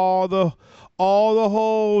all the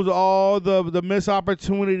holes, all the missed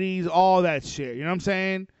opportunities, all that shit. You know what I'm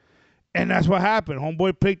saying? And that's what happened.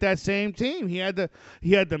 Homeboy picked that same team. He had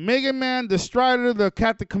the Mega Man, the Strider, the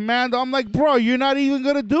Captain Commando. I'm like, bro, you're not even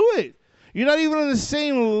going to do it. You're not even on the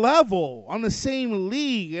same level, on the same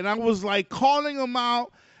league. And I was like calling him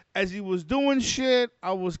out as he was doing shit.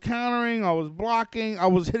 I was countering. I was blocking. I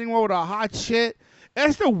was hitting him with a hot shit.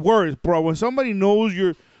 That's the worst, bro. When somebody knows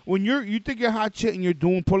you think you're hot shit and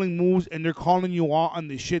you're pulling moves and they're calling you out on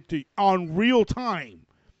the shit on real time.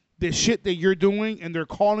 The shit that you're doing and they're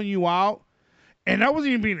calling you out. And I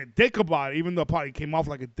wasn't even being a dick about it, even though it probably came off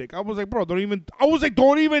like a dick. I was like, bro, don't even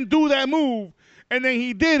do that move. And then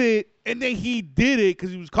he did it. And then he did it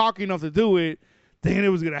because he was cocky enough to do it. Thinking it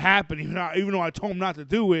was going to happen, even though I told him not to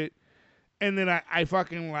do it. And then I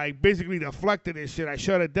fucking basically deflected his shit. I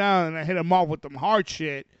shut it down and I hit him off with them hard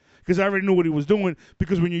shit because I already knew what he was doing.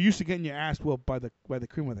 Because when you're used to getting your ass whooped by the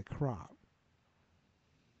cream of the crop,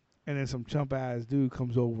 and then some chump ass dude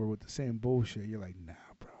comes over with the same bullshit, you're like, nah,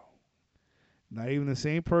 bro. Not even the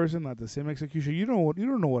same person, not the same execution. You don't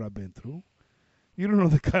know what I've been through. You don't know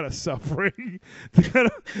the kind of suffering.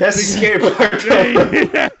 That's the scary part.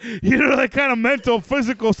 You know the kind of mental,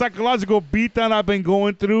 physical, psychological beatdown I've been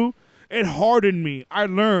going through. It hardened me. I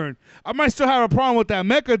learned. I might still have a problem with that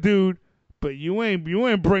Mecca dude, but you ain't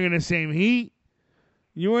bringing the same heat.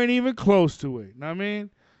 You ain't even close to it. Know what I mean?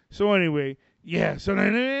 So anyway, yeah. So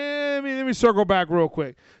then, let me circle back real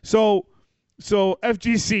quick. So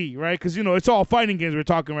FGC, right? Because it's all fighting games we're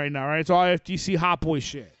talking right now, right? It's all FGC hot boy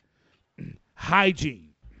shit. Hygiene,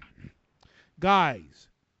 guys.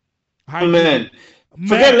 Hygiene.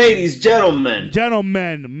 Forget ladies, gentlemen.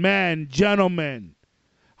 Gentlemen.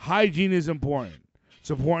 Hygiene is important. It's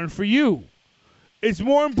important for you. It's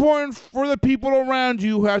more important for the people around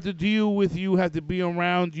you who have to deal with you, have to be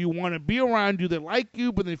around you, want to be around you, that like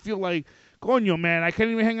you, but they feel like, coño, man, I can't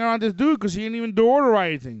even hang around this dude because he ain't even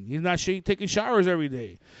deodorizing. He's not taking showers every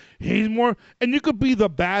day. He's more, and you could be the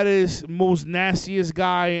baddest, most nastiest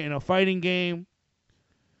guy in a fighting game.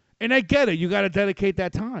 And I get it. You got to dedicate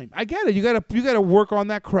that time. I get it. You got to work on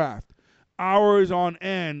that craft. Hours on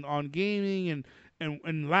end on gaming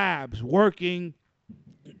and labs, working,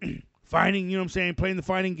 fighting, you know what I'm saying, playing the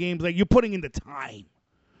fighting games. Like, you're putting in the time.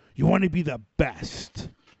 You want to be the best.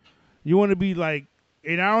 You want to be like,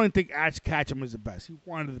 and I don't think Ash Ketchum is the best. He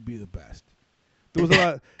wanted to be the best. There was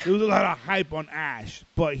a lot of hype on Ash,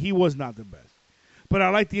 but he was not the best. But I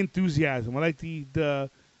like the enthusiasm. I like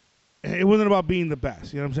the it wasn't about being the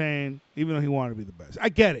best, you know what I'm saying? Even though he wanted to be the best. I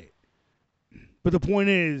get it. But the point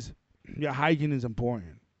is, your hygiene is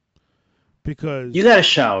important. Because you got to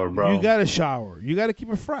shower, bro. You got to shower. You got to keep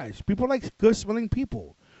it fresh. People like good-smelling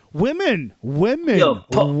people. Women like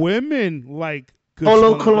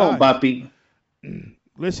good-smelling cologne, papi.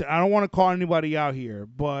 Listen, I don't want to call anybody out here,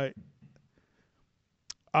 but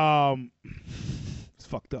it's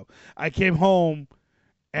fucked up. I came home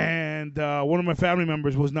and one of my family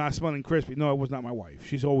members was not smelling crispy. No, it was not my wife.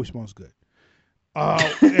 She always smells good.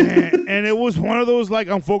 And it was one of those, like,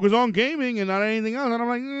 I'm focused on gaming and not anything else. And I'm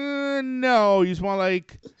like, no, you smell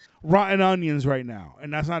like rotten onions right now.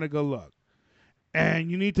 And that's not a good look. And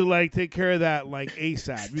you need to, like, take care of that, like,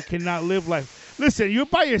 ASAP. You cannot live life. Listen, you're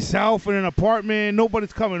by yourself in an apartment.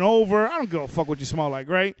 Nobody's coming over. I don't give a fuck what you smell like,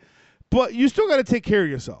 right? But you still got to take care of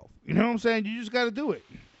yourself. You know what I'm saying? You just got to do it.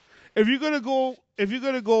 If you're gonna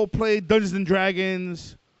go play Dungeons and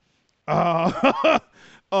Dragons, what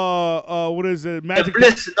is it? Magic.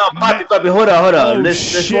 Listen, no, Poppy, hold on. Oh,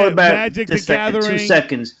 let's roll it back. Magic the Gathering. 2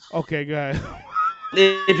 seconds. Okay, go ahead.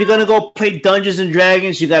 If you're gonna go play Dungeons and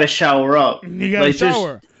Dragons, you gotta shower up. You gotta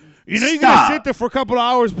shower. You gotta sit there for a couple of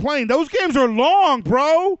hours playing. Those games are long,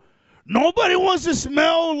 bro. Nobody wants to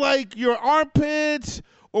smell like your armpits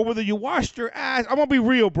or whether you washed your ass. I'm gonna be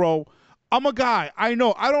real, bro. I'm a guy. I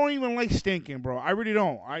know. I don't even like stinking, bro. I really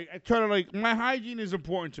don't. I try to, like, my hygiene is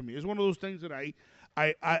important to me. It's one of those things that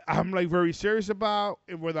I'm like very serious about.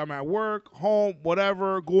 Whether I'm at work, home,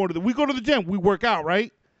 whatever. We go to the gym. We work out,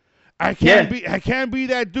 right? I can't be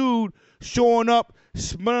that dude showing up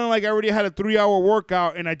smelling like I already had a 3-hour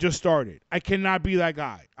workout and I just started. I cannot be that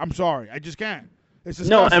guy. I'm sorry. I just can't. It's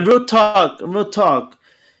disgusting. No, and real talk.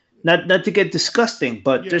 Not to get disgusting,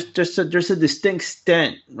 but there's a distinct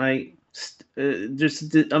stench, right? Let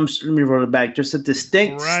me roll it back. There's a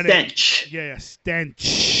distinct stench. Yeah,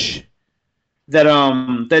 stench.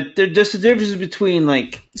 That there's a difference between,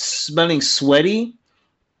 like, smelling sweaty,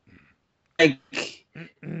 like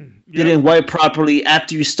you didn't wipe properly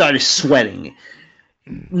after you started sweating.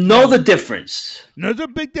 Know the difference. There's a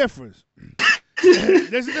big difference.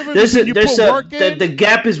 There's a difference between you put work in. The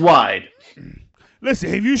gap is wide.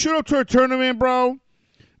 Listen, if you showed up to a tournament, bro,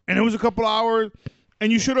 and it was a couple hours, and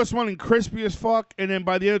you showed up smelling crispy as fuck, and then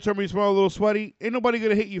by the end of the tournament you smell a little sweaty, ain't nobody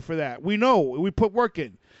gonna hit you for that. We know. We put work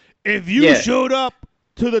in. If you showed up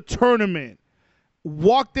to the tournament,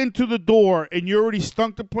 walked into the door, and you already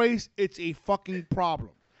stunk the place, it's a fucking problem.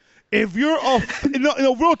 If you're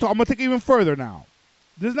no, real talk, I'm gonna take it even further now.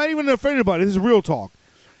 This is not even offended about it. This is real talk.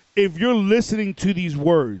 If you're listening to these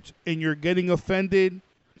words and you're getting offended,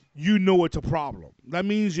 you know it's a problem. That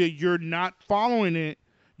means that you're not following it.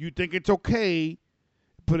 You think it's okay,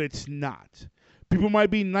 but it's not. People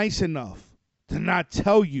might be nice enough to not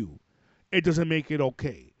tell you. It doesn't make it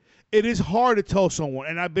okay. It is hard to tell someone,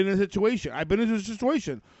 and I've been in a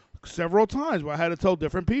situation. Several times where I had to tell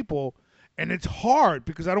different people, and it's hard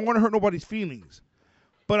because I don't want to hurt nobody's feelings.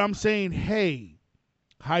 But I'm saying, hey,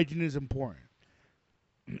 hygiene is important.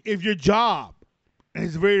 If your job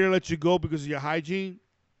is ready to let you go because of your hygiene,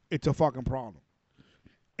 it's a fucking problem.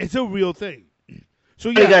 It's a real thing. So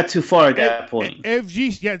yeah, you got too far at that point.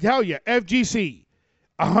 FGC,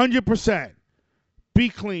 100%. Be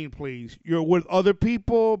clean, please. You're with other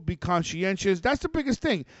people. Be conscientious. That's the biggest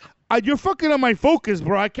thing. You're fucking on my focus,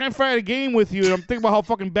 bro. I can't fight a game with you, and I'm thinking about how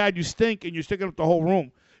fucking bad you stink, and you're stinking up the whole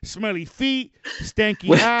room. smelly feet,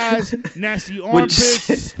 stanky ass, nasty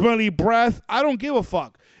armpits, smelly breath. I don't give a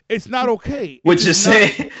fuck. It's not okay. Would you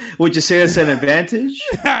say that's an advantage?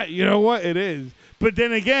 You know what? It is. But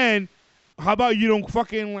then again, how about you don't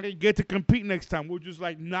fucking get to compete next time? We'll just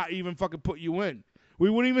not even fucking put you in. We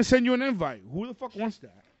wouldn't even send you an invite. Who the fuck wants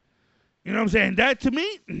that? You know what I'm saying? That to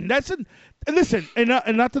me, listen,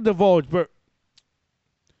 and not to divulge, but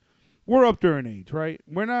we're up there in age, right?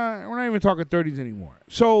 We're not even talking 30s anymore.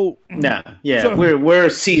 So we're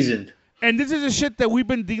seasoned. And this is a shit that we've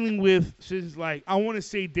been dealing with since I want to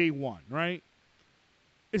say day one, right?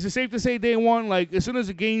 Is it safe to say day one? As soon as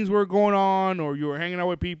the games were going on, or you were hanging out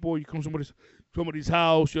with people, you come to somebody's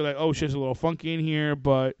house, you're like, oh shit's a little funky in here,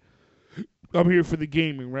 but I'm here for the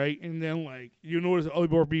gaming, right? And then you notice other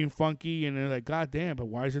people are being funky, and they're like, God damn, but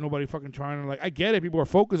why is there nobody fucking trying to I get it, people are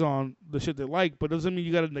focused on the shit they like, but doesn't mean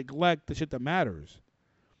you gotta neglect the shit that matters.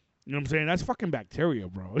 You know what I'm saying? That's fucking bacteria,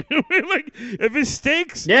 bro. If it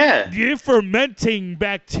stinks, you're fermenting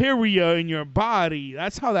bacteria in your body.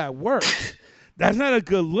 That's how that works. That's not a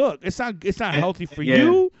good look. It's not healthy for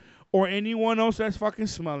you or anyone else that's fucking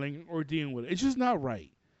smelling or dealing with it. It's just not right.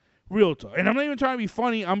 Real talk. And I'm not even trying to be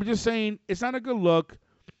funny. I'm just saying it's not a good look.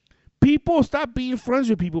 People stop being friends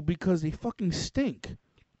with people because they fucking stink.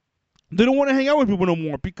 They don't want to hang out with people no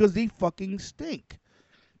more because they fucking stink.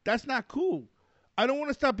 That's not cool. I don't want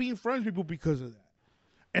to stop being friends with people because of that.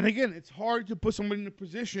 And again, it's hard to put somebody in a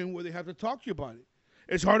position where they have to talk to you about it.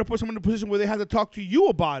 It's hard to put someone in a position where they have to talk to you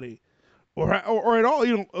about it. Or at all,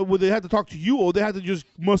 where they have to talk to you, or they have to just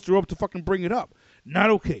muster up to fucking bring it up. Not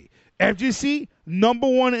okay. FGC, number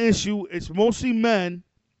one issue, it's mostly men.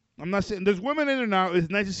 I'm not saying, there's women in it now. It's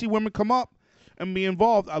nice to see women come up and be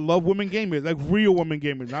involved. I love women gamers, real women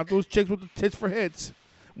gamers, not those chicks with the tits for hits.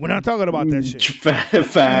 We're not talking about that shit.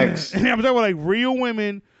 Facts. I'm talking about real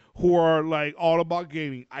women who are all about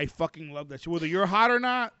gaming. I fucking love that shit. Whether you're hot or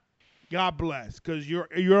not, God bless, because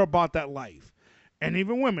you're about that life. And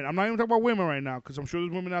even women. I'm not even talking about women right now, because I'm sure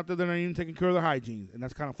there's women out there that aren't even taking care of their hygiene, and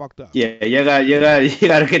that's kind of fucked up. Yeah, you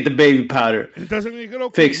gotta get the baby powder. It doesn't make it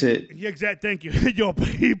okay. Fix it. Yeah, exactly. Thank you. Yo,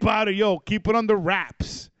 baby powder. Yo, keep it under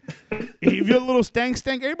wraps. If you're a little stank,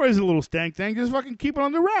 everybody's a little stank. Just fucking keep it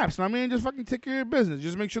under wraps. I mean, just fucking take care of your business.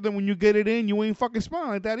 Just make sure that when you get it in, you ain't fucking smelling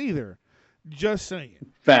like that either. Just saying.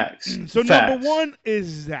 Facts. So number one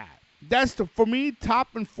is that. That's for me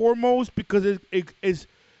top and foremost, because it's.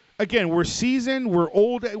 Again, we're seasoned, we're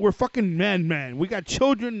old, we're fucking men. We got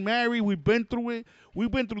children, married, we've been through it.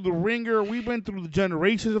 We've been through the ringer. We've been through the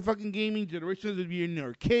generations of fucking gaming, generations of being in the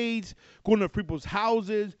arcades, going to people's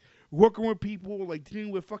houses, working with people,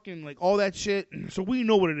 dealing with fucking, all that shit. So we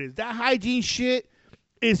know what it is. That hygiene shit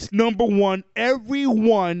is number one.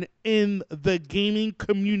 Everyone in the gaming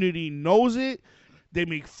community knows it. They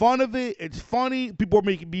make fun of it. It's funny. People are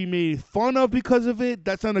being made fun of because of it.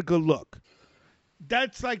 That's not a good look.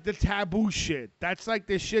 That's the taboo shit. That's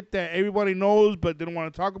the shit that everybody knows but they don't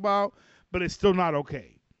want to talk about, but it's still not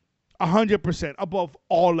okay. 100% above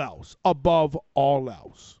all else. Above all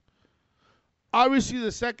else. Obviously,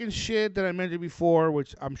 the second shit that I mentioned before,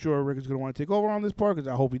 which I'm sure Rick is going to want to take over on this part, because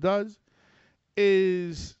I hope he does,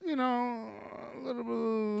 is, a little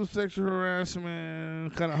bit of sexual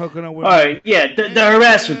harassment, kind of hooking up with... All right, yeah, the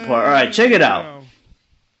harassment part. All right, check it out.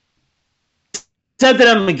 Said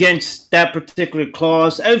that I'm against that particular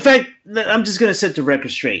clause. In fact, I'm just going to set the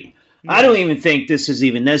record straight. Yeah. I don't even think this is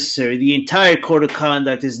even necessary. The entire code of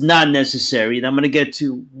conduct is not necessary, and I'm going to get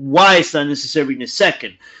to why it's not necessary in a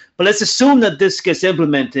second. But let's assume that this gets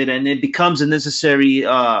implemented and it becomes a necessary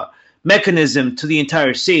mechanism to the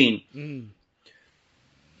entire scene.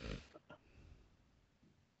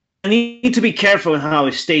 I need to be careful in how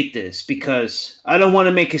I state this, because I don't want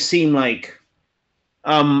to make it seem like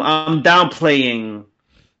I'm downplaying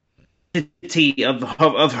the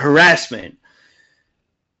of harassment.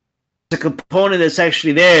 The component that's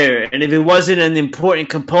actually there, and if it wasn't an important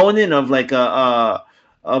component of a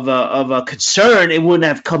concern, it wouldn't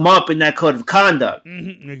have come up in that code of conduct.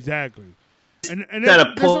 Exactly. And not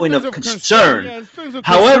a point of concern.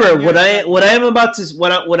 However,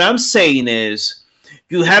 what I'm saying is,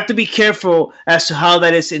 you have to be careful as to how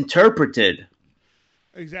that is interpreted.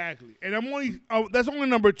 Exactly, and that's only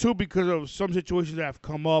number two, because of some situations that have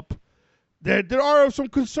come up that there are some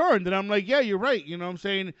concern that I'm like, yeah, you're right. You know what I'm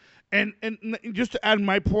saying? And just to add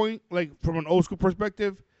my point, from an old school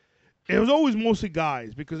perspective, it was always mostly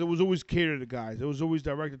guys, because it was always catered to guys. It was always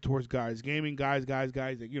directed towards guys, gaming guys,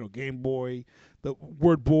 Game Boy, the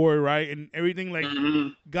word boy, right, and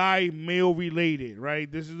everything guy male related,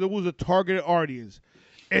 right. There was a targeted audience.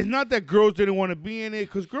 it's not that girls didn't want to be in it,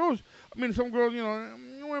 because girls, I mean, some girls,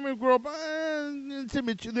 women grow up, it's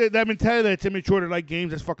immature. That mentality that's immature to like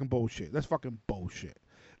games, that's fucking bullshit. That's fucking bullshit.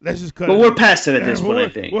 Let's just cut it. But we're past it at this point, I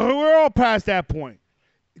think. We're all past that point.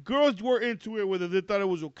 Girls were into it, whether they thought it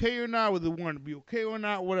was okay or not, whether they wanted to be okay or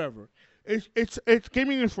not, whatever. It's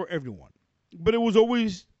gaming is for everyone, but it was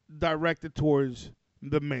always directed towards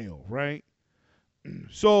the male, right?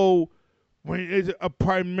 So when it's a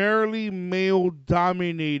primarily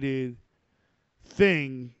male-dominated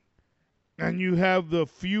thing, and you have the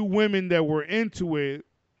few women that were into it,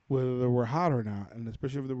 whether they were hot or not, and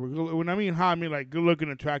especially if they were good, when I mean hot, I mean like good-looking,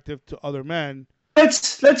 attractive to other men.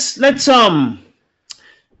 Let's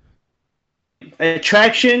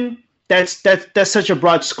attraction. That's such a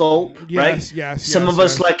broad scope, right? Yes. Some of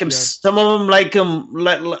us like him. Yes. Some of them like him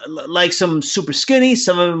like some super skinny.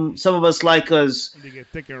 Some of us like us. They get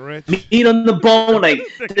thick and rich. Meat on the bone. Like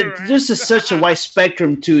there's just such a wide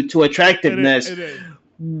spectrum to attractiveness. It is.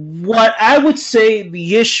 What I would say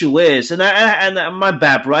the issue is, and my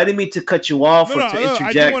bad, bro. I didn't mean to cut you off or to interject.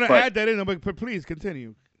 I didn't want to add that in, but please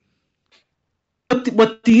continue.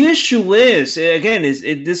 What the issue is, again, is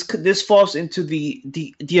this falls into the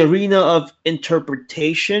arena of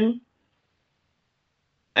interpretation,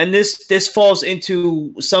 and this falls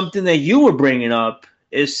into something that you were bringing up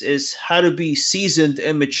is how to be seasoned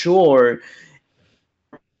and mature,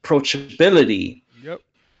 approachability. Yep.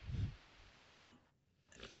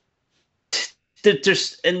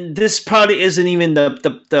 And this probably isn't even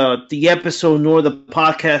the episode nor the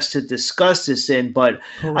podcast to discuss this in, but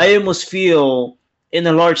correct. I almost feel, in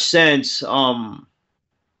a large sense, the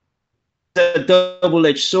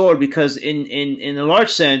double-edged sword, because in a large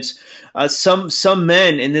sense, some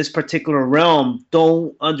men in this particular realm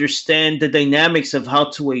don't understand the dynamics of how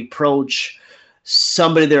to approach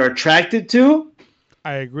somebody they're attracted to.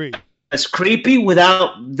 I agree. It's creepy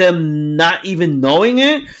without them not even knowing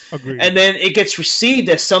it. Agreed. And then it gets received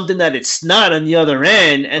as something that it's not on the other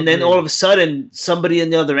end, and then all of a sudden somebody on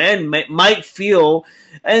the other end might feel,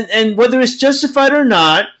 and whether it's justified or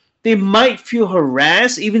not, they might feel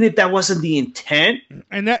harassed, even if that wasn't the intent.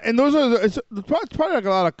 And those are it's probably like a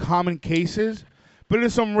lot of common cases, but in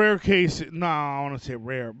some rare cases, no, I want to say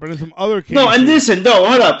rare, but in some other cases. No, and listen,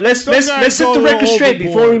 hold up, let's set the record straight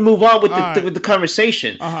before we move on with the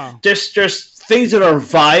conversation. There's things that are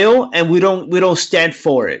vile, and we don't stand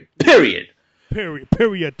for it. Period. And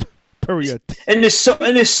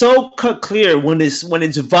it's so cut clear when it's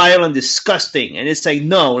vile and disgusting, and it's like,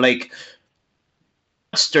 no, like,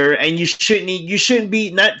 monster, and you shouldn't be,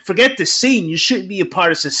 not forget the scene. You shouldn't be a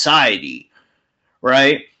part of society,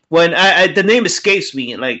 right? When the name escapes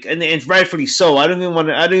me, like, and rightfully so. I don't even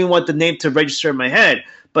want the name to register in my head.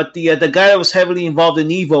 But the guy that was heavily involved in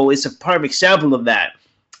Evo is a prime example of that,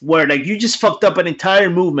 where like you just fucked up an entire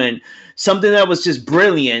movement, something that was just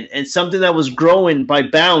brilliant and something that was growing by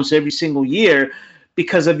bounds every single year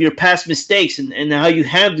because of your past mistakes and how you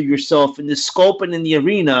handle yourself in the scope and in the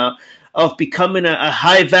arena of becoming a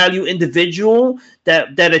high value individual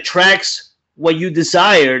that attracts what you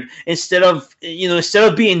desired. Instead of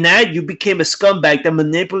being that, you became a scumbag that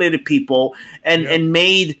manipulated people and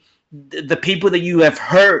made the people that you have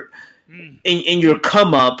hurt in your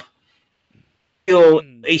come up feel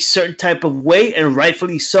a certain type of way, and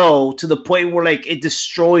rightfully so, to the point where like it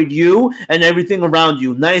destroyed you and everything around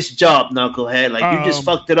you. Nice job, Knucklehead. Like you just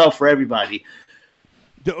fucked it up for everybody.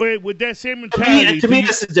 With that same mentality, to me,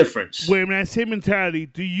 that's the difference. With that same mentality,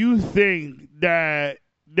 do you think that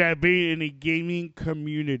being in a gaming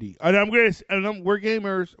community, we're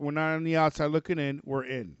gamers, we're not on the outside looking in,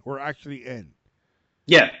 we're actually in.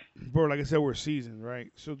 Yeah. Bro, like I said, we're seasoned,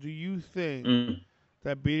 right? So do you think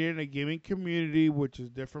that being in a gaming community, which is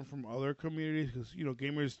different from other communities, because,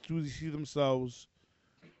 gamers do see themselves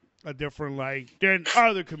a different than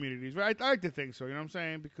other communities, right? I like to think so, you know what I'm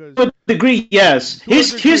saying? Because to a degree, yes.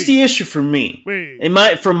 Here's the issue for me.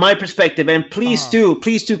 From my perspective, and please do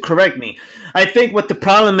correct me. I think what the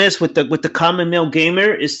problem is with the common male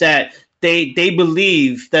gamer is that they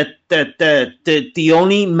believe that the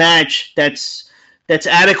only match that's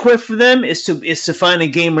adequate for them is to find a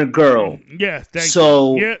gamer girl. Yeah.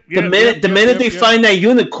 So the minute they find that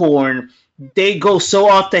unicorn, they go so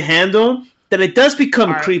off the handle that it does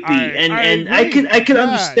become creepy, and I can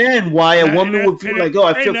understand why a woman would feel like,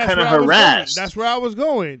 I feel kind of harassed. That's where I was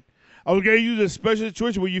going. I was going to use a special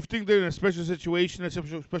situation where you think they're in a special situation, a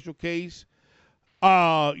special case,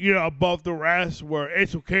 above the rest, where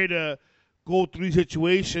it's okay to go through these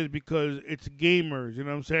situations because it's gamers. You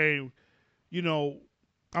know what I'm saying?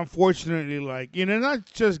 unfortunately, like, not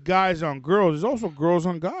just guys on girls. There's also girls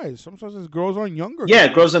on guys. Sometimes it's girls on younger Yeah,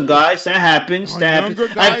 guys. girls and guys. That happens. On That younger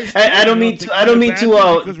happens. guys too. I don't mean to. I don't mean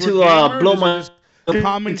to. Because we're gamers. Blow Is it my. just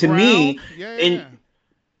common To me, ground? Yeah. in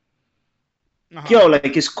Uh-huh. yo,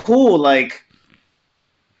 like it's cool, like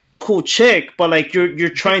cool chick, but like you're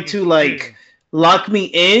trying to like lock me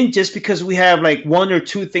in just because we have like one or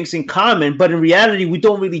two things in common, but in reality we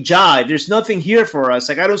don't really jive. There's nothing here for us.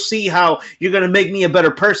 Like I don't see how you're gonna make me a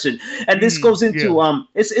better person. And this goes into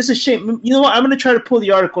it's a shame. You know what? I'm gonna try to pull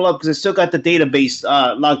the article up because I still got the database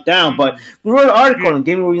locked down. But we wrote an article on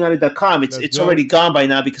GamerUnited.com. It's already gone by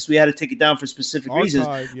now because we had to take it down for specific reasons.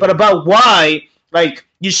 But about why like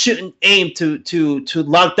you shouldn't aim to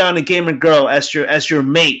lock down a gamer girl as your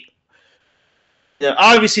mate.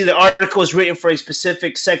 Obviously, the article is written for a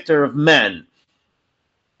specific sector of men.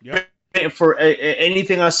 Yep. For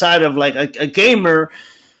anything outside of like a gamer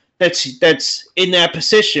that's in that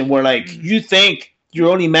position where like you think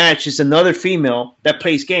your only match is another female that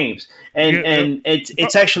plays games, and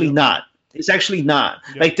it's actually not. It's actually not.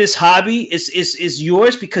 Like this hobby is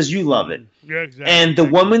yours because you love it. Yeah, exactly. And the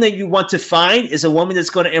woman that you want to find is a woman that's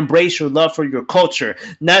going to embrace your love for your culture,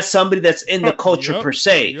 not somebody that's in the culture per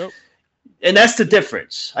se. Yep. And that's the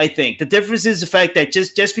difference, I think. The difference is the fact that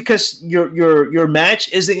just because your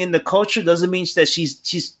match isn't in the culture doesn't mean that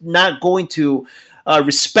she's not going to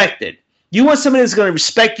respect it. You want somebody that's going to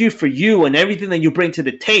respect you for you and everything that you bring to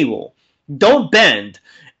the table. Don't bend.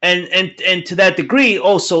 And to that degree,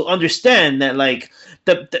 also understand that like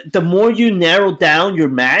the more you narrow down your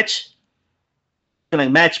match, like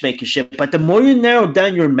matchmaking shit, but the more you narrow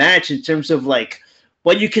down your match in terms of like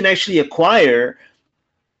what you can actually acquire,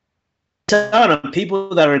 out on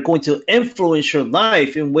people that are going to influence your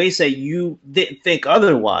life in ways that you didn't think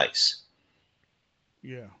otherwise.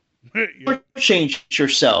 Yeah. Don't shortchange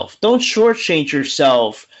yourself. Don't shortchange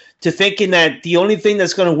yourself to thinking that the only thing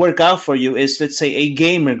that's going to work out for you is, let's say, a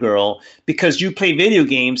gamer girl because you play video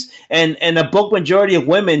games, and a bulk majority of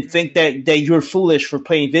women think that you're foolish for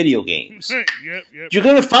playing video games. Yep. You're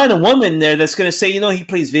going to find a woman there that's going to say, he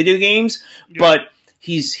plays video games, but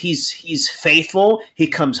he's faithful. He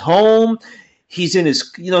comes home. He's in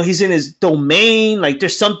his domain. Like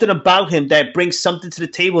there's something about him that brings something to the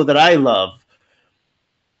table that I love.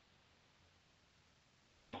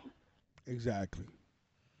 Exactly.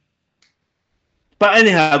 But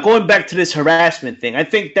anyhow, going back to this harassment thing, I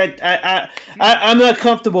think that I'm not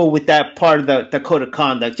comfortable with that part of the code of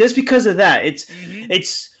conduct just because of that. It's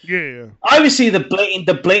obviously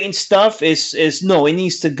the blatant stuff is no, it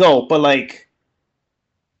needs to go, but like.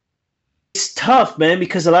 It's tough, man,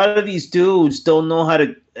 because a lot of these dudes don't know how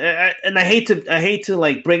to, and I hate to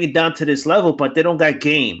like bring it down to this level, but they don't got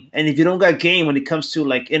game. And if you don't got game when it comes to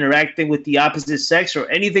like interacting with the opposite sex or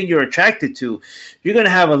anything you're attracted to, you're gonna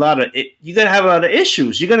have a lot of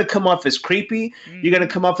issues. You're gonna come off as creepy. You're gonna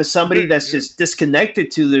come off as somebody that's just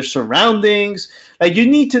disconnected to their surroundings. Like you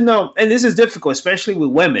need to know, and this is difficult, especially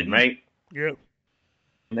with women, right? Yeah.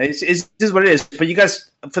 This is what it is. But you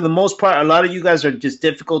guys, for the most part, a lot of you guys are just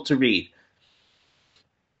difficult to read.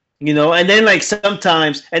 And then like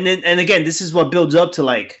sometimes, and again, this is what builds up to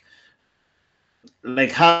like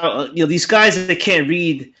how these guys that can't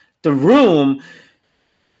read the room,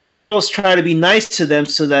 girls try to be nice to them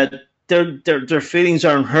so that their feelings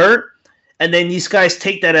aren't hurt, and then these guys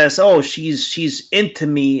take that as, oh, she's into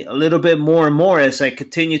me a little bit more and more as I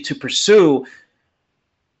continue to pursue.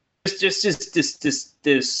 It's just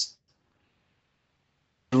this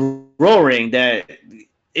roaring that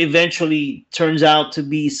eventually turns out to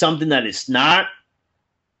be something that it's not.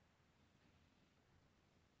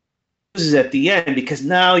 This is at the end because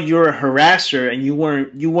now you're a harasser and you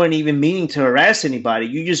weren't even meaning to harass anybody.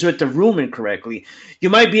 You just read the room incorrectly. You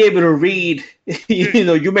might be able to read,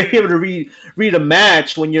 you may be able to read a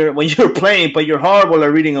match when you're playing, but you're horrible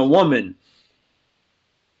at reading a woman.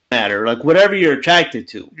 Matter like whatever you're attracted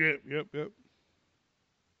to. Yep.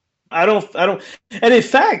 I don't, and in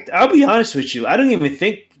fact, I'll be honest with you. I don't even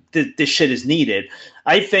think that this shit is needed.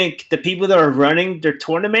 I think the people that are running their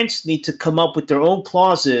tournaments need to come up with their own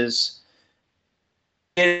clauses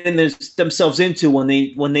getting themselves into when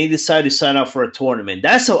they decide to sign up for a tournament.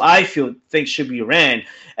 That's how I feel things should be ran.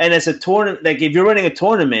 And as a tournament, like if you're running a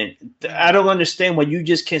tournament, I don't understand why you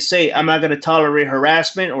just can't say I'm not going to tolerate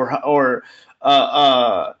harassment or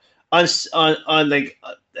on like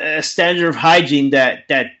a standard of hygiene that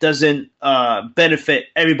doesn't benefit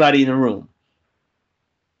everybody in the room.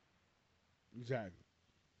 Exactly.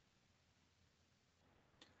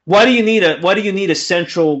 Why do you need a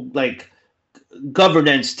central like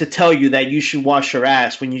governance to tell you that you should wash your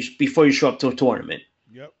ass before you show up to a tournament?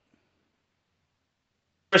 Yep.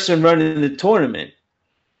 person running the tournament.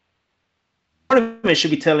 The tournament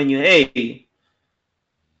should be telling you, hey,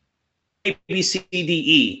 A, B, C, D,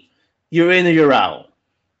 E, you're in or you're out.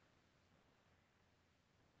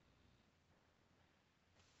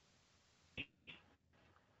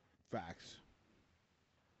 Facts.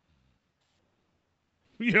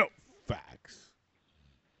 Yep, facts.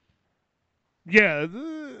 Yeah,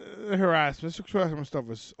 the harassment, sexual harassment stuff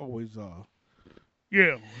is always,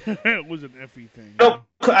 it was an effy thing.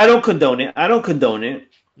 I don't condone it.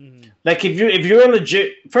 Mm-hmm. Like if you're a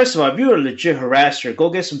legit, first of all, if you're a legit harasser, go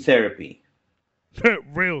get some therapy.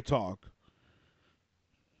 Real talk.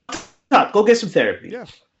 Go get some therapy. Yeah.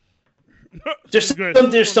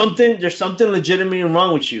 There's something legitimately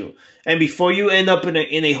wrong with you, and before you end up in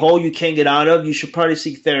a hole you can't get out of, you should probably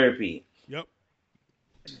seek therapy. Yep.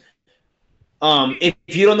 If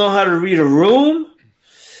you don't know how to read a room,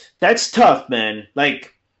 that's tough, man.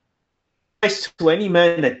 Like, to any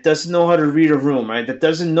man that doesn't know how to read a room, right? That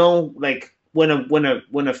doesn't know, like, when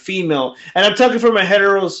a female, and I'm talking from a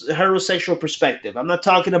heterosexual perspective. I'm not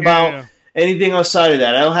talking about anything outside of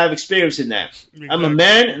that. I don't have experience in that. Exactly. I'm a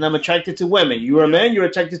man, and I'm attracted to women. You're a man, you're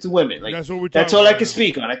attracted to women. Like, that's all I can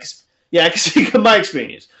speak on. I can speak on my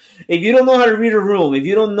experience. If you don't know how to read a room, if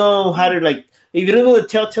you don't know how to, like, if you don't know the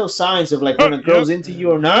telltale signs of, like, when a girl's into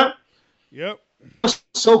you or not, it's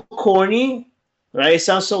so corny, right? It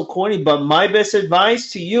sounds so corny, but my best advice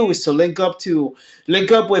to you is to link up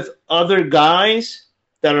with other guys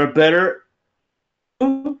that are better.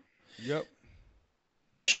 Yep.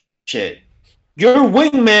 Shit. Your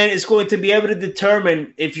wingman is going to be able to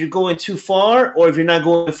determine if you're going too far or if you're not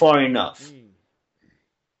going far enough.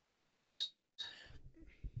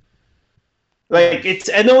 Like,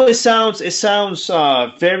 I know it sounds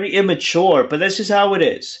very immature, but that's just how it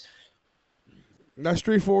is. That's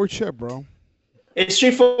straightforward shit, bro. It's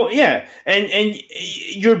straightforward, yeah. And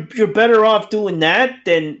you're better off doing that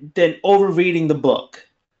than overreading the book.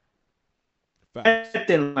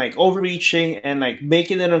 Than like overreaching and like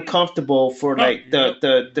making it uncomfortable for like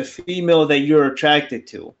the female that you're attracted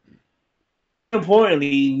to.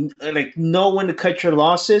 Importantly, like know when to cut your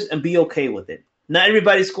losses and be okay with it. Not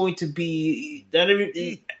everybody's going to be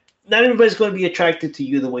attracted to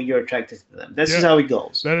you the way you're attracted to them. That's just how it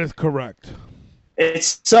goes. That is correct. It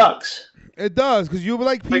sucks. It does, because you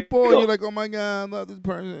like people and you're like, oh my God, I love this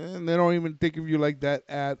person, and they don't even think of you like that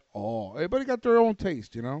at all. Everybody got their own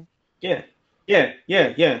taste, you know? Yeah.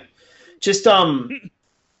 Just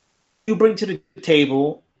you bring to the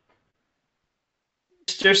table.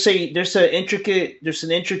 There's an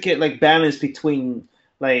intricate like balance between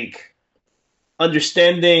like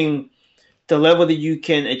understanding the level that you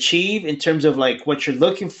can achieve in terms of like what you're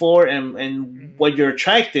looking for and what you're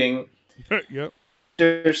attracting. Yep.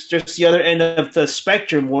 There's just the other end of the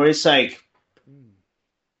spectrum where it's like,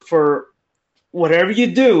 for whatever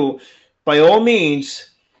you do, by all means,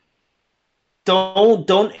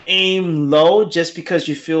 don't aim low just because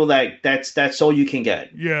you feel like that's all you can get.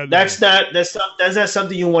 Yeah, that's not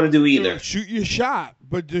something you want to do either. Shoot your shot,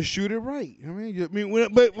 but just shoot it right.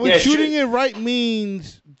 Shooting it right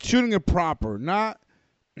means shooting it proper.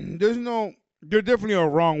 There definitely are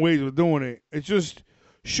wrong ways of doing it. It's just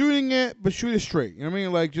shooting it, but shoot it straight. You know what I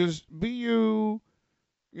mean? Like, just be you,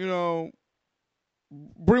 bring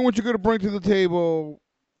what you're going to bring to the table,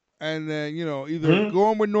 and then, either go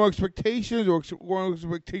on with no expectations or go on with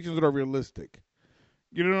expectations that are realistic.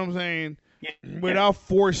 You know what I'm saying? Yeah. Without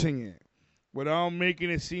forcing it. Without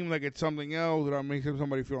making it seem like it's something else, without making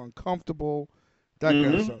somebody feel uncomfortable, that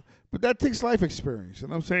kind of stuff. But that takes life experience. You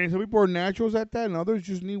know what I'm saying? Some people are naturals at that, and others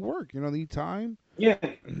just need work. Need time. Yeah.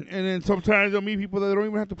 And then sometimes they'll meet people that don't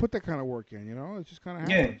even have to put that kind of work in. It just kind of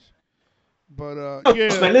happens. But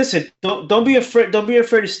But listen, don't be afraid. Don't be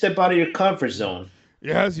afraid to step out of your comfort zone.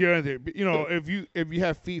 Yeah, that's the other thing. If you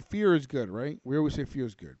have fear is good, right? We always say fear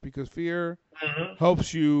is good because fear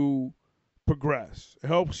helps you progress. It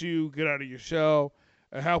helps you get out of your shell.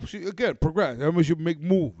 It helps you again progress. It helps you make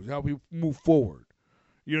moves. It helps you move forward.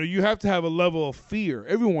 You have to have a level of fear.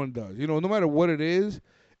 Everyone does. No matter what it is,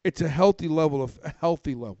 it's a healthy level,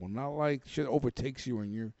 not like shit overtakes you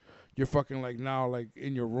and you're fucking like now like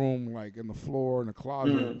in your room, like in the floor in the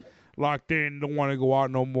closet, locked in, don't want to go out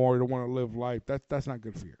no more, don't want to live life. That's not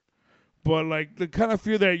good fear. But like the kind of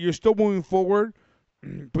fear that you're still moving forward,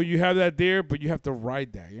 but you have that there, but you have to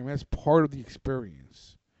ride that. That's part of the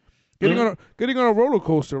experience. Getting on a roller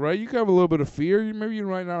coaster, right? You can have a little bit of fear. Maybe you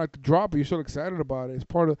might not like to drop, but you're so excited about it. It's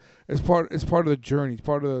part of the journey. It's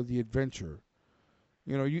part of the adventure.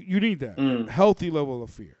 You need that healthy level of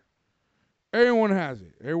fear. Everyone has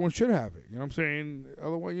it. Everyone should have it. You know what I'm saying?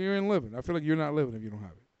 Otherwise, you ain't living. I feel like you're not living if you don't have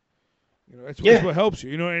it. That's what helps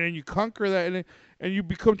you. And then you conquer that, and you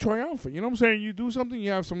become triumphant. You know what I'm saying? You do something,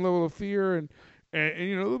 you have some level of fear and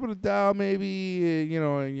a little bit of doubt maybe. And you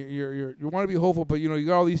want to be hopeful, but you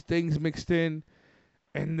got all these things mixed in,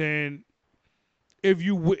 and then if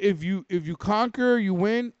you conquer, you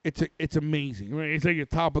win. It's amazing. Right? It's like you're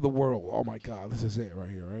top of the world. Oh my God, this is it right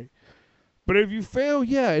here, right? But if you fail,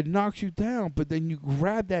 it knocks you down. But then you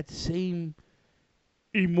grab that same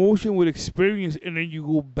emotion with experience, and then you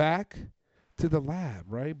go back to the lab,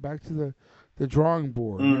 right? Back to the drawing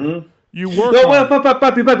board. Mm-hmm. Right? You work.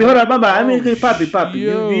 Papi, hold on, mama. I mean, papi.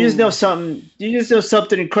 You just know something. You just know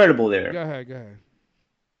something incredible there. Go ahead.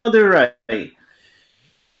 They're right.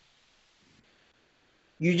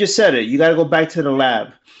 You just said it. You got to go back to the lab,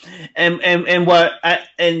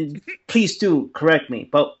 and please do correct me.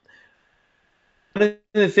 But one of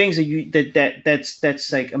the things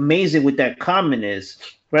that's like amazing with that comment is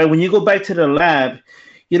right when you go back to the lab,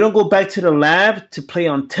 you don't go back to the lab to play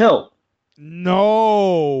on tilt.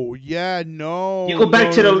 No. You go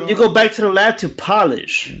back you go back to the lab to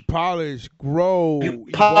polish, grow. You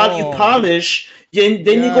polish, then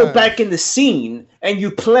you go back in the scene and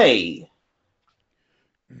you play.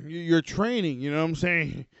 You're training. You know what I'm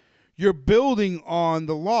saying? You're building on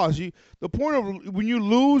the loss. The point of when you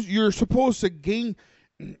lose, you're supposed to gain.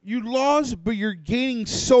 You lost, but you're gaining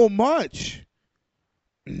so much.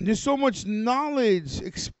 There's so much knowledge,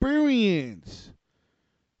 experience.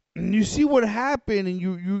 And you see what happened, and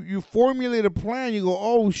you formulate a plan. You go,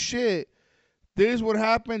 oh shit, this is what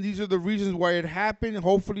happened. These are the reasons why it happened.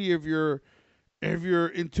 Hopefully, if you're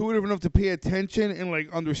intuitive enough to pay attention and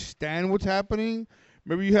like understand what's happening,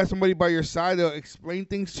 maybe you have somebody by your side that'll explain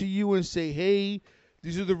things to you and say, hey,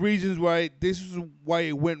 these are the reasons why this is why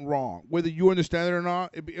it went wrong. Whether you understand it or not,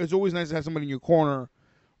 it's always nice to have somebody in your corner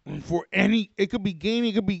for it could be gaming,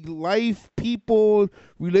 it could be life, people,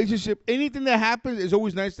 relationship, anything that happens. It's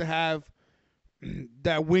always nice to have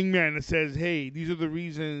that wingman that says, hey, these are the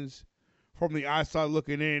reasons from the outside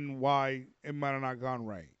looking in why it might have not gone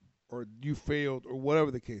right, or you failed, or whatever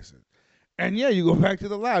the case is. And you go back to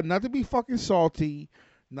the lab, not to be fucking salty,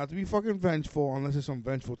 not to be fucking vengeful, unless it's some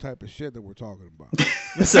vengeful type of shit that we're talking about.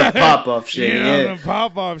 It's a pop-off shit, some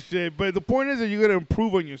pop-off shit. But the point is that you're gonna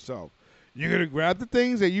improve on yourself. You're gonna grab the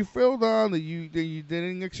things that you failed on, that you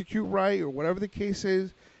didn't execute right, or whatever the case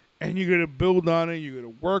is, and you're gonna build on it. You're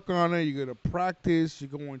gonna work on it. You're gonna practice. You're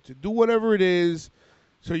going to do whatever it is,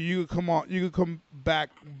 so you can come back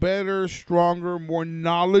better, stronger, more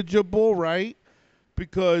knowledgeable, right?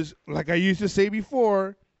 Because, like I used to say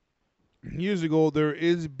before, years ago, there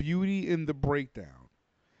is beauty in the breakdown.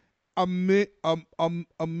 Amidst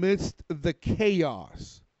the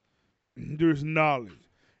chaos, there's knowledge.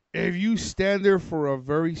 If you stand there for a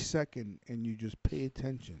very second and you just pay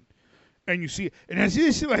attention, and you see it, and I see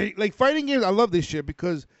this shit like fighting games. I love this shit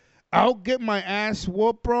because I'll get my ass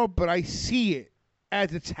whooped, bro, but I see it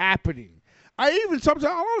as it's happening. A lot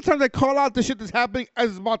of times I call out the shit that's happening as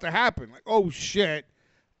it's about to happen. Like, oh shit,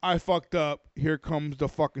 I fucked up. Here comes the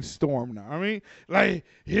fucking storm now. I mean, like,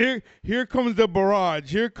 here comes the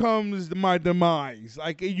barrage. Here comes my demise.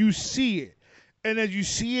 Like, you see it. And as you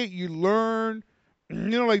see it, you learn.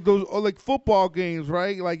 Like those, like football games,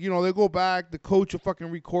 right? Like, they go back, the coach will fucking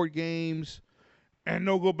record games, and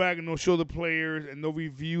they'll go back and they'll show the players, and they'll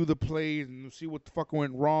review the plays, and they'll see what the fuck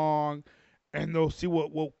went wrong, and they'll see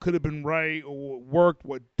what could have been right, or what worked,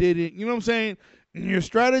 what didn't. You know what I'm saying? And you're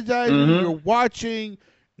strategizing, you're watching,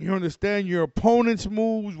 you understand your opponent's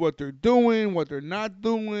moves, what they're doing, what they're not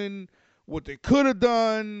doing, what they could have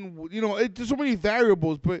done. There's so many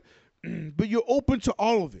variables, but you're open to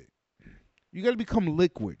all of it. You got to become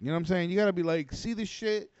liquid. You know what I'm saying? You got to be like, see the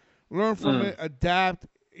shit, learn from it, adapt,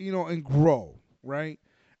 and grow, right?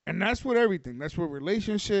 And that's with everything. That's with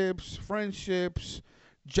relationships, friendships,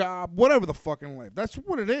 job, whatever the fucking life. That's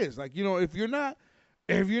what it is. Like, if you're not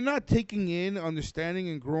taking in, understanding,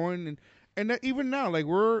 and growing, and that even now, like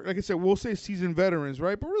I said, we'll say seasoned veterans,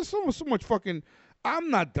 right? But we're so much fucking. I'm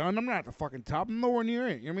not done. I'm not at the fucking top. I'm nowhere near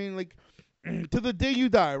it. I mean, like, to the day you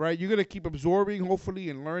die, right? You're gonna keep absorbing, hopefully,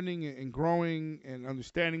 and learning and growing and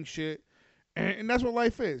understanding shit, and that's what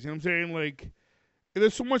life is. You know what I'm saying? Like,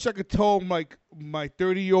 there's so much I could tell my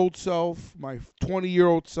 30-year-old self, my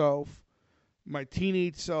 20-year-old self, my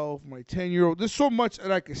teenage self, my 10-year-old. There's so much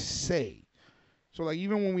that I could say. So, like,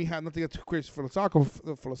 even when we have, not to get too crazy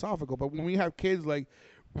philosophical, but when we have kids, like,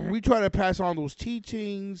 when we try to pass on those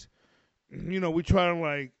teachings, we try to,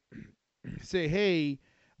 like, say, hey,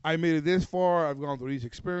 I made it this far. I've gone through these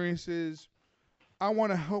experiences. I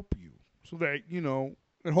want to help you so that,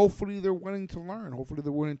 and hopefully they're willing to learn. Hopefully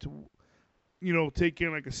they're willing to take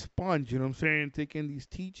in like a sponge. You know what I'm saying? Take in these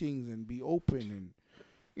teachings and be open and.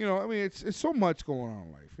 I mean, it's so much going on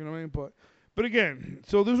in life. You know what I mean? But again,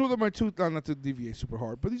 so these are my two. Not to deviate super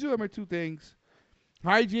hard, but these are my two things.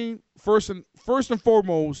 Hygiene first and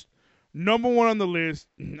foremost, number one on the list.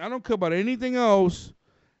 I don't care about anything else.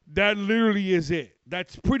 That literally is it.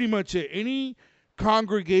 That's pretty much it. Any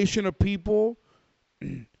congregation of people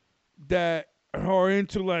that are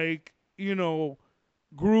into like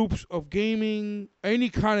groups of gaming, any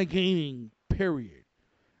kind of gaming, period.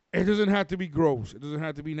 It doesn't have to be gross. It doesn't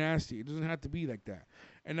have to be nasty. It doesn't have to be like that.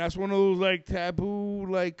 And that's one of those like taboo,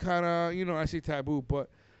 like kind of, I say taboo, but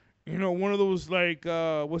one of those like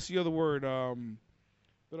what's the other word that I'm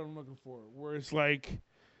looking for? Where it's like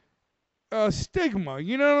stigma.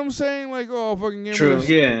 You know what I'm saying? Like, oh, fucking gamers. True,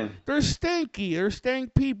 yeah. They're stanky. They're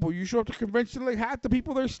stank people. You show up to convention, like half the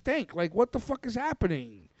people they're stank. Like, what the fuck is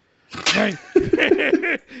happening? Like,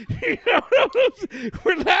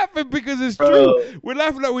 we're laughing because it's true. We're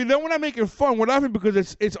laughing we're not making fun. We're laughing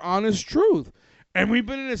because it's honest truth. And we've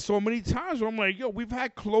been in it so many times where I'm like, yo, we've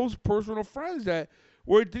had close personal friends that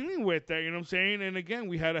we're dealing with that, you know what I'm saying? And again,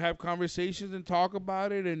 we had to have conversations and talk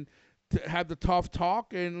about it and to have the tough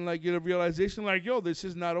talk and like get a realization like, yo, this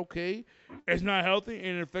is not okay. It's not healthy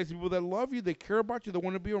and it affects people that love you, they care about you, they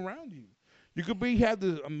want to be around you. You could have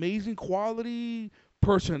this amazing quality,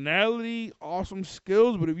 personality, awesome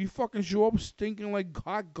skills, but if you fucking show up stinking like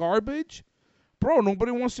hot garbage, bro,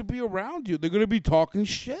 nobody wants to be around you. They're going to be talking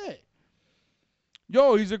shit.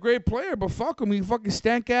 Yo, he's a great player, but fuck him. He fucking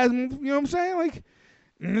stank ass, you know what I'm saying? Like,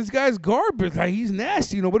 this guy's garbage. Like, he's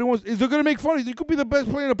nasty. Nobody wants, they're going to make fun of you. You could be the best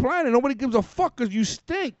player on the planet. Nobody gives a fuck because you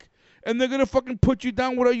stink. And they're going to fucking put you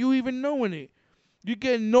down without you even knowing it. You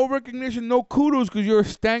get no recognition, no kudos because you're a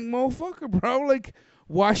stank motherfucker, bro. Like,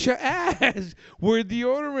 wash your ass. Wear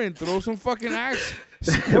deodorant. Throw some fucking axe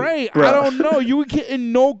spray. I don't know. You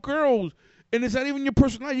getting no girls. And it's not even your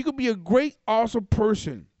personality. You could be a great, awesome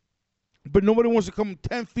person. But nobody wants to come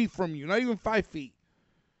 10 feet from you. Not even 5 feet.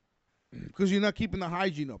 Because you're not keeping the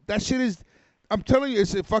hygiene up. That shit is, I'm telling you,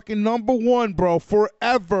 it's a fucking number one, bro.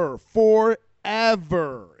 Forever.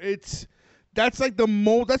 That's like the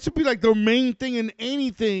most, that should be like the main thing in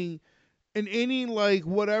anything, in any like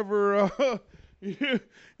whatever,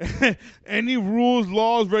 any rules,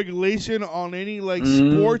 laws, regulation on any like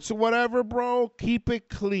sports or whatever, bro. Keep it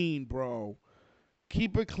clean, bro.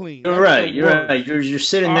 Keep it clean. You're right. You're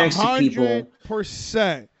sitting next to people.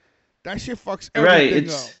 100%. That shit fucks everything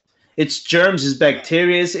up. It's germs, it's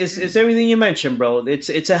bacteria, it's everything you mentioned, bro.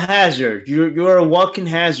 It's a hazard. You're a walking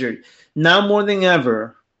hazard. Now more than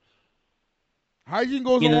ever. Hygiene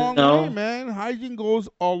goes a long way, man. Hygiene goes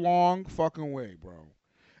a long fucking way, bro.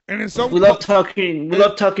 And in some we love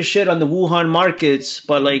talking shit on the Wuhan markets,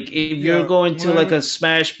 but like if you're going to like a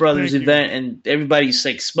Smash Brothers event and everybody's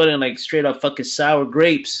like smelling like straight up fucking sour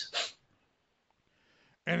grapes.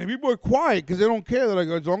 And if people are quiet because they don't care, they're like,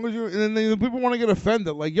 as long as you, and then people want to get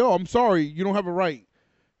offended, like, yo, I'm sorry, you don't have a right.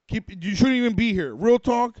 You shouldn't even be here. Real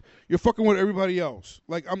talk, you're fucking with everybody else.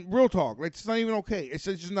 Like, real talk. Like, it's not even okay. It's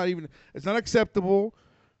just not even. It's not acceptable.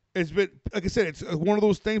 It's been, like I said, it's one of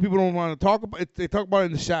those things people don't want to talk about. They talk about it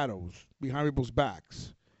in the shadows, behind people's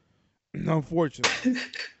backs. Unfortunately.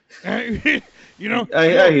 You know,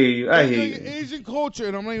 I hear you. Asian culture,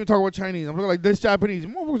 and I'm not even talking about Chinese. I'm talking like this Japanese.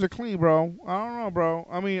 Motherfuckers are clean, bro. I don't know, bro.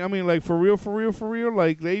 I mean, like for real.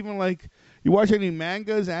 Like they even like. You watch any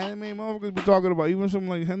mangas, anime, motherfuckers be talking about even some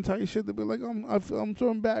like hentai shit. They be like, I'm so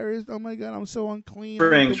embarrassed. Oh my god, I'm so unclean.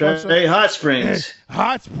 Springs, right? Hey, hot springs.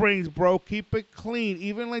 Hot springs, bro. Keep it clean.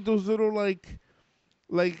 Even like those little like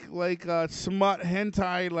smut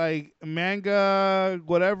hentai, like manga,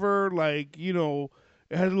 whatever. Like it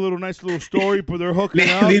has a nice little story, but they're hooking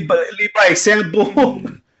up. Lead by example.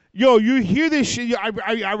 Yo, you hear this shit?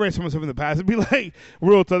 I read some stuff in the past. It'd be like,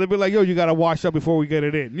 real talk. They'd be like, yo, you got to wash up before we get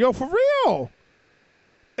it in. Yo, for real.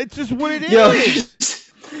 It's just what it is. Yo,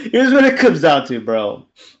 here's what it comes down to, bro.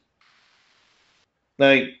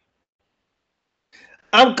 Like,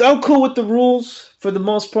 I'm cool with the rules for the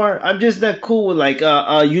most part. I'm just not cool with, like,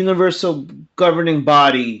 a universal governing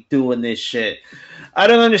body doing this shit. I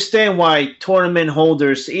don't understand why tournament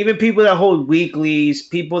holders, even people that hold weeklies,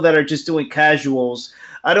 people that are just doing casuals,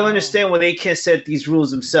 I don't understand why they can't set these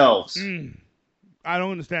rules themselves. I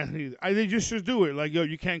don't understand either. They just should do it. Like, yo,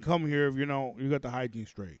 you can't come here if you got the hygiene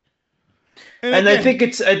straight. And I think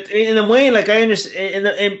it's in a way, like I understand.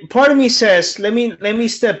 And part of me says, let me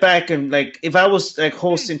step back and like, if I was like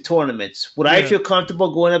hosting tournaments, would I feel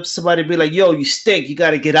comfortable going up to somebody and be like, yo, you stink, you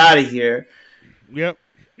got to get out of here? Yep.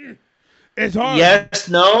 It's hard. Yes,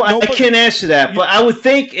 no, I can't answer that. But I would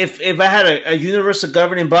think if I had a universal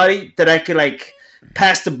governing body that I could like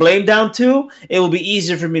pass the blame down to, it would be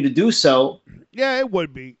easier for me to do so. Yeah, it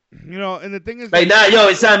would be. And the thing is, like, nah, yo,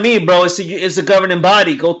 it's not me, bro. It's the governing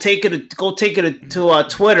body. Go take it to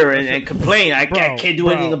Twitter and complain. I can't do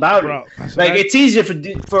anything about it. Like, it's easier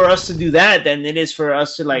for us to do that than it is for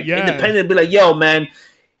us to like independently be like, yo, man.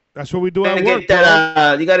 That's what we do at work. You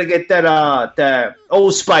gotta get that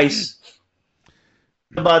Old Spice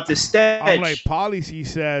about the stench. I'm like, policy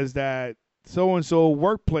says that so and so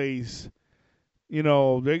workplace, they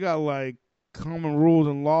got like common rules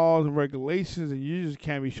and laws and regulations, and you just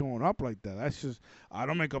can't be showing up like that. That's just, I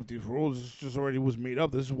don't make up these rules. It's just already was made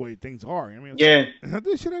up. This is the way things are. I mean,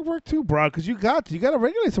 this shit at work too, bro. Because you got to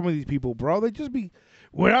regulate some of these people, bro. They just be,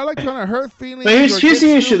 I like trying to hurt feelings. But here's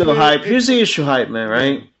the issue, though, hype. Here's the issue, hype, man.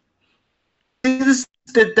 Right? And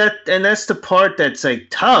that's the part that's like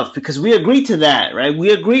tough because we agree to that, right?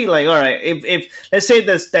 We agree, like, all right, if let's say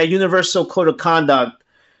that universal code of conduct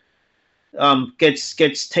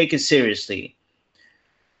gets taken seriously,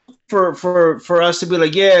 for us to be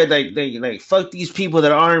like, yeah, like fuck these people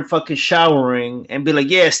that aren't fucking showering, and be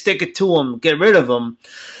like, yeah, stick it to them, get rid of them.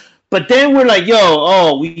 But then we're like,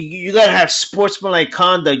 yo, you gotta have sportsmanlike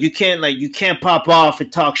conduct. You can't pop off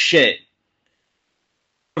and talk shit.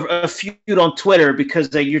 A feud on Twitter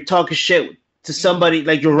because like you're talking shit to somebody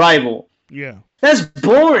like your rival. Yeah, that's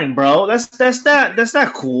boring, bro. That's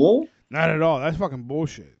not cool. Not at all. That's fucking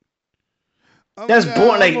bullshit. That's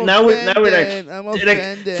boring. Like now we're like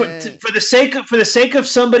for the sake of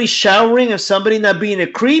somebody showering and somebody not being a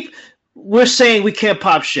creep, we're saying we can't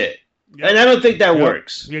pop shit, and I don't think that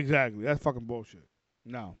works. Exactly. That's fucking bullshit.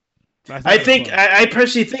 No. I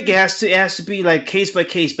personally think it has to be like case by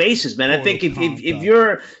case basis, man. I think if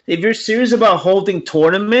you're serious about holding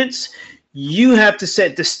tournaments, you have to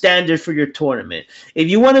set the standard for your tournament. If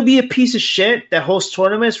you want to be a piece of shit that hosts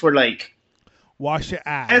tournaments where like wash your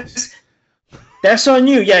ass, that's on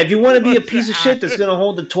you. Yeah, if you want to be a piece of shit that's gonna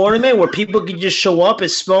hold the tournament where people can just show up and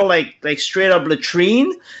smell like straight up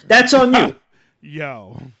latrine, that's on you.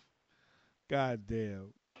 Yo,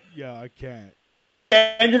 goddamn, yo, I can't.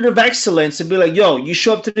 Standard of excellence and be like, yo, you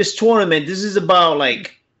show up to this tournament. This is about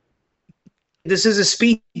like, this is a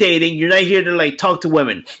speed dating. You're not here to like talk to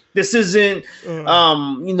women. This isn't,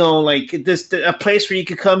 like a place where you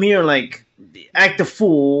could come here and like act a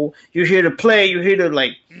fool. You're here to play. You're here to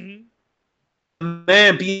like,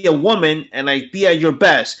 man, be a woman and like be at your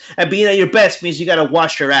best. And being at your best means you gotta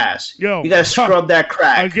wash your ass. Yo, you gotta scrub that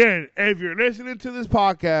crack. Again, if you're listening to this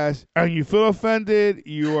podcast and you feel offended,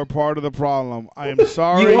 you are part of the problem. I am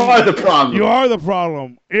sorry. You are the problem. You are the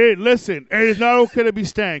problem. Listen, it is not okay to be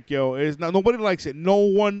stank, yo. It is not. Nobody likes it. No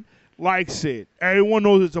one likes it. Everyone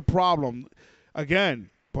knows it's a problem. Again,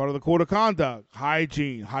 part of the code of conduct.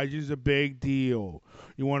 Hygiene. Hygiene is a big deal.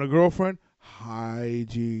 You want a girlfriend?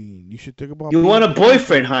 Hygiene. You should think about. You want a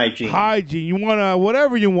boyfriend? Hygiene. Hygiene. You want a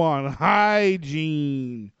whatever you want.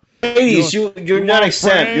 Hygiene. Ladies, you're not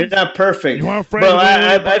exempt. You're not perfect. You want a friend? Bro,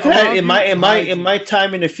 I've had in my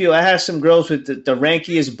time in the field, I had some girls with the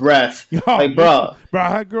rankiest breath. Yo, like, bro, I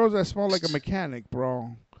had girls that smell like a mechanic,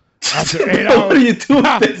 bro. After 8 hours, what are you doing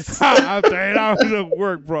this? After 8 hours of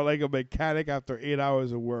work, bro, like a mechanic after 8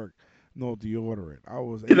 hours of work. No deodorant. I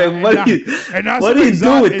was like, what do you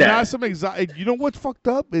do with that? Not some exotic. You know what's fucked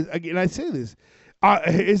up is, again, I say this.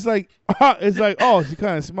 It's like, oh, she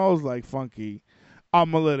kind of smells like funky.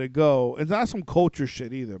 I'm gonna let it go. It's not some culture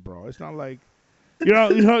shit either, bro. It's not like,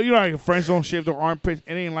 like friends don't shave their armpits.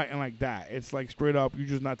 It ain't like that. It's like straight up, you're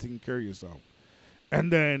just not taking care of yourself.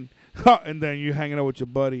 And then you're hanging out with your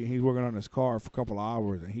buddy, and he's working on his car for a couple of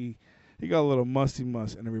hours, and he got a little musty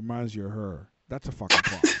must, and it reminds you of her. That's a fucking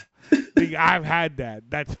problem. I've had that.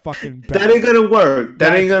 That's fucking bad. That ain't gonna work.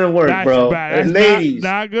 That ain't gonna work, bro. That's ladies,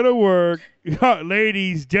 not gonna work.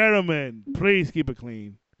 Ladies, gentlemen, please keep it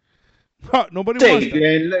clean. Nobody wants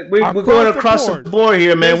that. We're going across the board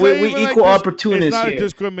here, man. We equal opportunists here. It's not here.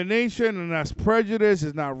 Discrimination, and that's prejudice.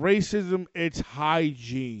 It's not racism. It's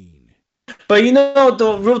hygiene. But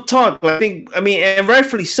the real talk, and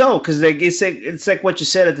rightfully so, because like it's like what you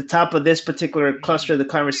said at the top of this particular cluster of the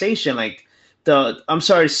conversation. Like, I'm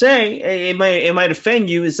sorry to say, it might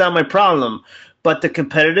offend you. It's not my problem. But the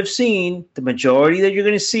competitive scene, the majority that you're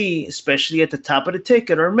going to see, especially at the top of the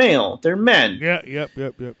ticket, are male. They're men. Yeah, yep.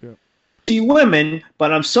 See women,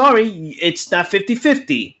 but I'm sorry, it's not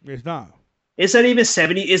 50-50. It's not. It's not even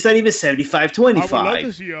 70. It's not even 75-25. I would love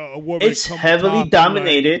to see a woman. It's heavily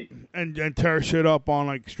dominated. and tear shit up on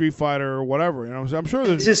like Street Fighter or whatever. You know, I'm sure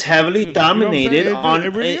this is heavily dominated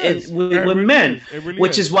with men,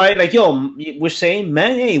 which is why, like, yo, we're saying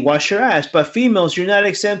men, hey, wash your ass, but females, you're not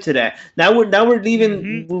exempt to that. Now we're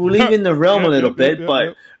leaving the realm a little bit,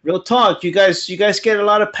 but real talk, you guys get a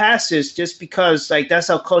lot of passes just because like that's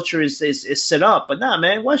how culture is set up. But nah,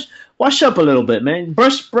 man, wash up a little bit, man.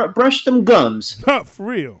 Brush them gums. For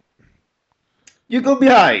real. You go be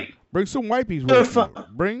alright. Bring some wipes with you.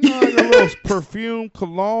 Bring a little perfume,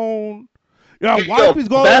 cologne. Yeah, wipes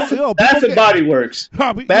go. Bath and Body Works.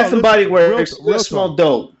 Bath and Body Works. Real small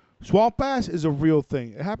dope. Swamp ass is a real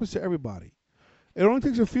thing. It happens to everybody. It only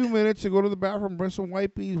takes a few minutes to go to the bathroom, bring some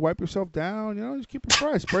wipes, wipe yourself down. You know, just keep it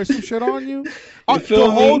fresh. Spray some shit on you. To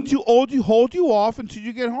hold you off until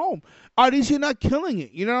you get home. At least you're not killing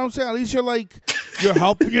it. You know what I'm saying? At least you're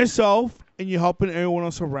helping yourself. And you're helping everyone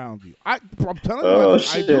else around you. I'm telling you,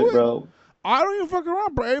 I do it. Bro. I don't even fuck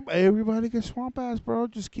around, bro. Everybody gets swamp ass, bro.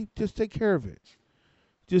 Just take care of it.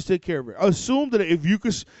 Just take care of it. Assume that if you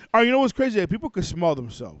could, you know what's crazy? That people can smell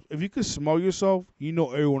themselves. If you can smell yourself, you know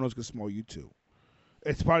everyone else can smell you too.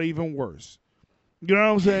 It's probably even worse. You know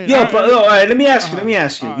what I'm saying? Yeah, but all right. Let me ask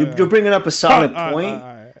you. You're bringing up a solid point.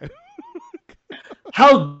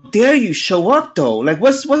 How dare you show up though? Like,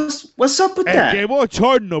 what's up with that? Okay, well,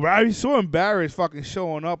 Jordan, though, I'd be so embarrassed fucking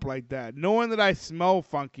showing up like that, knowing that I smell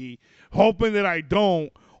funky, hoping that I don't,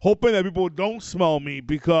 hoping that people don't smell me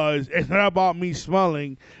because it's not about me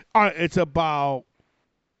smelling. It's about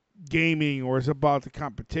gaming, or it's about the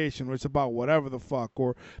competition, or it's about whatever the fuck,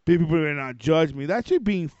 or people may not judge me. That's you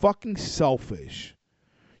being fucking selfish.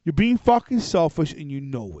 You're being fucking selfish, and you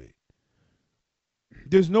know it.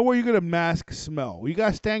 There's no way you're going to mask smell. You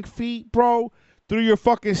got stank feet, bro. Through your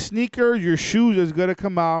fucking sneakers, your shoes is going to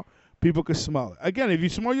come out. People can smell it. Again, if you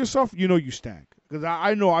smell yourself, you know you stank. Because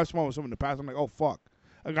I know I smelled something in the past. I'm like, oh, fuck.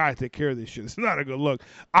 I got to take care of this shit. It's not a good look.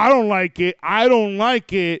 I don't like it.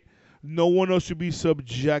 No one else should be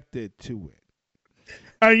subjected to it.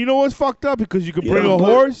 And you know what's fucked up? Because you could bring a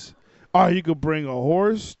horse. You could bring a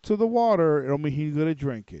horse to the water. It don't mean he's going to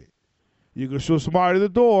drink it. You can show somebody the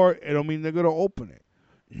door. It don't mean they're going to open it.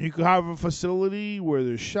 You could have a facility where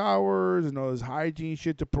there's showers and all this hygiene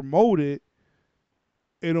shit to promote it.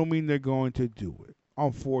 It don't mean they're going to do it,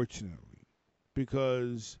 unfortunately,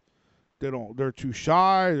 because they're too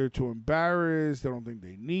shy, they're too embarrassed, they don't think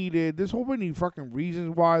they need it. There's so many fucking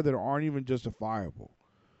reasons why that aren't even justifiable.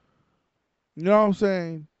 You know what I'm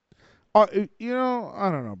saying? I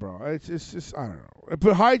don't know, bro. It's just I don't know.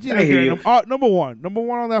 But hygiene again, number one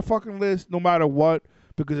on that fucking list, no matter what.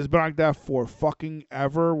 Because it's been like that for fucking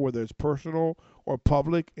ever, whether it's personal or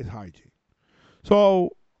public, it's hygiene.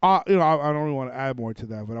 So, I don't really want to add more to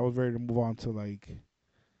that, but I was ready to move on to like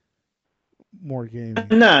more gaming.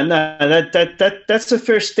 No, that's a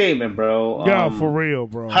fair statement, bro. Yeah, for real,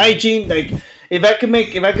 bro. Hygiene, like if I could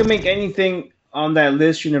make anything on that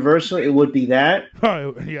list universal, it would be that.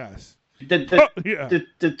 Yes.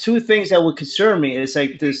 The two things that would concern me is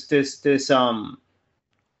like this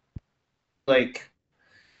like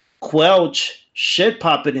quelch shit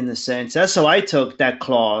popping in the sense. That's how I took that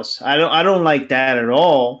clause. I don't like that at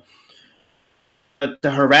all. But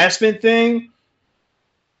the harassment thing,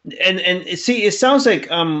 and see, it sounds like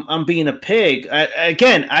I'm being a pig. I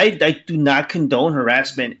do not condone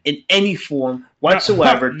harassment in any form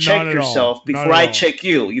whatsoever. Check yourself before I check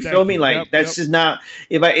you. You feel me? Like that's just not.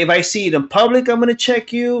 If I see it in public, I'm gonna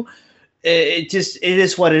check you. It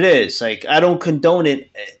is what it is. Like I don't condone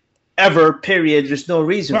it. Ever, period. There's no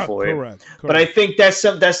reason for it. Correct. But I think that's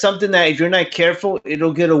something that if you're not careful,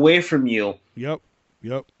 it'll get away from you. Yep.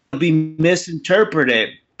 It'll be misinterpreted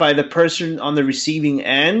by the person on the receiving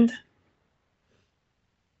end.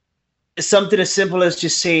 It's something as simple as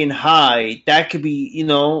just saying hi. That could be,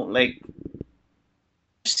 like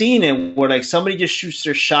seeing it where like somebody just shoots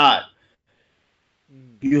their shot.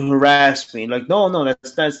 You harass me. Like, no,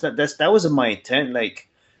 that wasn't my intent. Like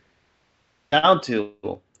down to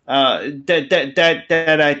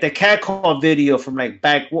that catcall video from like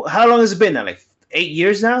back. How long has it been now? Like 8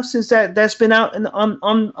 years now since that's been out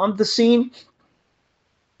on the scene.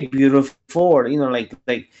 Beautiful, like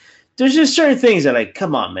there's just certain things that like,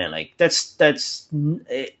 come on, man, like that's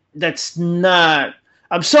not.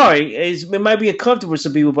 I'm sorry, it might be uncomfortable for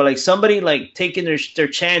some people, but like somebody like taking their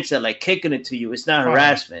chance at like kicking it to you, it's not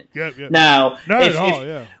harassment. Yeah. Now, not at all.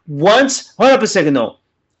 Yeah. Once, hold up a second though.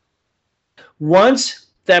 Once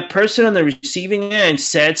that person on the receiving end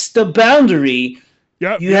sets the boundary,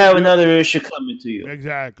 you have another issue coming to you.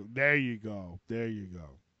 Exactly. There you go.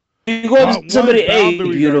 You go to somebody, hey,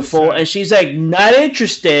 beautiful, and she's like not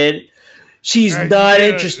interested. She's not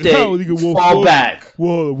interested. Fall back.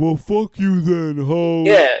 Well, fuck you then, ho.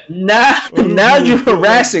 Yeah, now you're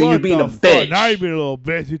harassing. You're being a bitch. Now you're being a little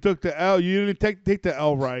bitch. You took the L. You didn't take the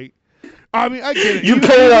L right. I mean, I get it. You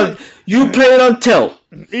play it on tilt.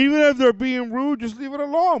 Even if they're being rude, just leave it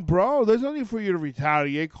alone, bro. There's no need for you to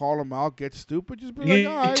retaliate, call them out, get stupid. Just be like,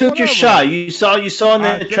 all right, took whatever. Your shot. You saw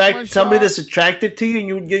somebody that's attracted to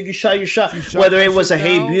you, and you shot your shot. Whether it was a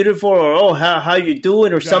hey beautiful or how you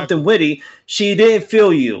doing or something witty, she didn't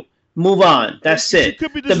feel you. Move on. That's it.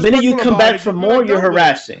 The minute you come back for more, you're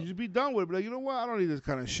harassing. Just be done with it. But like, you know what? I don't need this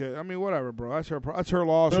kind of shit. I mean, whatever, bro. That's her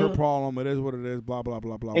loss, her problem. It is what it is. Blah blah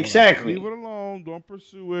blah blah. Exactly. Leave it alone. Don't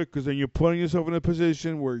pursue it, because then you're putting yourself in a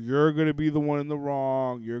position where you're gonna be the one in the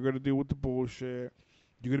wrong. You're gonna deal with the bullshit.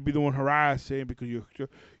 You're gonna be the one harassing because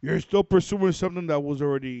you're still pursuing something that was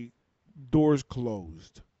already doors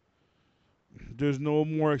closed. There's no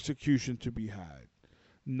more execution to be had.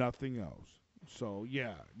 Nothing else. So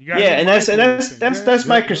and that's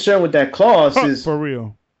my concern with that clause is for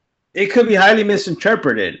real. It could be highly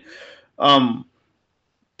misinterpreted.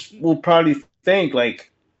 We'll probably think like,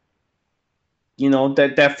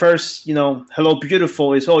 that first, hello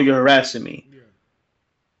beautiful is, oh, you're harassing me. Yeah.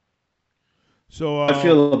 So I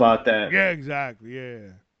feel about that. Yeah, exactly.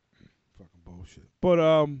 Yeah. Fucking bullshit. But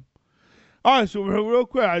all right. So real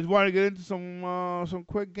quick, I just want to get into some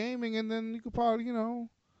quick gaming, and then you could probably all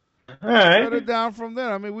right. Shut it down from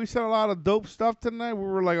there. I mean, we said a lot of dope stuff tonight. We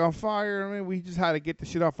were like on fire. I mean, we just had to get the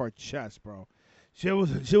shit off our chest, bro. Shit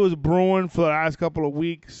was brewing for the last couple of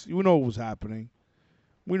weeks. You know what was happening.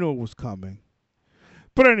 We know it was coming.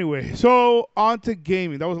 But anyway, so on to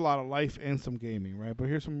gaming. That was a lot of life and some gaming, right? But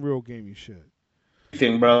here's some real gaming shit.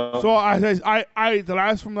 Bro. So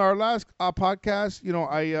from our last podcast,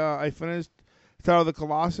 I finished Shadow of the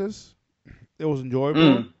Colossus. It was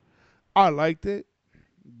enjoyable. I liked it.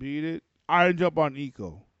 Beat it. I didn't jump on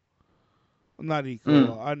Eco. Not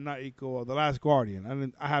Eco. Not Eco. The Last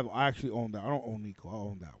Guardian. I actually own that. I don't own Eco. I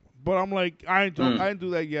own that one. But I'm like, I didn't do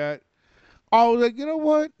that yet. I was like, you know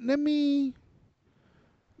what? Let me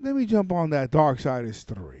jump on that Darksiders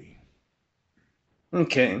 3.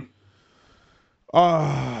 Okay.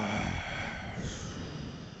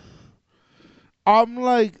 I'm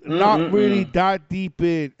like not really that deep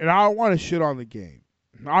in, and I don't want to shit on the game.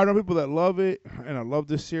 I know people that love it, and I love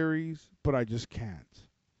this series, but I just can't.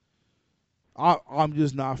 I'm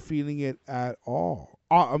just not feeling it at all.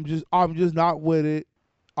 I'm just not with it.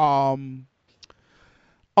 First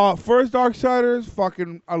Darksiders,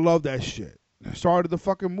 fucking, I love that shit. I started the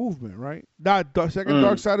fucking movement, right? That second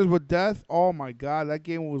Darksiders with Death, oh my god, that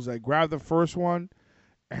game was like, grab the first one,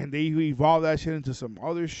 and they evolved that shit into some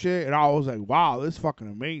other shit, and I was like, wow, this is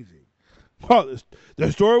fucking amazing. Well,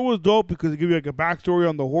 the story was dope because it gave you like a backstory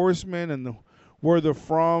on the Horsemen and where they're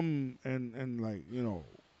from and like,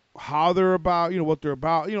 how they're about, what they're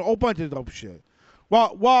about, a bunch of dope shit.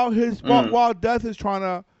 While Death is trying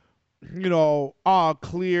to,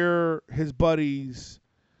 clear his buddies,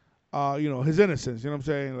 his innocence. You know what I'm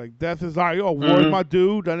saying? Like, Death is like, Ward's my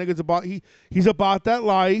dude. That nigga's he's about that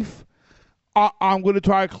life. I'm going to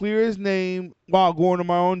try to clear his name while going on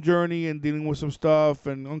my own journey and dealing with some stuff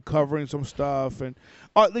and uncovering some stuff. And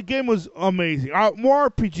the game was amazing. More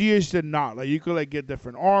RPG-ish than not. Like, you could like get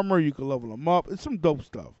different armor. You could level them up. It's some dope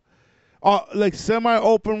stuff. Like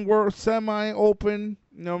semi-open. You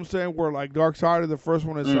know what I'm saying? Where like Darksiders, the first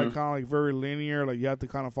one is like kind of like very linear. Like, you have to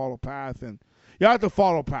kind of follow path. And you have to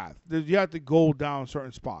follow path. You have to go down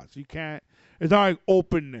certain spots. You can't. It's not like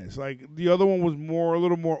openness. Like, the other one was a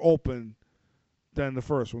little more open than the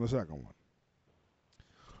first one, the second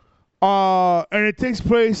one. And it takes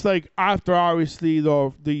place like after, obviously,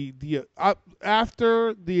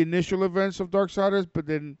 after the initial events of Darksiders, but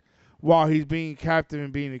then while he's being captive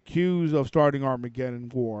and being accused of starting Armageddon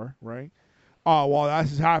War, right? While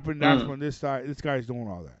that's happening, that's when this guy's doing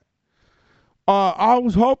all that. I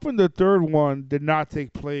was hoping the third one did not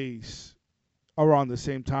take place around the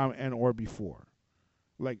same time and or before,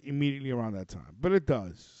 like immediately around that time, but it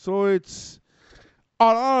does. So it's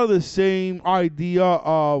out of the same idea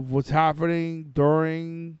of what's happening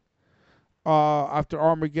during after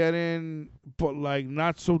Armageddon, but like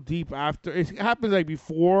not so deep after. It happens like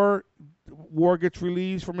before War gets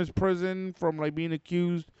released from his prison from like being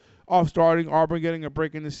accused of starting Armageddon and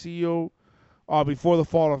breaking the seal. Before the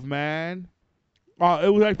fall of man,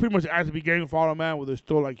 it was like pretty much at the beginning of fall of man where there's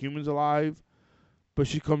still like humans alive, but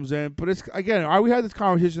she comes in. But it's again, we had this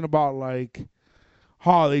conversation about like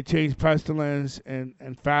how they changed pestilence and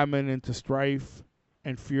famine into strife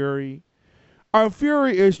and fury.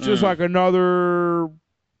 Fury is just like another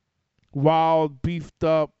wild, beefed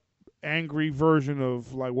up angry version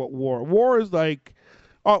of like what war. War is like,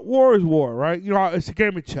 war is war, right? You know, it's a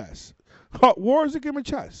game of chess. War is a game of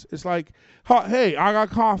chess. It's like, hey, I got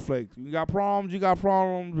conflict. You got problems. You got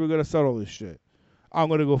problems. We're gonna settle this shit. I'm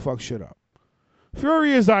gonna go fuck shit up.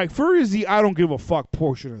 Fury is the I don't give a fuck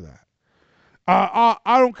portion of that.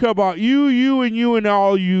 I don't care about you, and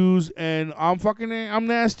all yous, and I'm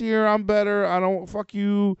nastier, I'm better, I don't fuck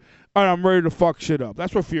you, and I'm ready to fuck shit up.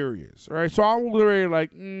 That's what Fury is, right? So I'm literally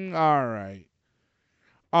like, all right.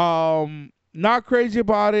 Not crazy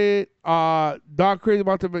about it. Not crazy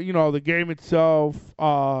about the game itself.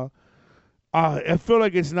 I feel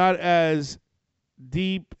like it's not as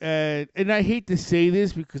deep, and I hate to say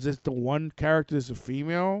this because it's the one character that's a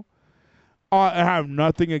female. I have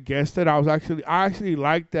nothing against it. I actually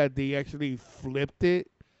like that they actually flipped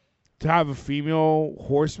it to have a female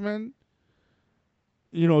horseman.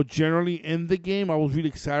 You know, generally in the game, I was really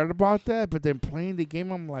excited about that. But then playing the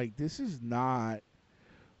game, I'm like, this is not.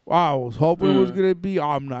 Wow, I was hoping it was gonna be.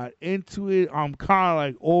 I'm not into it. I'm kind of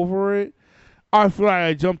like over it. I feel like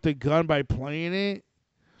I jumped the gun by playing it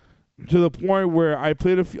to the point where I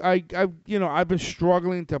played a few. I've been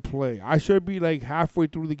struggling to play. I should be like halfway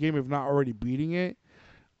through the game, if not already beating it.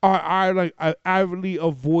 I'm avidly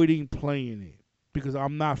avoiding playing it because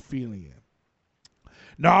I'm not feeling it.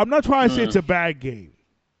 Now, I'm not trying to say it's a bad game.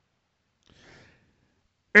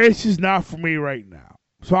 It's just not for me right now.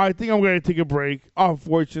 So I think I'm going to take a break,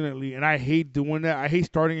 unfortunately, and I hate doing that. I hate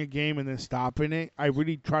starting a game and then stopping it. I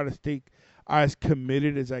really try to stay as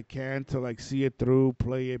committed as I can to like see it through,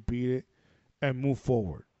 play it, beat it, and move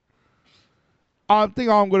forward. I think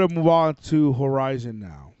I'm going to move on to Horizon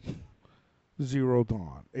now. Zero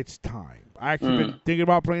Dawn. It's time. I actually been thinking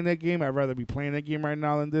about playing that game. I'd rather be playing that game right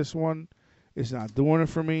now than this one. It's not doing it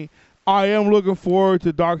for me. I am looking forward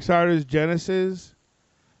to Darksiders Genesis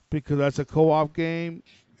because that's a co-op game.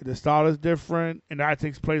 The style is different, and that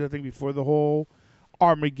takes place, I think, before the whole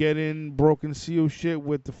Armageddon Broken Seal shit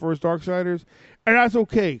with the first Darksiders, and that's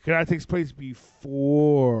okay because that takes place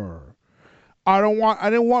before. I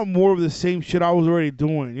didn't want more of the same shit I was already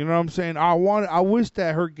doing. You know what I'm saying? I wish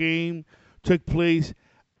that her game took place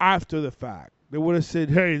after the fact. They would have said,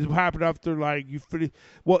 "Hey, this happened after like you finish."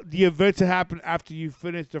 Well, the events that happened after you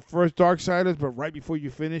finish the first Darksiders, but right before you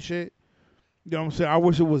finish it. You know what I'm saying? I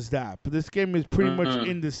wish it was that, but this game is pretty much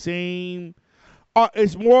in the same.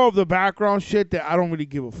 It's more of the background shit that I don't really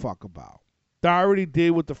give a fuck about. That I already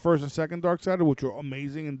did with the first and second Darksider, which were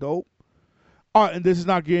amazing and dope. And this is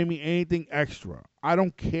not giving me anything extra. I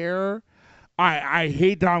don't care. I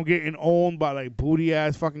hate that I'm getting owned by like booty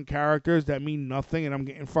ass fucking characters that mean nothing, and I'm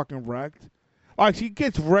getting fucking wrecked. Like she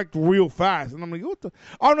gets wrecked real fast, and I'm like, what the?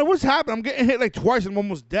 I don't know what's happening. I'm getting hit like twice, and I'm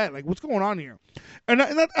almost dead. Like, what's going on here? And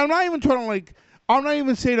I'm not even trying to like. I'm not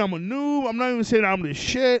even saying I'm a noob. I'm not even saying I'm the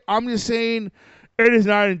shit. I'm just saying it is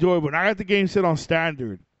not enjoyable. And I got the game set on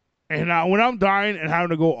standard, and when I'm dying and having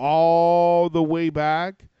to go all the way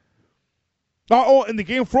back. And the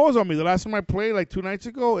game froze on me. The last time I played, like 2 nights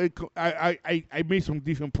ago, I made some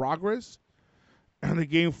decent progress, and the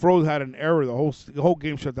game froze, had an error. The whole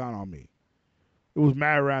game shut down on me. It was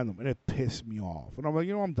mad random, and it pissed me off. And I'm like,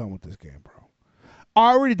 I'm done with this game, bro.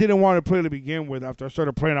 I already didn't want to play to begin with. After I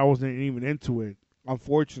started playing, I wasn't even into it,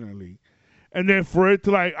 unfortunately. And then for it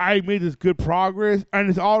to, like, I made this good progress, and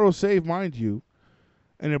it's auto-save, mind you,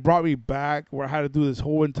 and it brought me back where I had to do this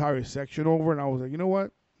whole entire section over, and I was like, you know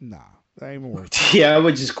what? Nah, that ain't even worth it. Yeah, I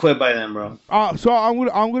would just quit by then, bro. So I'm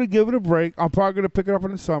gonna give it a break. I'm probably gonna pick it up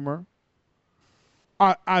in the summer.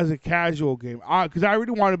 As a casual game, because I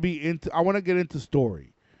really want to be into. I want to get into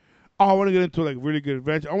story. I want to get into like really good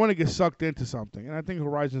adventure. I want to get sucked into something, and I think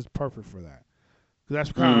Horizon's perfect for that. Because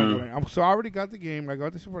that's kind of what I'm. So I already got the game. I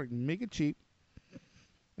got this for make it cheap,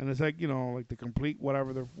 and it's like like the complete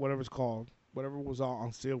whatever's called, whatever was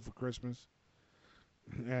on sale for Christmas,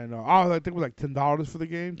 and I think it was like $10 for the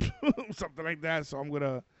game, something like that. So I'm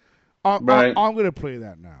gonna, I'm gonna play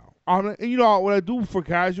that now. And what I do for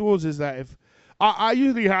casuals is that if I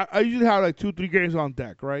usually have like 2-3 games on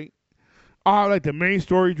deck, right? I have like the main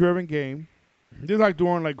story driven game. This is like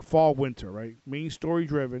during like fall winter, right? Main story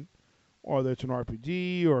driven, or whether it's an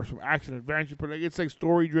RPG or some action adventure, but like it's like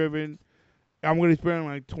story driven. I'm gonna spend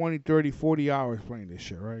like 20, 30, 40 hours playing this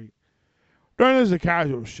shit, right? Then there's the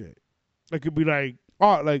casual shit. It could be like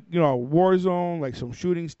Warzone, like some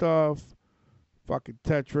shooting stuff, fucking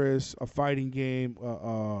Tetris, a fighting game,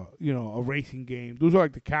 a racing game. Those are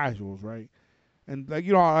like the casuals, right? And like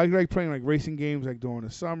I like playing like racing games like during the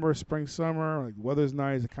summer, spring, summer, like the weather's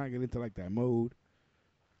nice. I kind of get into like that mode.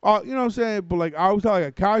 You know what I'm saying? But like I always have like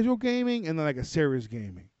a casual gaming and then like a serious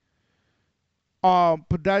gaming.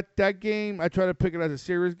 But that game, I try to pick it as a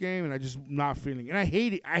serious game, and I just not feeling it. And I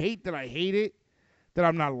hate it. I hate it. That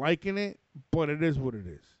I'm not liking it, but it is what it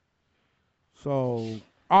is. So,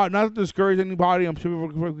 not to discourage anybody. I'm sure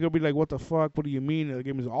people are gonna be like, "What the fuck? What do you mean? The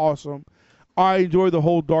game is awesome." I enjoy the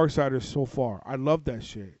whole Darksiders so far. I love that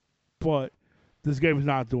shit, but this game is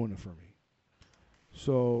not doing it for me.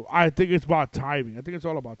 So I think it's about timing. I think it's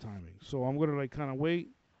all about timing. So I'm gonna like kind of wait,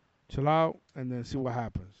 chill out, and then see what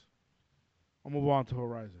happens. I'll move on to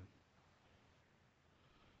Horizon.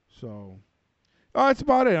 So, that's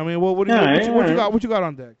about it. I mean, what you got? What you got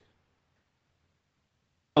on deck?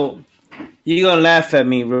 Oh, you're gonna laugh at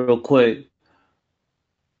me real quick.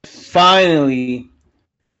 Finally,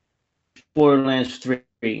 Borderlands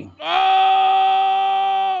 3.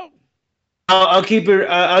 Oh! I'll keep it.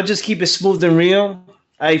 I'll just keep it smooth and real.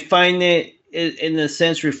 I find it, in a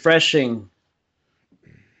sense, refreshing.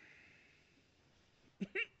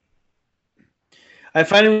 I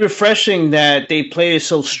find it refreshing that they play it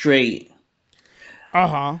so straight.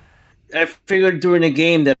 Uh-huh. I figured during the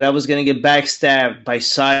game that I was gonna get backstabbed by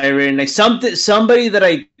Siren, like somebody that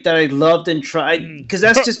I loved and tried, because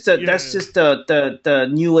that's just the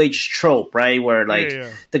new age trope, right? Where like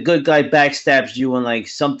the good guy backstabs you and like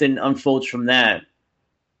something unfolds from that.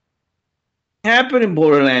 It happened in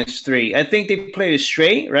Borderlands 3. I think they played it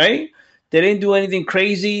straight, right? They didn't do anything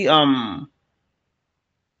crazy.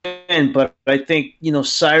 But I think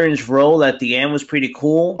Siren's role at the end was pretty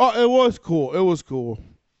cool. Oh, it was cool. It was cool.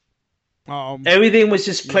 Everything was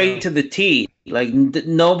just played to the T. Like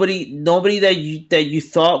nobody that you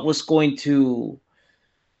thought was going to.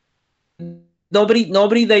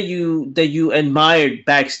 Nobody that you admired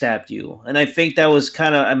backstabbed you, and I think that was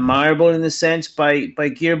kind of admirable in a sense by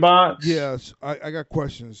Gearbox. Yes, I got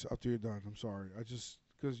questions after you're done. I'm sorry. I just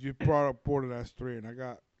because you brought up Borderlands 3, and I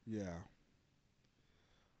got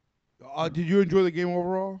did you enjoy the game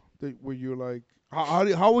overall? Were you like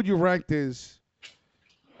how would you rank this?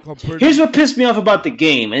 Here's what pissed me off about the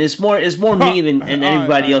game, and it's more me than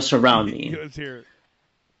everybody else around me. Let's hear it.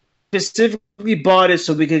 Specifically bought it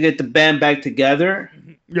so we could get the band back together.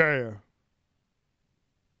 Yeah.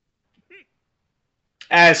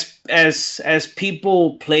 As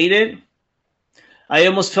people played it, I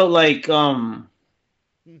almost felt like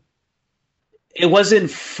it wasn't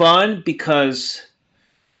fun because.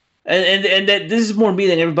 And that this is more me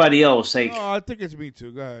than everybody else. Like, I think it's me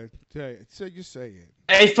too. Go ahead, just say it.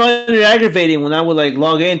 I find it aggravating when I would like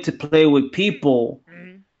log in to play with people.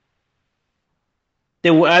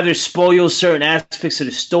 They would either spoil certain aspects of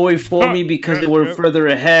the story for me because they were further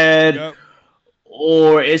ahead,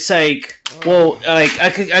 or it's like, well, like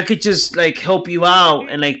I could just like help you out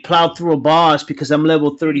and like plow through a boss because I'm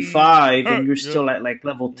level 35 and you're still at like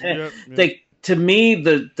level 10. Like. To me,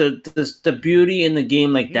 the beauty in the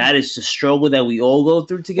game like that is the struggle that we all go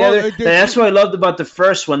through together. Well, that's what I loved about the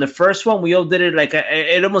first one. The first one, we all did it like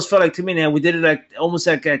it almost felt like to me now we did it like almost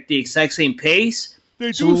like at the exact same pace.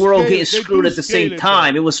 So we were all getting screwed at the same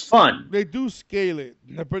time. It was fun. They do scale it.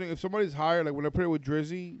 If somebody's higher, like when I played with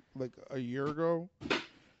Drizzy like a year ago,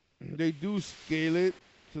 they do scale it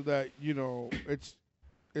so that it's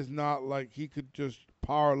not like he could just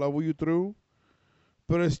power level you through.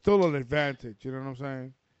 But it's still an advantage, you know what I'm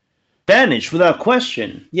saying? Advantage, without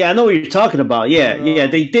question. Yeah, I know what you're talking about. Yeah.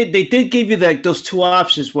 They did give you like those two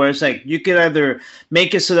options where it's like you could either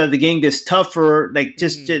make it so that the game gets tougher, like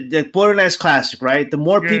just the Borderlands Classic, right? The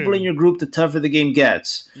more people in your group, the tougher the game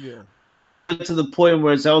gets. Yeah. To the point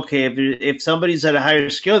where it's okay if somebody's at a higher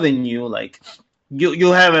skill than you, like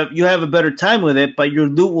you have a better time with it, but your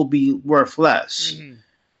loot will be worth less. Mm-hmm.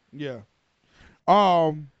 Yeah.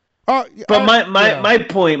 But my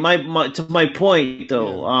point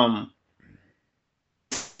though,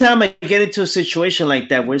 time I get into a situation like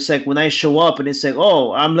that where it's like when I show up and it's like,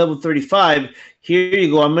 oh, I'm level 35, here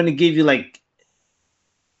you go, I'm gonna give you like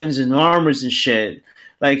and armors and shit.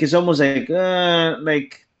 Like it's almost like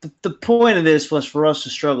the point of this was for us to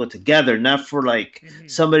struggle together, not for like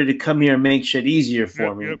somebody to come here and make shit easier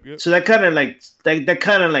for me. So that kind of like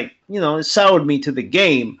it soured me to the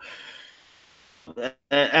game.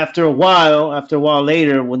 After a while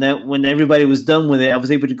later, when everybody was done with it, I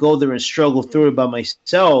was able to go there and struggle through it by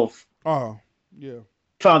myself. Oh, yeah.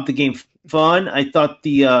 Found the game fun. I thought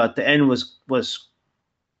the end was.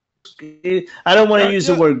 I don't want to use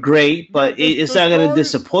the word great, but it's not going to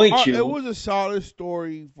disappoint you. It was a solid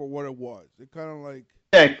story for what it was. It kind of like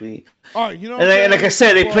exactly. And like I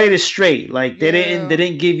said, they played it straight. Like they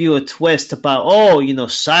didn't give you a twist about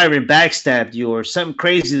Siren backstabbed you or something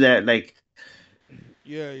crazy that like.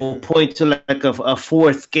 Yeah. Point to like a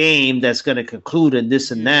fourth game that's going to conclude and this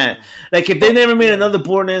and Yeah. that. Like if they never made another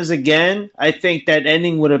Borderlands again, I think that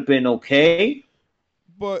ending would have been okay.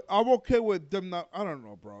 But I'm okay with them not. I don't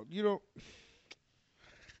know, bro.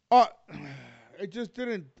 Uh, it just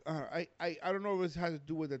didn't. I don't know if this has to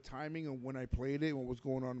do with the timing of when I played it, what was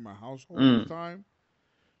going on in my household at the time.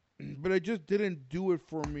 But it just didn't do it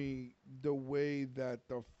for me the way that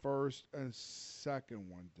the first and second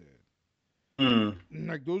one did.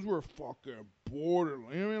 Like those were fucking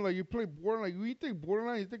Borderlands. You know what I mean? Like you play Borderlands. Like you think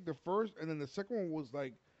Borderlands, you think the first, and then the second one was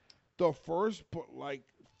like the first, but like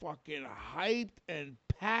fucking hyped and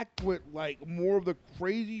packed with like more of the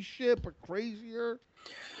crazy shit, but crazier.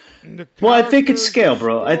 Well, I think it's scale,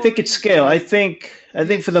 bro. I think it's scale. I think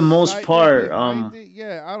for the most part,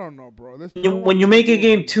 yeah, I don't know, bro. when you make a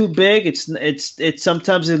game too big, it's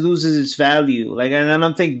sometimes it loses its value. Like, and I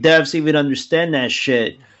don't think devs even understand that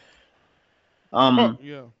shit.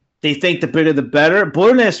 Yeah. They think the bigger the better.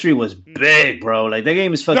 Borderlands 3 was big, bro. Like that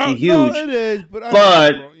game is fucking huge. No, it is, but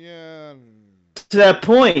yeah. To that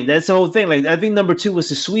point, that's the whole thing. Like I think number 2 was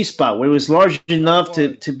the sweet spot where it was large enough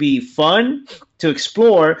to be fun to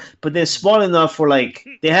explore, but then small enough for like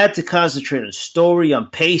they had to concentrate on story, on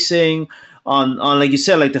pacing, on like you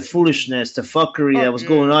said, like the foolishness, the fuckery that was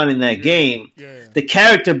going on in that game, the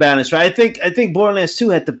character balance. Right? I think Borderlands 2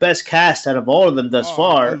 had the best cast out of all of them thus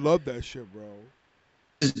far. I love that shit, bro.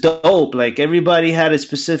 It's dope. Like everybody had a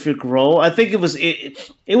specific role. I think it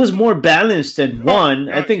was more balanced than 1.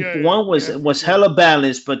 I think 1 was hella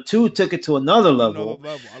balanced, but 2 took it to another level.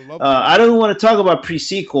 I don't want to talk about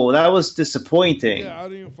pre-sequel. That was disappointing. Yeah, I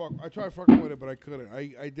didn't even fuck. I tried fucking with it, but I couldn't.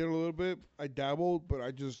 I did a little bit. I dabbled, but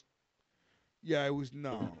I just it was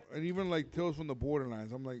no. And even like Tales from the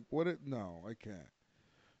Borderlands, I'm like, no, I can't.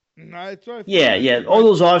 Yeah. All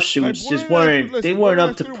those offshoots just weren't. They weren't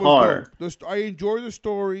up to par. I enjoyed the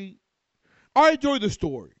story. I enjoyed the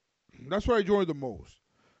story. That's what I enjoyed the most.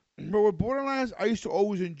 But with Borderlands, I used to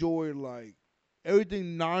always enjoy like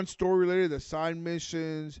everything non-story related, the side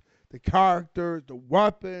missions, the characters, the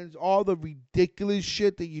weapons, all the ridiculous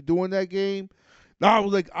shit that you do in that game. That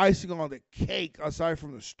was like icing on the cake aside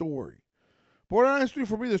from the story. Borderlands 3,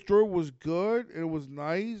 for me, the story was good, and it was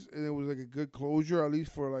nice, and it was like a good closure, at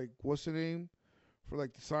least for like, what's the name? For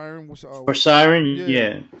like the Siren? For Siren,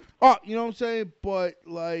 yeah. Oh, you know what I'm saying? But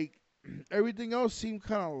like, everything else seemed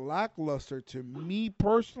kind of lackluster to me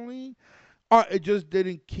personally. It just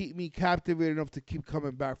didn't keep me captivated enough to keep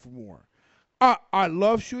coming back for more. I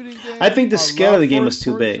love shooting games. I think the scale of the game was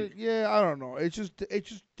too big. Yeah, I don't know. It just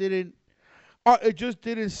didn't. It just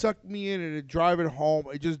didn't suck me in and drive it home.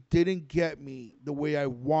 It just didn't get me the way I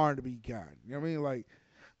wanted to be gotten. You know what I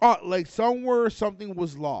mean? Like somewhere something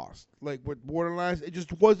was lost. Like with Borderlands, it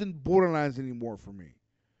just wasn't Borderlands anymore for me.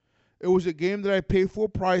 It was a game that I paid full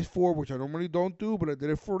price for, which I normally don't do, but I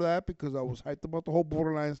did it for that because I was hyped about the whole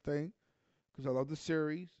Borderlands thing. Because I love the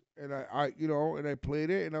series, and I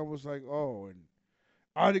played it, and I was like, oh, and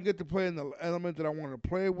I didn't get to play in the element that I wanted to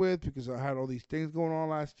play with because I had all these things going on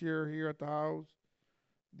last year here at the house,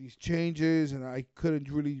 these changes, and I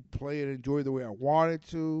couldn't really play and enjoy the way I wanted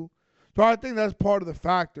to. So I think that's part of the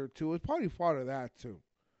factor too. It's probably part of that too.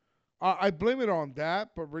 I blame it on that,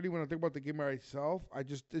 but really when I think about the game itself,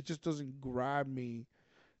 it just doesn't grab me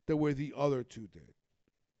the way the other two did.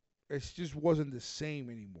 It just wasn't the same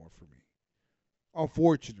anymore for me,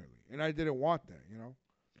 unfortunately, and I didn't want that, you know.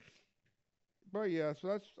 But yeah, so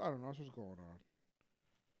I don't know, that's what's going on.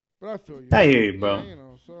 But I feel you. I hear you, bro. Yeah,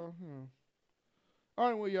 All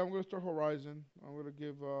right, well, yeah, I'm gonna start Horizon. I'm gonna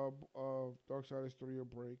give Darksiders 3 a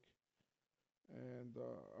break,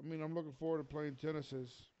 and I'm looking forward to playing Genesis.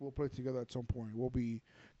 We'll play together at some point. We'll be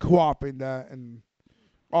co-oping that, and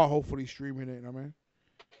hopefully streaming it.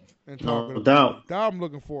 And talking no doubt. That I'm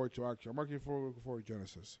looking forward to. Actually, I'm looking forward to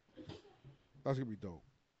Genesis. That's gonna be dope.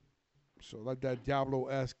 So like that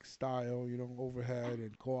Diablo-esque style, overhead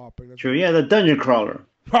and co-oping. True, yeah, the dungeon crawler.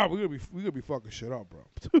 We're gonna be fucking shit up, bro.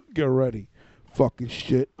 Get ready, fucking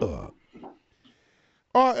shit up.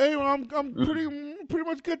 Anyway, I'm pretty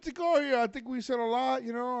much good to go here. I think we said a lot. I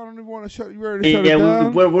don't even want to shut. You ready to shut it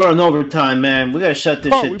down? We're on overtime, man. We gotta shut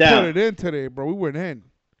this shit down. We put it in today, bro. We went in.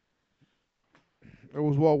 It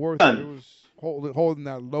was well worth it. It was holding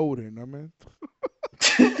that load in.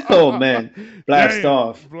 Oh man, blast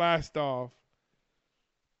off.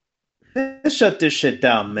 Let's shut this shit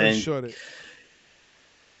down, man. Let's shut it.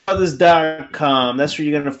 Brothers.com. That's where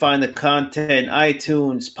you're gonna find the content.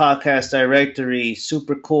 iTunes, podcast directory,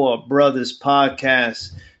 Super Cool Brothers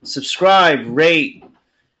Podcast. Subscribe, rate,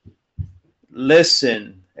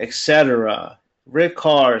 listen, etc. Rick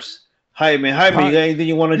Cars, Hype man. You got anything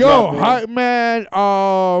you want to drop? Yo, hype man.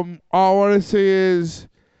 All I want to say is,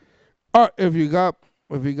 if you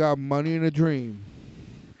got money in a dream,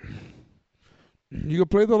 you can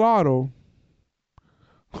play the lotto,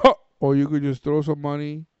 or you could just throw some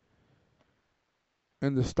money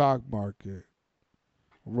in the stock market.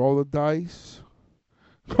 Roll the dice.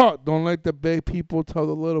 Don't let the big people tell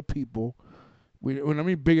the little people. When I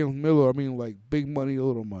mean big and little, I mean like big money,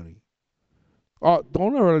 little money.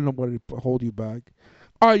 Don't ever let nobody hold you back.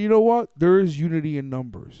 You know what? There is unity in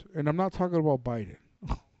numbers. And I'm not talking about Biden.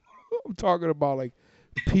 I'm talking about like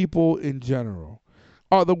people in general.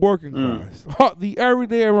 The working class. The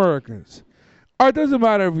everyday Americans. It doesn't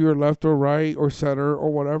matter if you're left or right or center or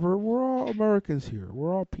whatever. We're all Americans here.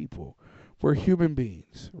 We're all people. We're human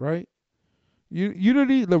beings, right?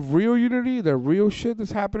 Unity, the real shit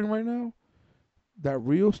that's happening right now, that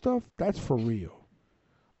real stuff, that's for real.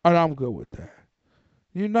 And I'm good with that.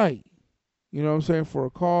 Unite. You know what I'm saying? For a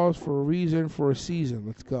cause, for a reason, for a season.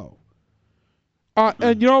 Let's go.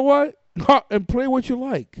 And you know what? And play what you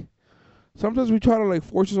like. Sometimes we try to like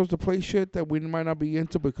force ourselves to play shit that we might not be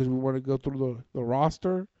into because we want to go through the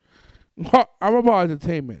roster. I'm about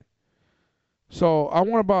entertainment. So I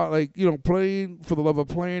want about like, playing for the love of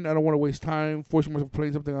playing. I don't want to waste time forcing myself to play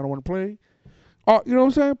something I don't want to play. You know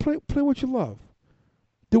what I'm saying? Play what you love.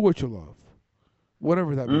 Do what you love.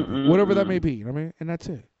 Whatever that may be. Whatever that may be, you know what I mean? And that's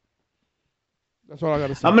it. That's all I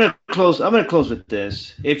gotta say. I'm gonna close with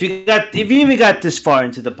this. If you even got this far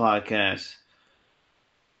into the podcast,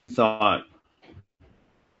 thought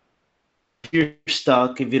if you're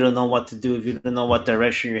stuck, if you don't know what to do, if you don't know what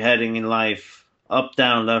direction you're heading in life, up,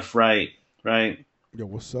 down, left, right. Yo,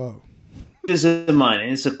 what's up? This is mine.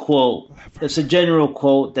 It's a quote. It's a general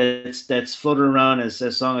quote that's floated around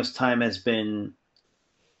as long as time has been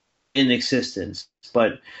in existence.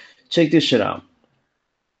 But check this shit out.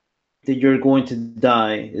 That you're going to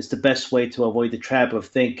die is the best way to avoid the trap of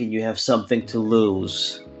thinking you have something to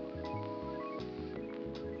lose.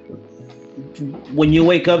 When you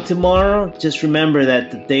wake up tomorrow, just remember that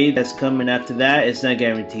the day that's coming after that is not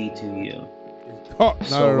guaranteed to you.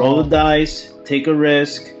 So roll the dice, take a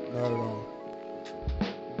risk, not at all.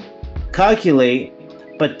 Calculate,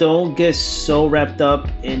 but don't get so wrapped up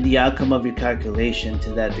in the outcome of your calculation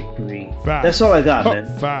to that degree. Facts. That's all I got,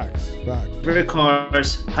 man. Facts. Rick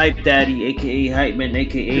Cars, Hype Daddy, aka Hype Man,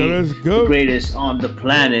 aka the greatest on the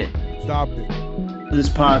planet. Stop it. This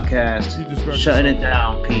podcast, shutting it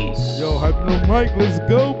down. Peace. Yo, Hype No Mike, let's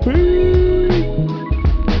go. Peace.